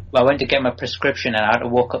to get my prescription, and I had to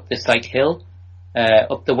walk up this, like, hill,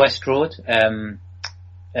 up the West Road. So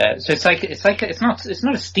it's not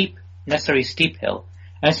a necessarily steep hill,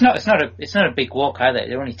 and it's not a big walk either.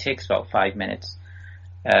 It only takes about 5 minutes.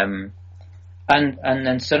 And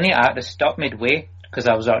then suddenly I had to stop midway because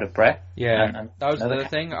I was out of breath. Yeah, and that was the other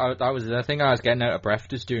thing. That was the other thing. I was getting out of breath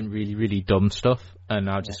just doing really, really dumb stuff, and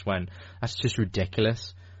I just went, that's just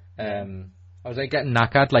ridiculous. I was like getting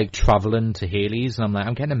knackered, like traveling to Haley's, and I'm like,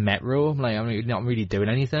 I'm getting a metro. I'm like, I'm not really doing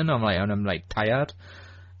anything. I'm like tired.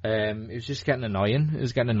 It was just getting annoying. It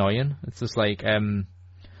was getting annoying. It's just like,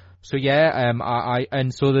 so yeah,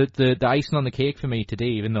 so the icing on the cake for me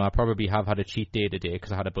today, even though I probably have had a cheat day today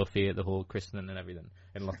because I had a buffet at the whole christening and everything,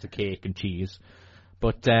 and lots of cake and cheese.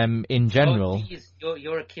 But in general,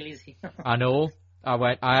 your Achilles heel. I know.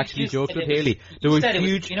 I actually joked with Haley. There was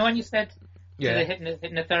huge. You know when you said. Yeah. The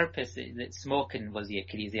hypnotherapist that smoking was the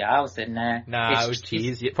Achilles heel. I said, nah. Nah, it was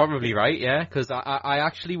cheese. You're probably right, yeah. Because I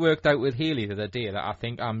actually worked out with Haley the other day that I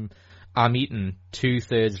think I'm eating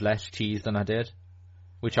 2/3 less cheese than I did.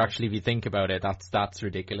 Which actually, if you think about it, that's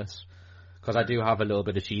ridiculous. Because I do have a little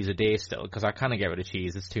bit of cheese a day still. Because I kind of get rid of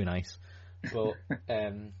cheese. It's too nice. But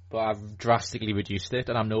I've drastically reduced it,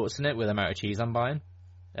 and I'm noticing it with the amount of cheese I'm buying.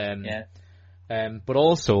 But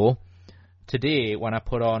also, today, when I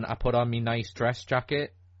put on my nice dress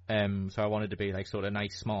jacket, so I wanted to be like sort of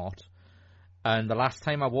nice, smart. And the last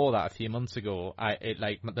time I wore that a few months ago,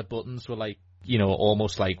 the buttons were like, you know,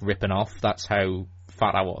 almost like ripping off. That's how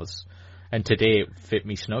fat I was. And today it fit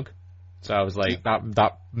me snug. So I was like,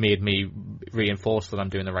 that made me reinforce that I'm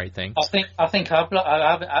doing the right thing. I think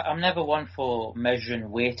I'm never one for measuring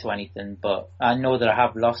weight or anything, but I know that I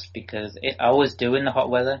have lost because I always do in the hot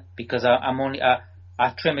weather because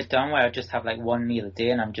I trim it down where I just have like one meal a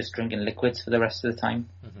day and I'm just drinking liquids for the rest of the time.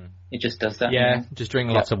 Mm-hmm. It just does that. Yeah, anyway. Just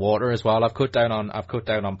drinking lots of water as well. I've cut down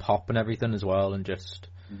on pop and everything as well, and just.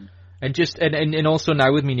 Mm-hmm. And also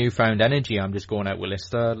now with my newfound energy, I'm just going out with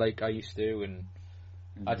Lister like I used to, and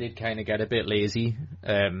I did kind of get a bit lazy.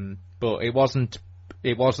 But it wasn't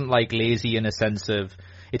like lazy in a sense of,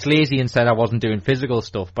 it's lazy instead I wasn't doing physical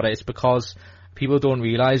stuff, but it's because people don't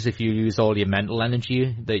realise if you use all your mental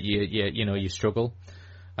energy that you struggle.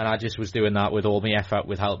 And I just was doing that with all my effort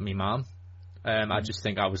with helping my mum. I just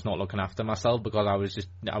think I was not looking after myself because I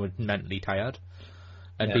was mentally tired.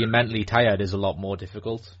 And being mentally tired is a lot more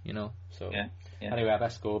difficult, you know. So anyway, I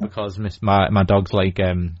best go because my dog's like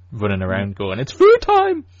running around going, it's food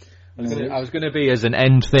time. I was going to be as an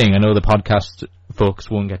end thing. I know the podcast folks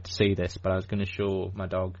won't get to see this, but I was going to show my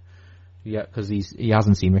dog. Yeah, because he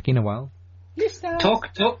hasn't seen Ricky in a while.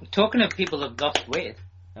 Talking of people who've lost weight.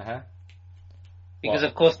 Because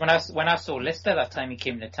of course, when I saw Lister that time he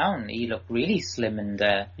came to town, he looked really slim and.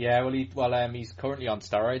 Yeah, he's currently on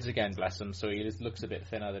steroids again, bless him. So he just looks a bit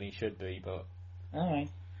thinner than he should be, but. All right.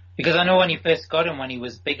 Because I know when you first got him, when he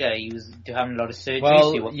was bigger, he was having a lot of surgery.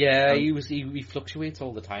 Well, yeah, he fluctuates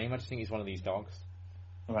all the time. I just think he's one of these dogs.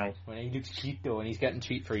 Right. When he looks cheap though, and he's getting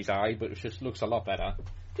cheap for his eye, but it just looks a lot better.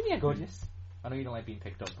 Come here, gorgeous. I know you don't like being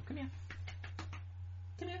picked up, but come here.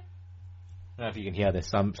 Come here. I don't know if you can hear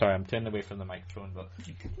this. I'm sorry, I'm turning away from the microphone, but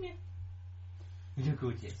come here. You look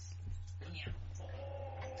gorgeous. Come here.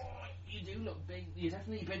 Oh, you do look big. You're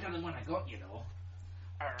definitely bigger than when I got you, though.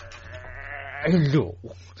 Hello.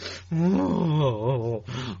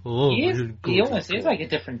 He almost is like a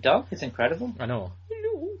different dog. It's incredible. I know.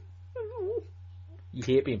 Hello. You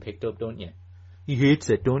hate being picked up, don't you? You hate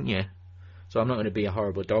it, don't you? So I'm not going to be a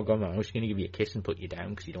horrible dog. I'm just going to give you a kiss and put you down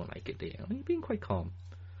because you don't like it, do you? You're being quite calm.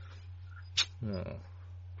 Oh.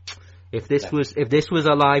 If this was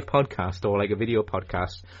a live podcast or like a video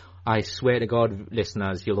podcast, I swear to God,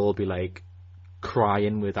 listeners, you'll all be like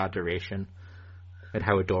crying with adoration at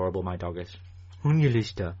how adorable my dog is. On your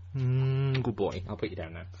Lister. Good boy. I'll put you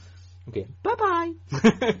down now. Okay. Bye-bye.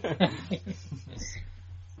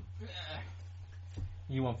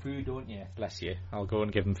 You want food, don't you? Bless you. I'll go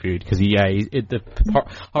and give him food because the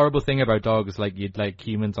horrible thing about dogs, like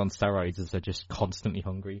humans on steroids, is they're just constantly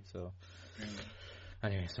hungry. So,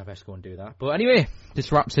 anyway, so I best go and do that. But anyway,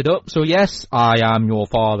 this wraps it up. So yes, I am your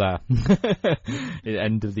father. The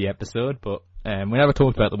end of the episode, but we never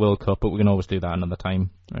talked about the World Cup, but we can always do that another time.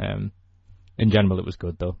 In general, it was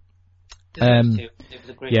good though. It was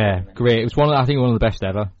a great tournament. Great. It was one of the best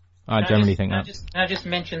ever. I generally think that. Can I just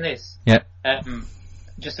mention this? Yeah.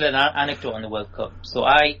 Just a little anecdote on the World Cup. So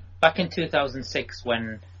back in 2006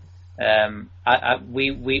 when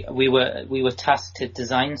we were tasked to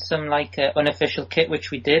design some like unofficial kit,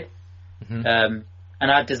 which we did, and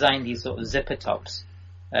I designed these sort of zipper tops,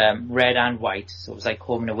 red and white, so it was like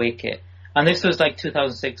home and away kit. And this was like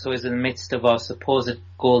 2006, so it was in the midst of our supposed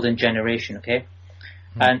golden generation, okay?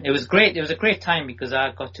 And it was great. It was a great time because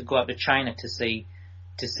I got to go out to China to see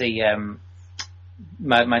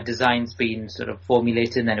my designs being sort of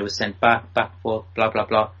formulated, and then it was sent back, forth, blah blah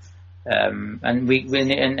blah. And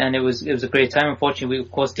it was a great time. Unfortunately, we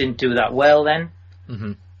of course didn't do that well then.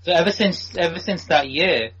 So ever since that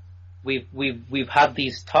year, we've had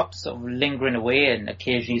these tops sort of lingering away, and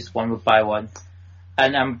occasionally one would buy one.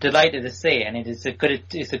 And I'm delighted to say, and it took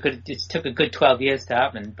a good 12 years to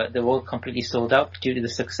happen, but they're all completely sold out due to the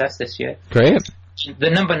success this year. Great. The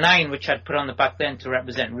number 9, which I'd put on the back then to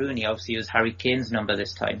represent Rooney, obviously was Harry Kane's number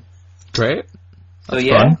this time. Great. That's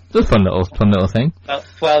fun. It's a fun little thing. About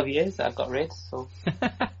 12 years that I got rid, so.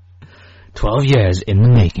 12 years in the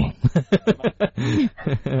making.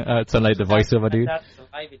 It's like the voiceover dude.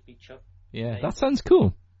 Yeah, that sounds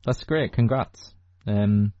cool. That's great. Congrats.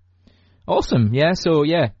 Awesome. Yeah. So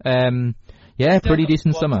pretty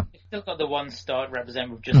decent summer. Still got the 1 star to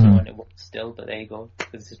represent. We've just won it still, but there you go.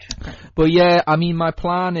 But yeah, I mean, my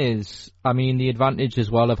plan is, the advantage as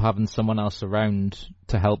well of having someone else around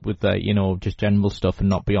to help with the, just general stuff and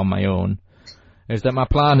not be on my own, is that my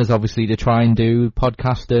plan is obviously to try and do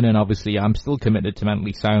podcasting, and obviously I'm still committed to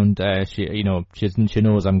Mentally Sound. She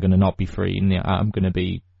knows I'm going to not be free, and I'm going to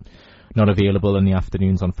be not available in the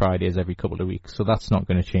afternoons on Fridays every couple of weeks, so that's not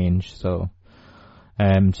going to change. So,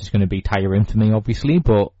 it's just going to be tiring for me, obviously,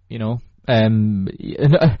 but, one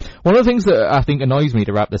of the things that I think annoys me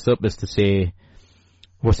to wrap this up is to say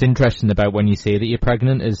what's interesting about when you say that you're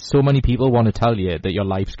pregnant is so many people want to tell you that your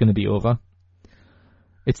life's going to be over.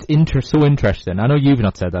 It's so interesting. I know you've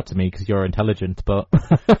not said that to me because you're intelligent, but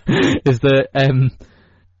is that,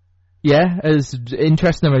 it's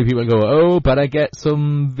interesting when people go, oh, better get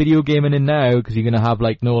some video gaming in now because you're going to have,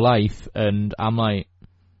 like, no life. And I'm like,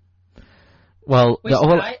 well...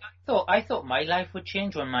 I thought my life would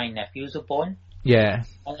change when my nephews were born. Yeah.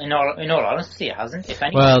 In all honesty, it hasn't. If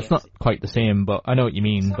anything, well, it's not quite the same, but I know what you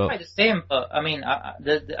mean. It's not quite the same, but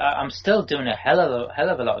I'm still doing a hell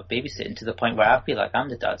of a lot of babysitting to the point where I feel like I'm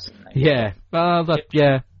the dad. Yeah. Well,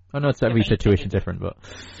 I know it's every situation different, but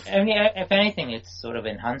if anything, it's sort of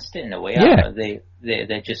enhanced it in a way. Yeah.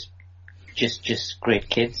 They're just great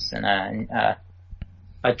kids, and I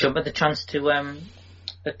jump at the chance to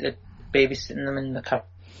babysitting them in the car.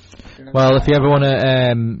 Well, if you ever want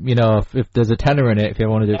to, if there's a tenner in it, if you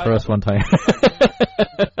ever want to do it for us one time.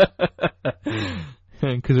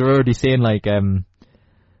 Because we're already saying, like,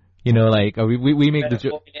 You know, like we make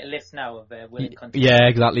the list now of willing countries. Yeah,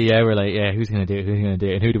 exactly. Yeah, we're like, yeah, who's gonna do it? Who's gonna do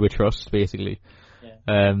it? And who do we trust, basically?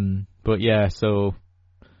 Yeah. But yeah, so.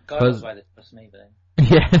 God knows why they trust me, but.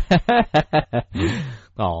 Yeah.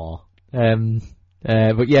 Aw.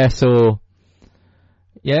 But yeah, so.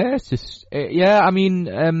 Yeah, it's just I mean,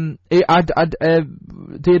 the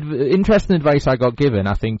interesting advice I got given,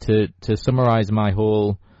 I think, to summarize my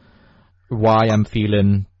whole why I'm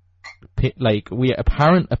feeling like we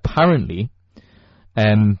apparently,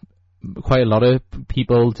 quite a lot of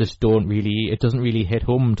people just it doesn't really hit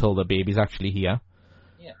home until the baby's actually here.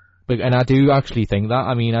 And I do actually think that.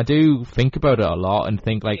 I mean, I do think about it a lot and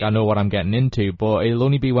think, like, I know what I'm getting into, but it'll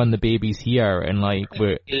only be when the baby's here and, like,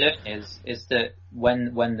 what you learn is that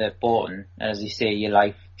when they're born, as you say, your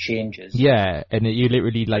life changes. Yeah, and you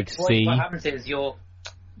literally, like, see... What happens is you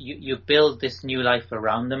build this new life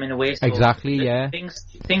around them in a way. So exactly, yeah.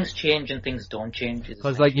 Things change and things don't change.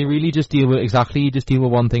 Because, like, you really just deal with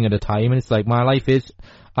one thing at a time, and it's like, my life is...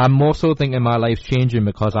 I'm more so thinking my life's changing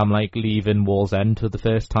because I'm, like, leaving Wallsend for the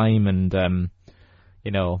first time, and,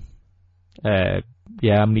 you know,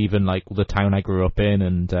 I'm leaving, like, the town I grew up in,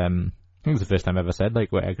 and, I think it's the first time I ever said,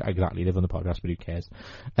 like, where I exactly live on the podcast, but who cares?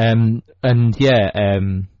 And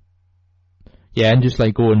just,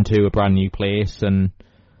 like, going to a brand new place and,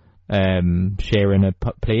 sharing a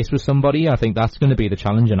place with somebody, I think that's going to be the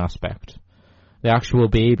challenging aspect. The actual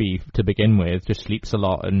baby, to begin with, just sleeps a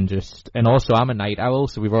lot and also I'm a night owl,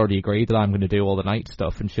 so we've already agreed that I'm going to do all the night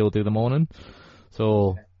stuff and she'll do the morning.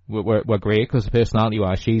 So we're great because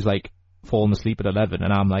personality-wise, she's like falling asleep at 11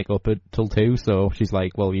 and I'm like up till 2. So she's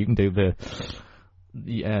like, well, you can do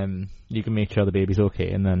you can make sure the baby's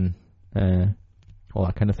okay and then all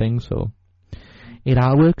that kind of thing. So it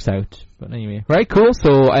all works out. But anyway, right, cool.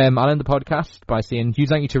 So I'll end the podcast by saying huge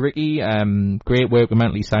thank you to Ricky. Great work with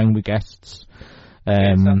Mentally Sound with guests.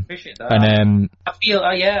 I appreciate that. And I feel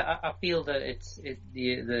that it's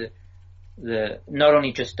the not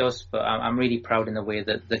only just us, but I'm really proud in the way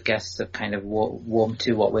that the guests have kind of warmed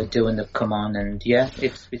to what we're doing. They've come on, and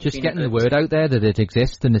it's just getting the word out there that it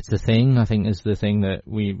exists and it's the thing. I think is the thing that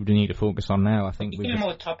we need to focus on now. I think we're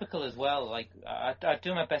more topical as well. Like I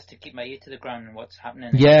do my best to keep my ear to the ground and what's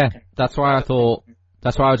happening. Yeah, that's why I thought.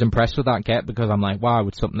 That's why I was impressed with that get because I'm like, wow,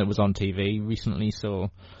 it's something that was on TV recently,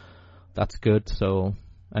 so. That's good, so,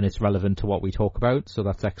 and it's relevant to what we talk about, so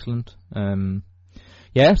that's excellent. So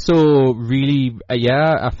really,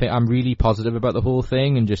 I think I'm really positive about the whole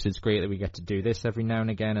thing, and just it's great that we get to do this every now and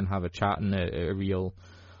again and have a chat and a real,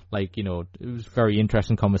 like, you know, it was a very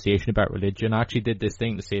interesting conversation about religion. I actually did this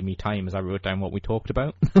thing to save me time as I wrote down what we talked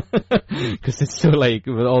about. Because it's so, like,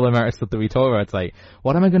 with all the amount of stuff that we talk about, it's like,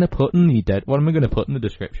 what am I going to put in the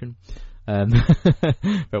description?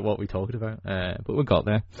 About what we talked about. But we got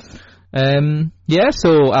there.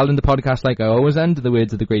 So I'll end the podcast like I always end, the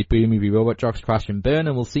words of the great Boom Movie Robot Jocks, Crash and Burn,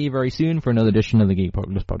 and we'll see you very soon for another edition of the Geek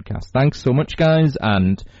Apocalypse podcast. Thanks so much, guys,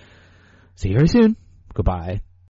 and see you very soon. Goodbye.